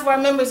behalf of our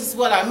members. This is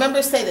what our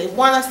members say they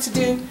want us to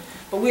do,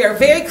 but we are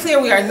very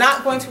clear we are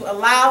not going to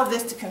allow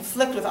this to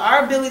conflict with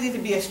our ability to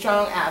be a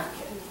strong advocate.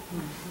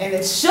 And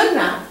it should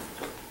not,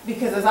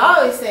 because as I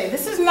always say,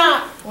 this is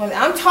not, when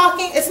I'm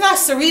talking, it's not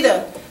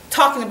Sarida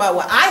talking about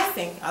what I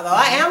think, although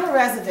I am a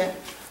resident,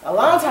 a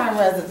long-time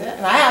resident,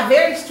 and I have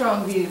very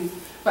strong views,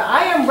 but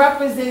I am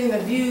representing the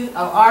views of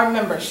our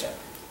membership.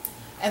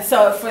 And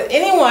so for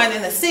anyone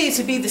in the city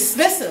to be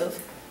dismissive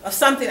of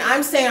something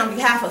I'm saying on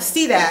behalf of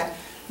CDAD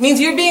means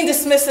you're being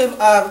dismissive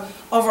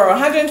of over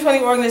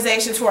 120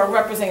 organizations who are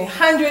representing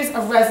hundreds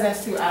of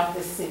residents throughout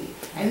this city.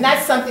 And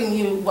that's something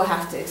you will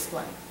have to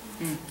explain.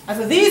 And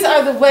so these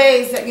are the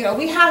ways that,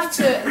 we have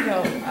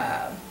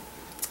to,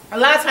 a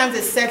lot of times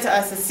it's said to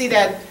us to see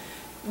that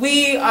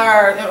we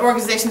are an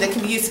organization that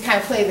can be used to kind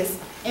of play this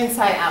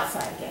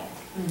inside-outside game.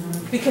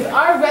 Because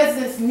our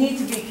residents need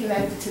to be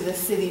connected to the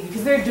city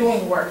because they're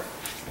doing work.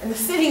 And the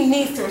city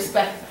needs to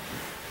respect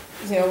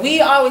them.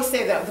 We always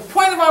say that the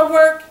point of our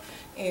work,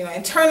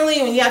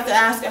 internally, when you have to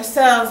ask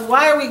ourselves,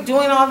 why are we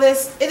doing all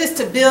this? It is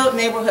to build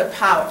neighborhood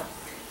power.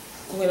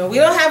 We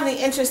don't have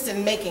any interest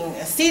in making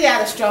a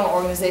CDAD a strong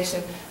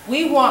organization.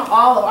 We want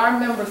all of our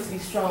members to be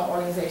strong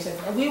organizations.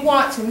 And we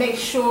want to make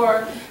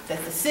sure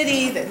that the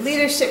city, that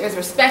leadership is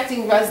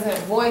respecting resident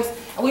voice.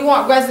 And we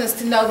want residents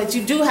to know that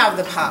you do have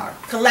the power,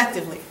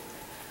 collectively.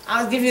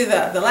 I'll give you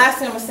the last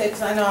thing I'm going to say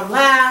because I know I'm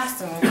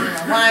last. And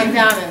wind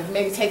down and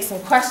maybe take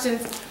some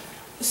questions.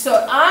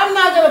 So I'm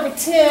not going to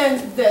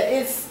pretend that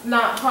it's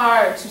not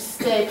hard to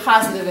stay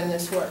positive in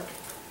this work.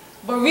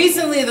 But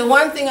recently, the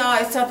one thing I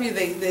always tell people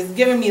that's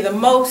given me the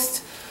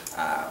most,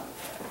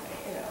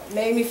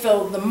 made me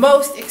feel the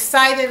most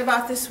excited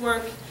about this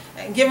work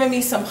and given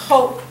me some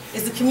hope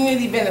is the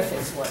community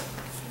benefits work.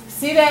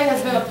 CDAD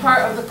has been a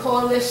part of the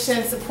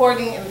coalition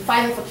supporting and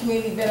fighting for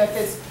community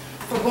benefits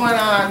for going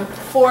on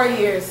 4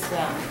 years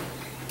now.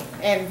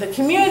 And the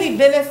community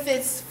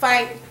benefits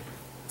fight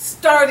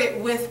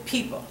started with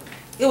people.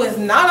 It was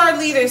not our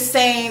leaders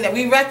saying that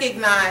we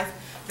recognize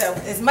that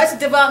as much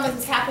development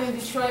is happening in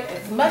Detroit,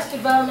 as much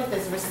development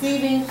that's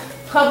receiving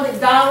public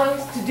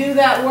dollars to do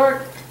that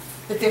work,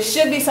 that there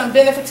should be some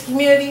benefit to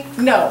community.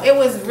 No, it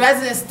was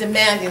residents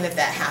demanding that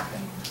that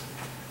happen.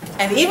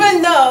 And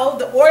even though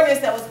the ordinance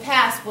that was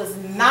passed was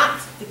not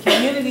the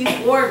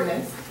community's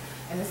ordinance,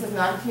 and this is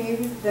not a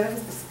community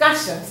benefits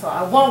discussion, so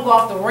I won't go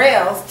off the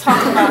rails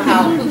talking about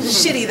how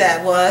shitty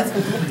that was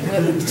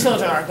when the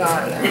children are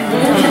gone.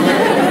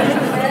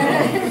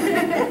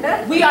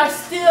 We are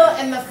still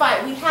in the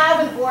fight. We have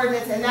an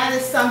ordinance, and that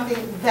is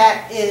something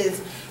that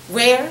is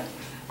rare.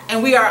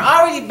 And we are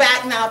already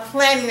back now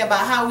planning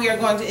about how we are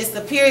going to,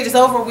 the period is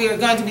over, we are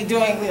going to be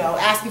doing,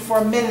 asking for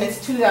amendments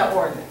to that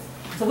ordinance.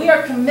 So we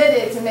are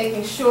committed to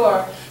making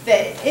sure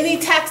that any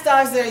tax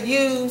dollars that are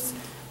used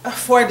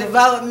for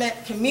development,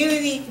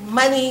 community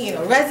money,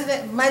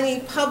 resident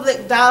money,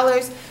 public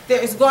dollars,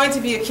 there is going to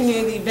be a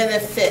community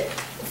benefit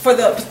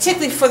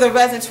particularly for the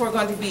residents who are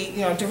going to be,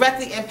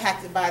 directly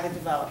impacted by the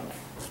development.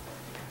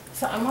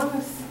 So I'm going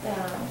to sit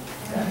down.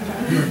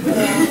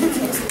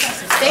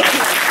 Thank you.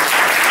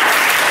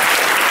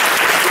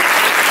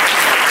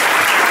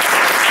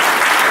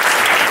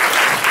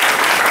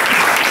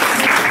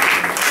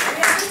 We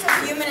have just a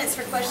few minutes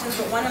for questions,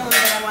 but one of them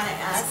that I want to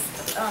ask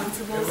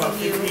to both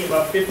of you.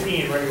 About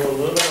 15, we're going to go a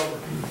little bit over.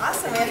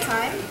 Awesome, we have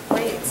time.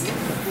 Great.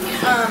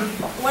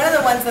 One of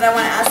the ones that I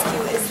want to ask you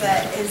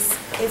is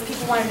if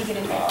people wanted to get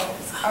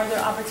involved, are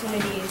there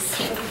opportunities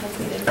for people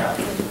to get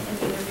involved in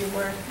either of your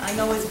work? I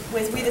know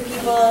with We the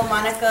People,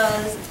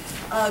 Monica's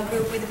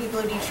group, We the People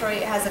of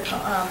Detroit, has a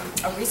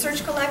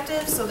research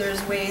collective, so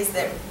there's ways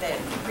that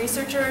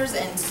researchers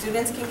and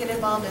students can get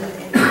involved in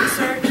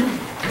research.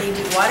 They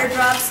do water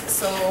drops,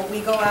 so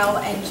we go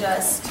out and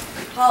just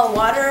haul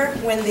water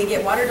when they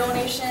get water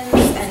donations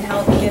and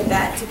help give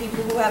that to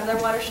people who have their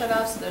water shut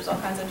off. So there's all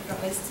kinds of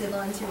different ways to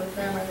volunteer with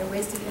them. Are there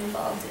ways to get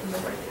involved in the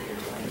work that you're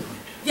doing?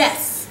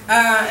 Yes,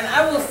 and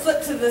I will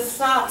flip to the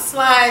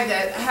slide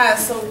that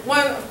has, so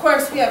one, of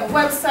course, we have a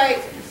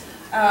website.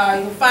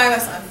 You can find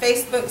us on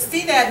Facebook.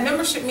 CDAD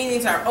membership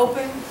meetings are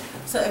open.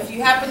 So if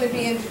you happen to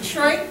be in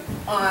Detroit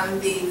on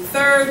the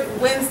 3rd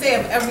Wednesday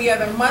of every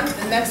other month,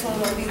 the next one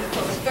will be the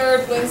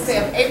 3rd Wednesday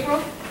of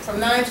April from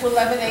 9 to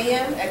 11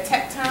 a.m. at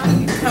Tech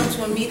Town. You can come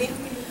to a meeting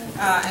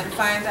and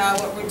find out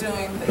what we're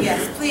doing. But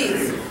yes,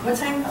 please. What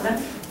time?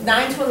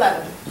 9 to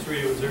 11.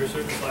 Sarida, was there a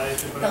certain slide?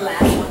 The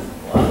last one.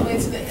 All the way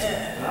to the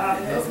end.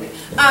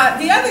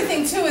 The other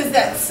thing too is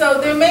that,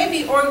 so there may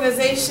be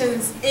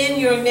organizations in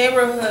your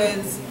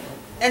neighborhoods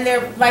and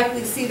they're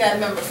likely CDAD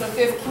members. So if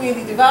there's a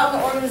community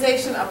development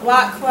organization, a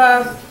block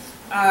club,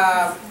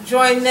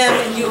 join them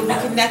and you'll be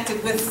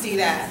connected with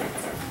CDAD.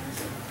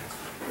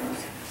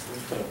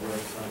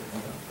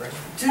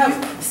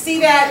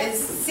 CDAD is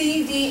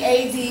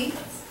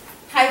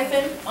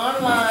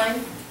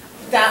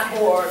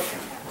CDAD-online.org.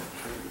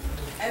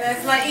 And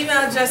that's my email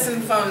address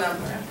and phone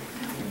number.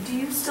 Do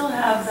you still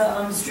have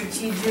the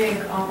strategic,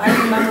 I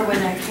remember when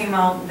that came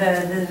out,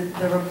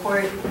 the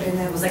report, and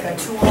it was like a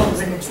tool, it was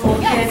like a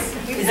toolkit. Yes.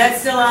 Is that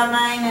still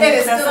online? It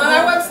is still on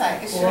our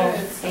website. It sure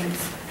is.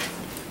 Thanks.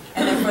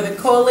 And then for the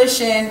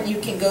coalition, you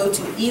can go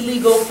to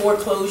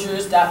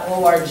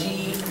illegalforeclosures.org.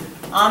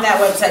 On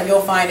that website, you'll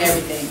find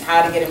everything,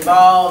 how to get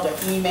involved, an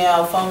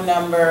email, phone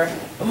number,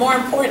 But more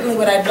importantly,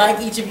 what I'd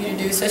like each of you to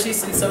do, especially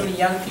since so many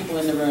young people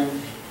in the room,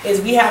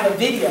 is we have a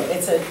video.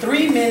 It's a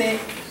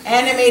 3-minute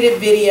animated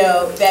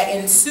video that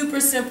in super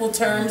simple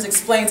terms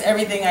explains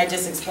everything I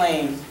just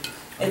explained.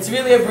 It's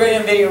really a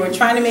brilliant video. We're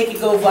trying to make it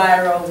go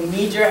viral. We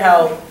need your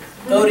help.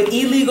 Go to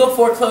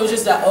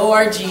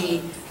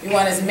illegalforeclosures.org. We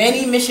want as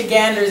many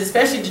Michiganders,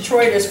 especially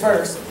Detroiters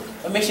first,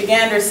 but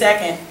Michiganders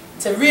second,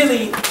 to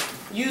really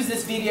use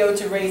this video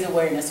to raise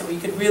awareness. So we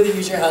could really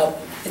use your help.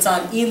 It's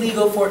on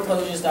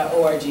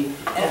illegalforeclosures.org.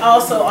 And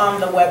also on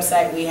the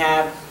website we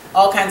have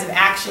all kinds of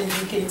actions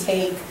you can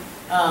take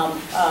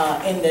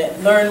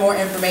learn more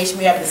information.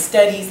 We have the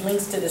studies,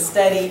 links to the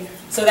study.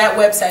 So that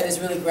website is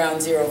really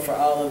ground zero for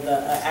all of the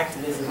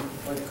activism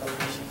for the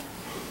coalition.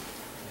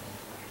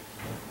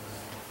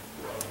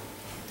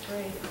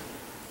 Great.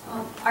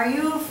 Are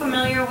you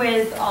familiar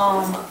with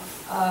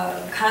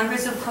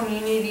Congress of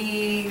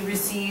Community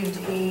received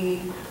a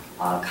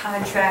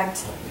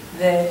contract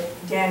that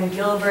Dan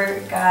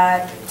Gilbert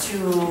got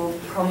to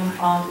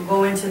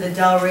go into the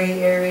Delray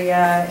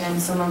area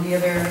and some of the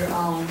other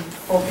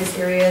focus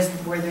areas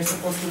where they're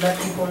supposed to let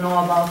people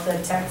know about the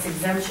tax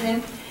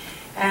exemption.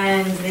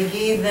 And they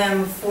gave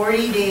them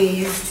 40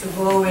 days to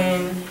go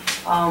in,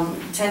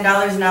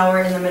 $10 an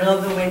hour in the middle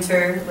of the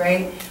winter,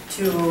 right,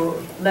 to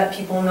let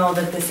people know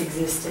that this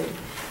existed,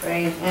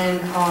 right?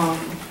 And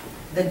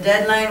the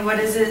deadline, what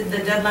is it? The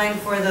deadline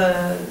for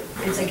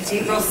it's like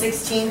April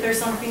 16th or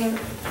something.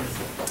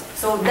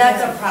 So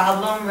that's a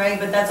problem, right?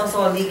 But that's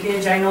also a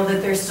leakage. I know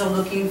that they're still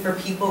looking for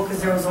people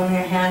because there was only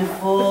a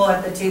handful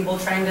at the table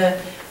trying to,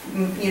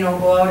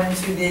 go out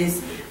into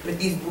with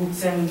these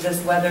boots and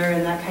this weather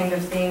and that kind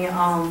of thing.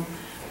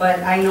 But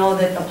I know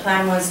that the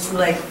plan was to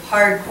like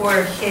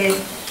hardcore hit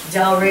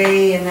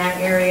Delray in that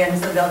area and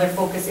some of the other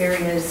focus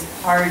areas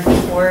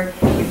hardcore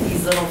with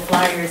these little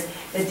flyers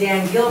that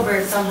Dan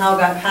Gilbert somehow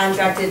got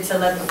contracted to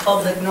let the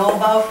public know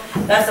about.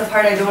 That's the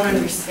part I don't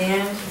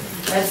understand.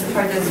 That's the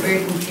part that's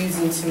very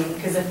confusing to me,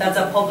 because if that's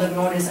a public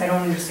notice, I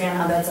don't understand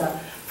how that's a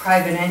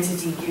private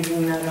entity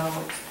giving that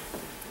out.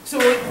 So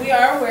we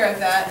are aware of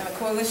that, and the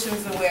coalition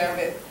is aware of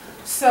it.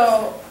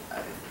 So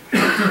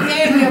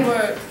Dan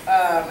Gilbert,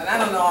 and I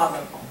don't know all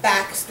the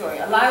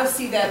backstory, a lot of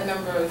CDAD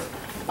members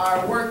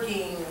are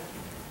working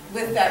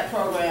with that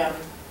program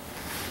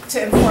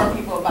to inform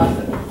people about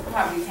the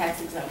property tax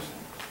exemption.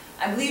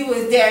 I believe it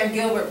was Dan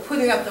Gilbert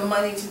putting up the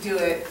money to do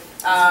it.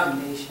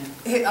 Foundation.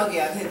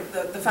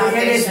 The foundation.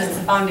 It is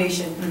the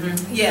foundation.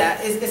 Mm-hmm.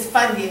 Yeah, is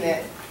funding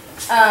it.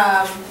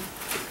 And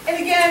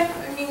again,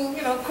 I mean,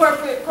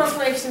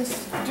 corporations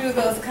do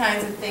those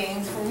kinds of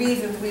things for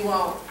reasons we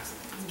won't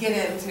get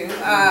into.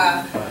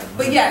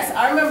 But yes,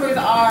 our members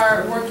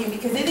are working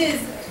because it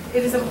is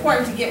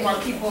important to get more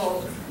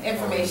people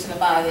information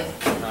about it.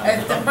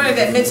 As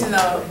Bernadette mentioned,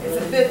 though, it's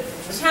a bit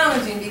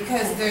challenging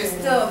because there's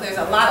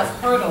a lot of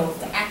hurdles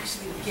to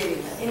actually getting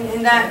it.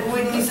 And that,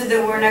 when you said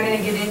that we're not going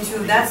to get into,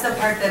 that's the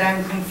part that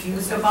I'm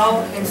confused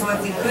about. And so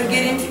if we could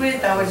get into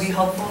it, that would be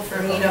helpful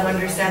for me to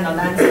understand the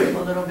landscape a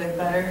little bit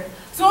better.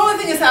 So the only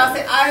thing is, I'll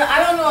say, I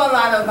don't know a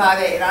lot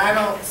about it, and I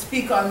don't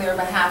speak on their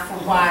behalf for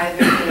why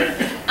they're doing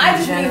it. I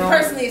just mean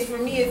personally, for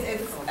me,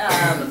 it's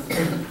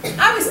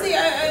obviously,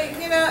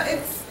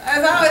 it's,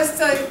 as I always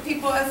tell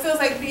people, it feels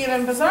like being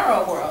in a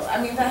bizarro world. I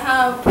mean, to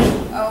have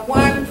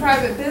one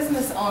private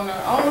business owner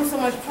own so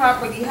much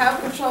property,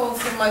 have control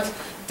so much,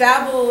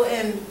 dabble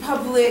in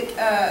public,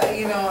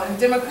 and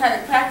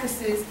democratic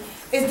practices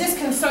is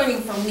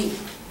disconcerting for me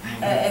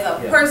as a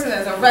person,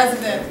 as a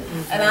resident.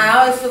 And I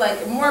always feel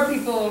like more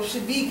people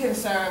should be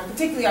concerned,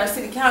 particularly our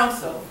city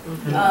council,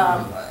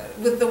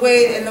 with the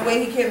way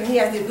he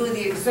has the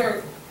ability to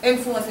exert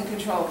influence and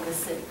control of the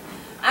city.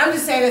 I'm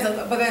just saying,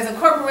 but as a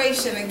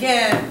corporation,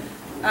 again,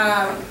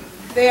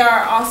 they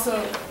are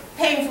also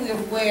painfully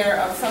aware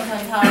of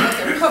sometimes what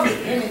their public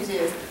image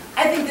is.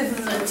 I think this is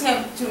an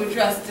attempt to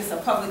address just a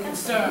public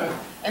concern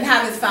and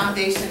have this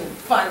foundation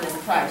fund this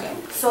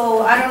project.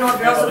 So I don't know if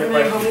you're also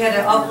familiar, but we had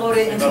to upload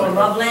it into a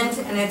Loveland,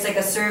 and it's like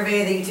a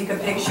survey that you take a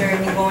picture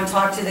and you go and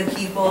talk to the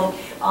people.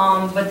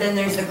 But then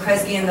there's the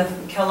Kresge and the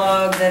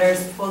Kellogg that are,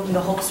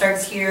 the Hope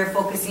Starts Here,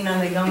 focusing on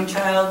the young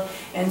child.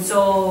 And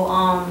so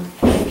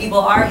if people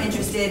are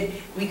interested,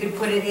 we could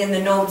put it in the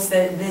notes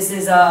that this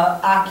is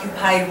a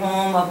occupied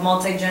home of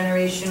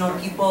multi-generational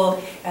people,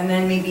 and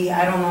then maybe,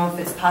 I don't know if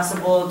it's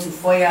possible to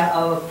FOIA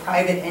a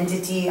private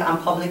entity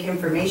on public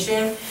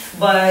information,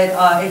 but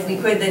if we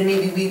could, then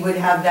maybe we would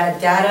have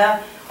that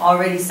data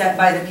already set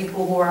by the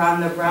people who are on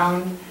the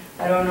ground.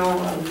 I don't know,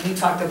 we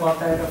talked about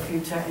that a few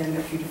times in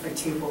a few different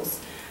tables.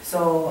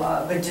 So,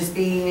 but just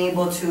being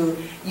able to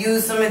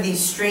use some of these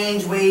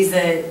strange ways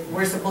that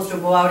we're supposed to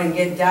go out and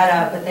get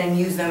data, but then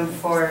use them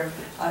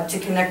to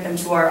connect them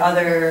to our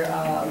other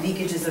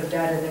leakages of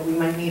data that we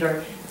might need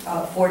or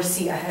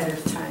foresee ahead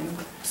of time.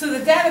 So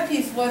the data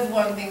piece was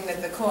one thing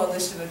that the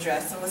coalition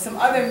addressed, and with some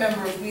other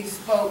members we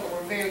spoke and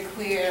were very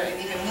clear and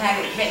even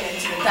had it written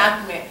into the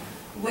document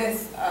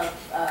with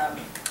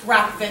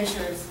Rock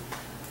Ventures,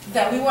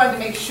 that we wanted to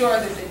make sure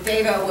that the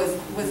data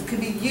could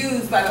be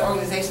used by the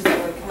organizations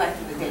that were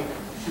collecting the data.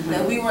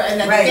 That we were, and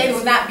that the data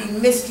would not be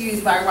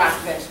misused by rock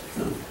ventures.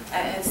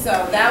 And so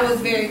that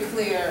was very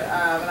clear,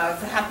 and I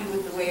was happy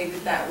with the way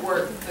that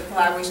worked, the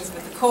collaborations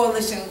with the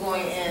coalition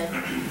going in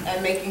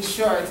and making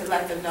sure to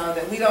let them know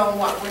that we're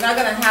not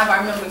going to have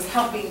our members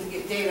helping to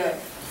get data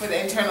for the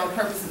internal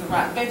purposes of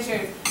rock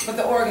ventures, but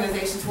the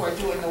organizations who are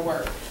doing the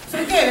work. So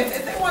again,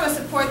 if they want to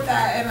support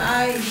that, and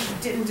I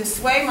didn't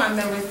dissuade my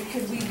members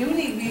because we do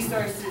need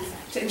resources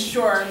to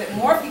ensure that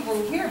more people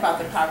hear about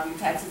the property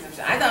tax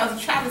exemption. I thought it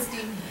was a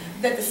travesty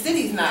that the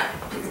city's not,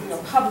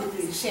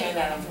 publicly sharing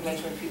that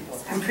information with people.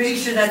 I'm pretty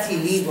sure that's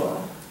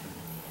illegal,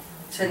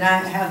 to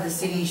not have the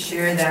city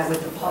share that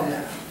with the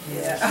public.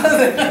 Yeah.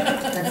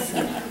 That's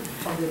a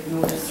public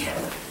notice.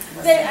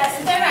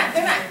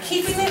 They're not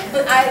keeping it,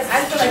 but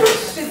I feel like they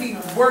should be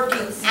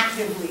working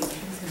actively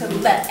to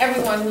let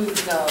everyone who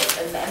knows,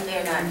 and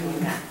they're not doing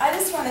that. I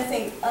just want to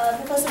thank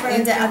Professor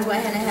Bernadette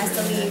Atuahene has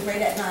to leave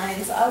right at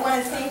 9, so I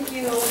want to thank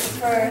you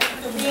for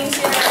being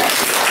here.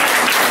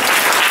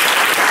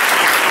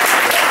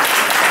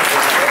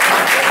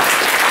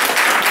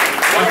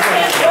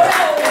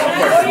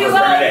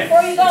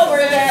 Before you go,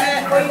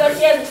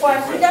 she has a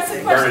question. We got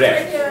some questions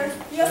right here.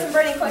 You got some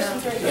burning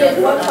questions right here.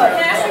 Can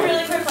I ask a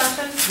really quick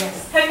question?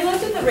 Yes. Have you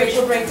looked at the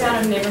racial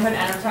breakdown of neighborhood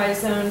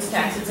enterprise zones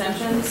tax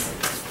exemptions?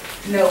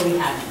 No, we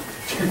haven't.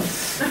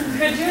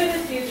 Could you in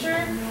the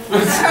future?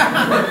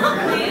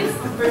 Please?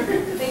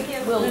 Thank you.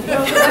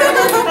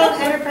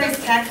 Enterprise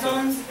tax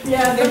zones?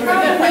 Yeah, the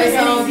problem with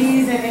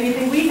NECs and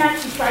anything, we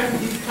actually tried to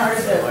do part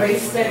of the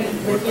race study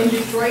within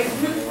Detroit,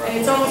 and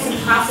it's almost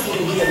impossible to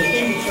do it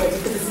in Detroit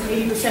because it's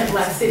an 80%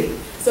 black city.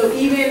 So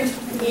even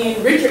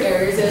in richer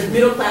areas, there's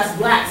middle-class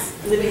blacks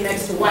living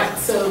next to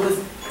whites. So it was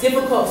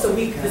difficult. So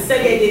the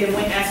study I did,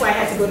 that's why I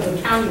had to go to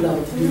the county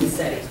level to do the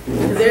study.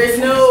 Because there is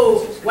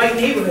no white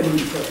neighborhood in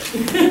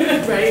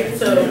Detroit, right?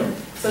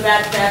 So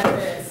that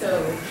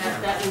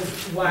was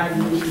why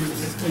we do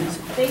this.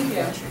 Thank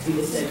you. Do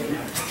the study.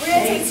 We're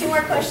going to take 2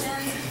 more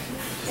questions.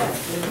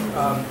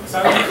 So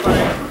I was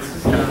wondering, this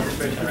is kind of a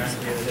situation I ran into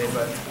the other day,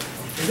 but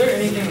is there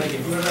anything, like,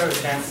 if you ever have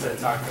a chance to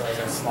talk to like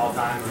a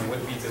small-time or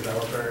would-be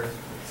developer,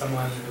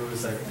 someone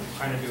who's like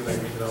trying to do like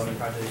redevelopment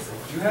projects,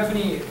 do you have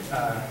any,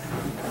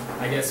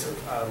 I guess,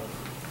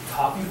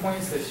 talking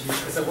points that you?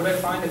 Because what I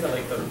find is that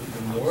like the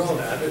moral,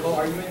 the ethical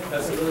argument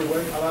doesn't really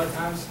work a lot of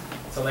times.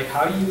 So like,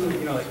 how do you,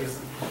 like, is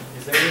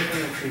there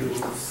anything that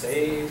you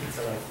say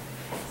to like,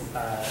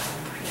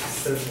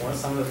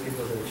 some of those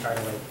people that try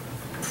to like,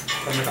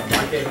 from like a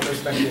market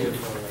perspective,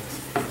 or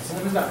like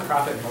someone who's got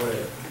profit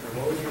motive, like,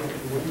 what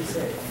would you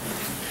say?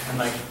 And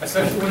like,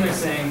 especially when they're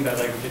saying that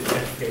like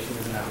education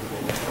isn't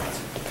applicable.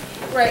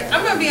 Right,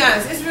 I'm going to be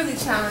honest, it's really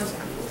challenging.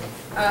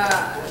 I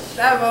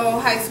have an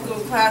old high school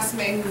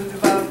classmate who's a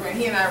developer, and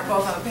he and I are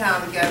both on a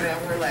panel together,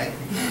 and we're like,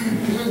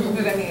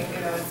 but I mean,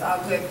 it's all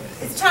good.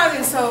 It's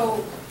challenging,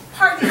 so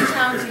partly it's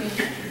challenging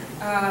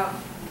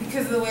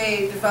because of the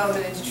way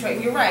development in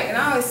Detroit. You're right, and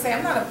I always say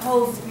I'm not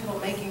opposed to people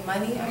making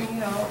money. I mean,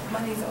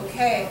 money's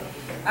okay.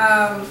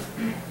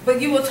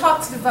 But you will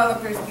talk to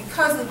developers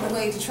because of the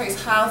way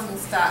Detroit's housing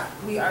stock,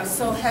 we are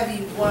so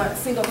heavy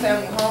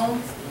single-family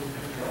homes.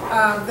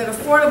 That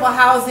affordable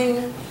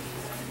housing,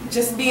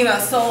 just being a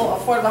sole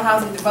affordable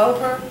housing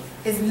developer,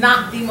 is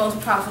not the most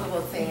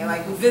profitable thing. And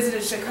like we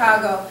visited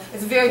Chicago,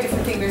 it's a very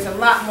different thing. There's a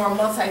lot more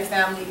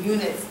multi-family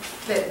units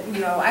that,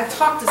 I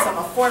talked to some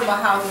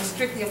affordable housing,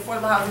 strictly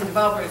affordable housing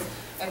developers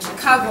in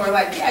Chicago are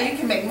like, yeah, you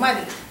can make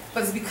money,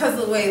 but it's because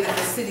of the way that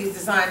the city's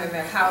designed in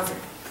their housing.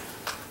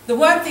 The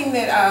one thing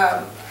that,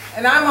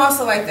 and I'm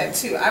also like that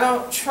too, I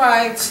don't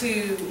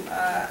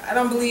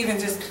believe in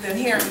just the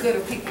inherent good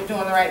of people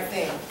doing the right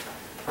thing.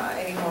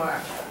 Anymore.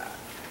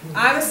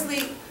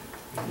 Honestly,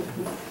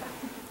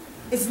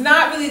 it's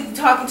not really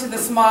talking to the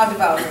small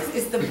developers,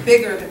 it's the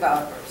bigger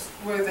developers,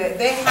 where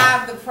they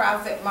have the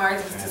profit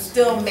margins to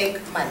still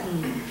make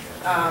money.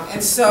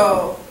 And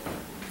so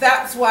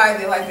that's why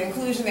they like the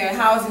inclusionary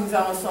housing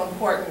zone is so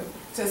important,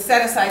 to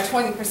set aside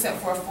 20%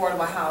 for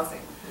affordable housing.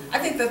 I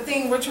think the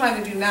thing we're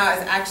trying to do now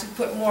is actually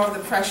put more of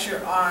the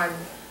pressure on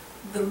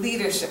the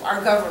leadership,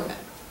 our government.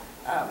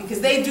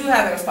 Because they do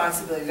have the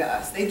responsibility to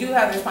us. They do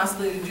have the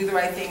responsibility to do the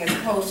right thing as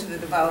opposed to the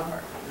developer.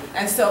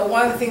 And so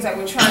one of the things that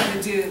we're trying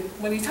to do,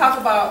 when you talk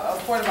about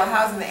affordable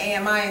housing, the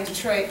AMI in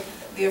Detroit,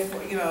 the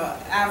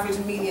average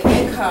median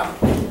income,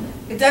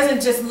 it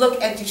doesn't just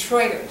look at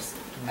Detroiters.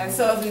 And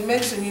so as we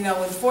mentioned,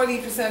 with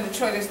 40% of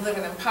Detroiters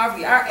living in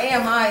poverty, our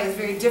AMI is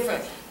very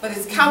different, but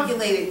it's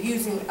calculated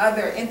using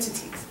other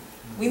entities.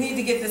 We need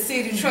to get the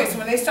city of Detroit, so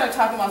when they start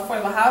talking about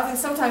affordable housing,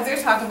 sometimes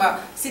they're talking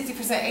about 60%,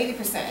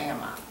 80%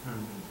 AMI.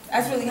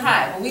 That's really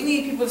high. But we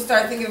need people to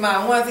start thinking about,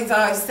 and one of the things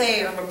I always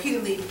say, and I'm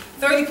repeatedly,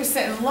 30%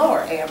 and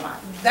lower AMI.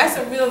 That's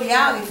a real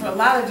reality for a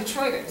lot of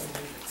Detroiters.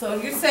 So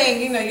if you're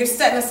saying, you're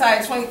setting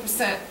aside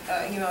 20%,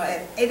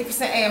 at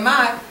 80%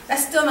 AMI,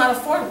 that's still not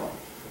affordable.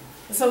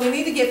 So we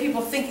need to get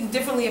people thinking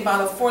differently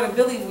about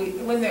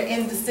affordability when they're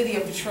in the city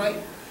of Detroit.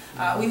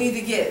 We need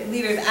to get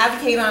leaders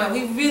advocate on it.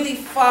 We really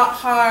fought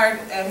hard,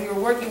 and we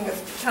were working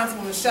with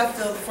Councilwoman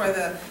Sheffield for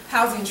the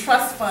Housing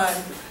Trust Fund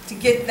to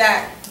get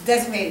that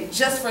designated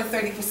just for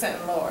 30%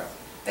 and lower.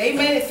 They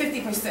made it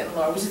 50% and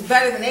lower, which is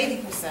better than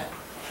 80%,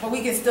 but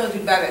we can still do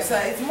better. So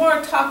it's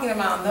more talking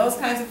about those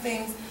kinds of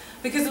things,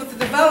 because with the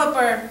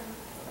developer,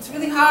 it's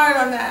really hard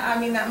on that,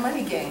 that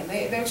money game.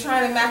 They're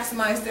trying to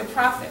maximize their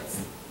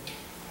profits.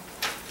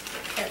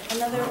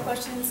 Another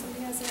question,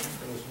 somebody has it?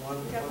 There was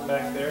one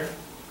back there,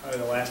 probably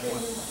the last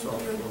one. So,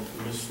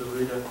 Ms.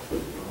 Sarida,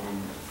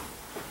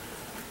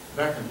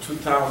 back in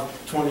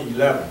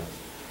 2011,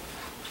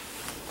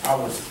 I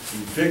was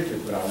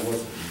evicted, but I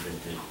wasn't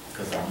evicted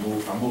because I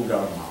moved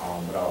out on my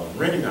own, but I was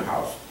renting a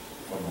house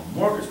from a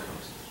mortgage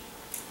company,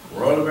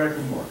 Royal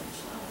American Mortgage,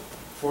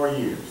 4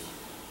 years.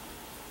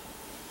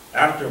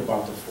 After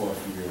about the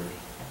 4th year,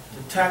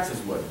 the taxes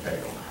wasn't paid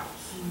on the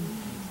house.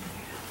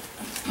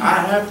 I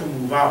had to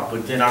move out,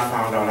 but then I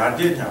found out I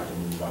didn't have to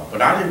move out.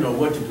 But I didn't know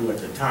what to do at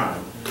the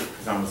time,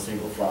 because I'm a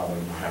single father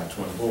and I have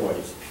twin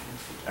boys.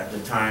 At the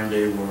time,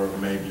 they were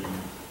maybe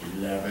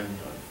 11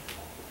 or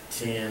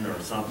 10 or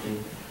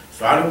something.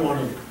 So I didn't want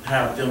to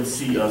have them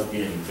see us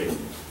being evicted.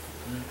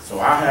 So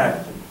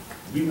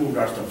we moved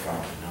our stuff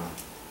out and I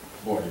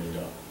boarded it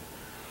up.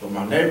 But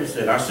my neighbor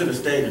said I should have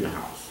stayed in the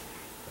house.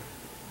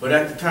 But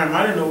at the time,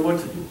 I didn't know what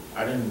to do.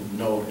 I didn't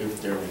know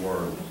if there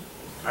were,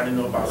 I didn't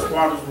know about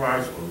squatters'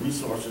 rights or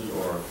resources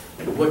or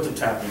what to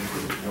tap into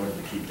in order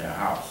to keep that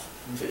house.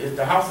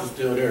 The house is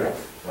still there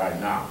right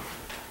now,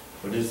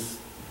 but it's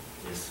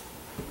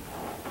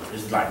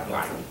like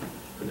blight,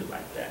 put it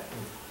like that.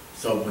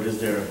 So, but is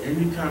there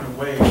any kind of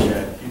way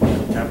that people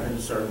can tap into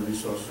certain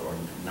resources or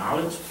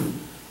knowledge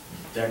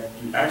that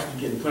you actually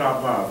getting put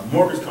out by a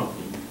mortgage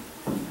company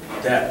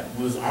that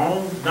was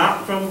owned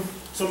not from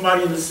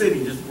somebody in the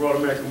city? This Royal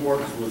American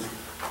Mortgage was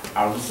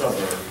out in the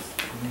suburbs.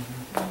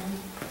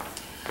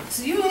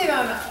 So you hit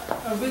on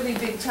a really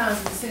big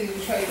challenge the city of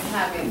Detroit is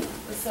having.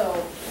 So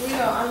we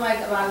know, unlike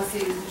a lot of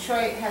cities,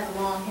 Detroit has a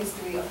long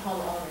history of home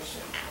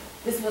ownership.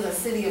 This was a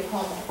city of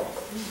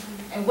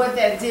homeowners. And what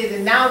that did,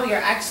 and now we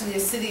are actually a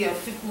city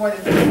of more than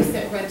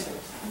 50% renters.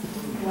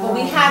 But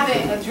we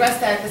haven't addressed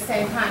that at the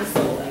same time.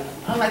 So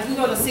unlike you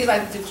go to see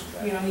like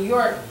New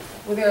York,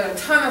 where there are a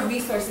ton of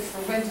resources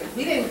for renters.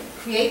 We didn't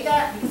create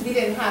that because we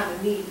didn't have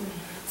the need.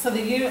 So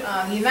the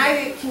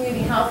United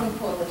Community Housing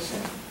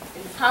Coalition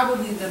is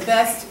probably the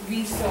best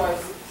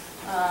resource.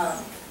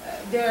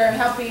 They're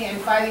helping and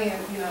fighting,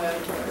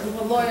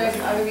 with lawyers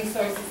and other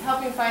resources,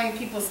 helping finding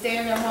people stay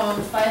in their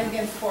homes, fighting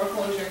against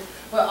foreclosure,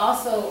 but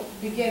also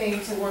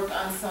beginning to work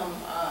on some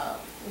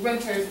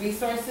renters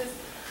resources.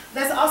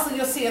 That's also,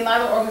 you'll see a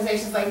lot of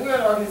organizations, like we're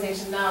an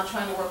organization now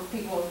trying to work with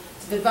people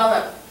to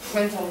develop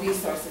rental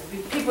resources.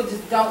 People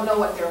just don't know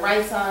what their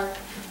rights are.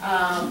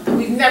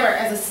 We've never,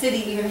 as a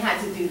city, even had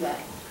to do that.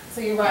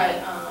 So you're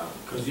right.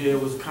 Because it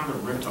was kind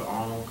of rent to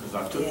own, because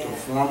I took the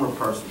former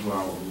person who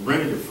I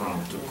rented it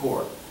from to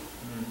court.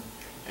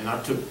 And I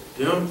took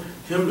him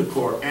to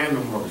court and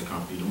the mortgage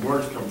company. The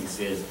mortgage company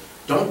says,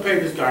 don't pay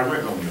this guy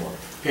rent no more.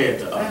 Pay it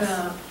to us.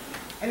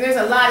 And there's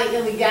a lot of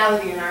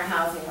illegality in our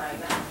housing right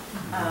now.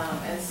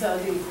 And so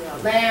these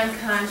land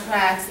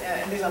contracts,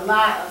 and there's a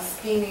lot of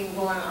scheming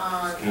going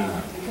on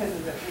because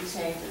of the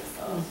changes.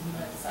 So I'm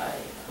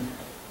sorry.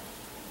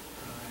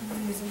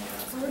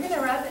 So we're going to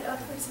wrap it up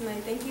for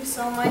tonight. Thank you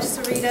so much,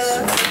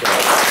 Sarida.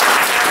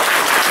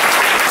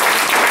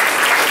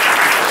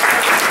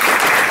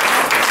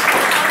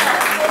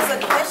 A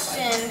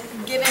question,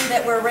 given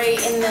that we're right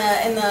in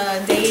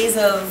the days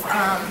of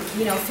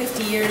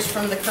 50 years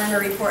from the Kerner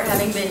Report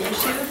having been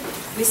issued.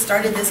 We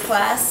started this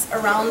class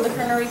around the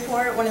Kerner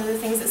Report. One of the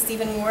things that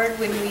Stephen Ward,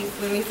 when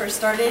we first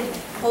started,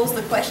 posed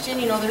the question.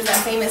 There's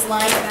that famous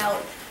line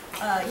about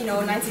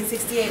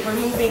 1968. We're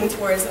moving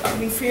towards.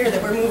 We fear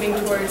that we're moving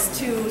towards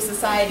two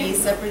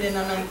societies, separate and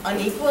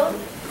unequal.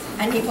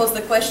 And he posed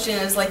the question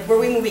as like, were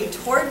we moving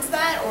towards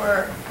that,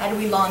 or had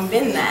we long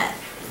been that?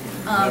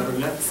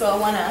 So I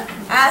want to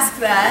ask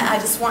that. I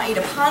just want you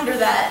to ponder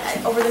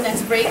that over the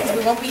next break, because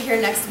we won't be here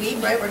next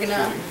week, right? We're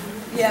gonna,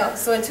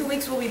 so in 2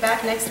 weeks we'll be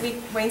back next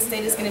week. Wayne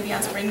State is going to be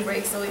on spring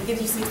break, so it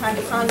gives you some time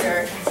to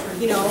ponder.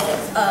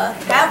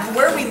 Have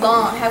we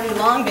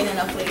long been in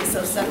a place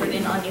of separate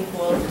and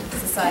unequal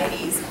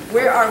societies?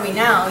 Where are we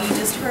now? You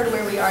just heard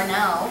where we are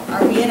now.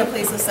 Are we in a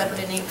place of separate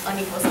and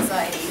unequal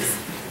societies?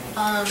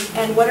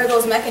 And what are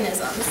those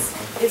mechanisms?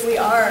 If we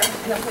are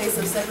in a place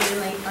of separate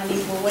and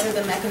unequal, what are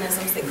the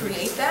mechanisms that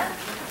create that?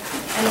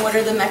 And what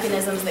are the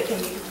mechanisms that can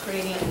be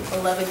creating a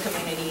beloved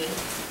community,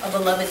 a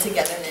beloved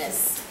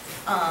togetherness,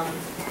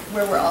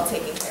 where we're all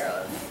taken care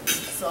of?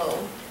 So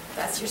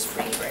that's your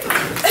spring break.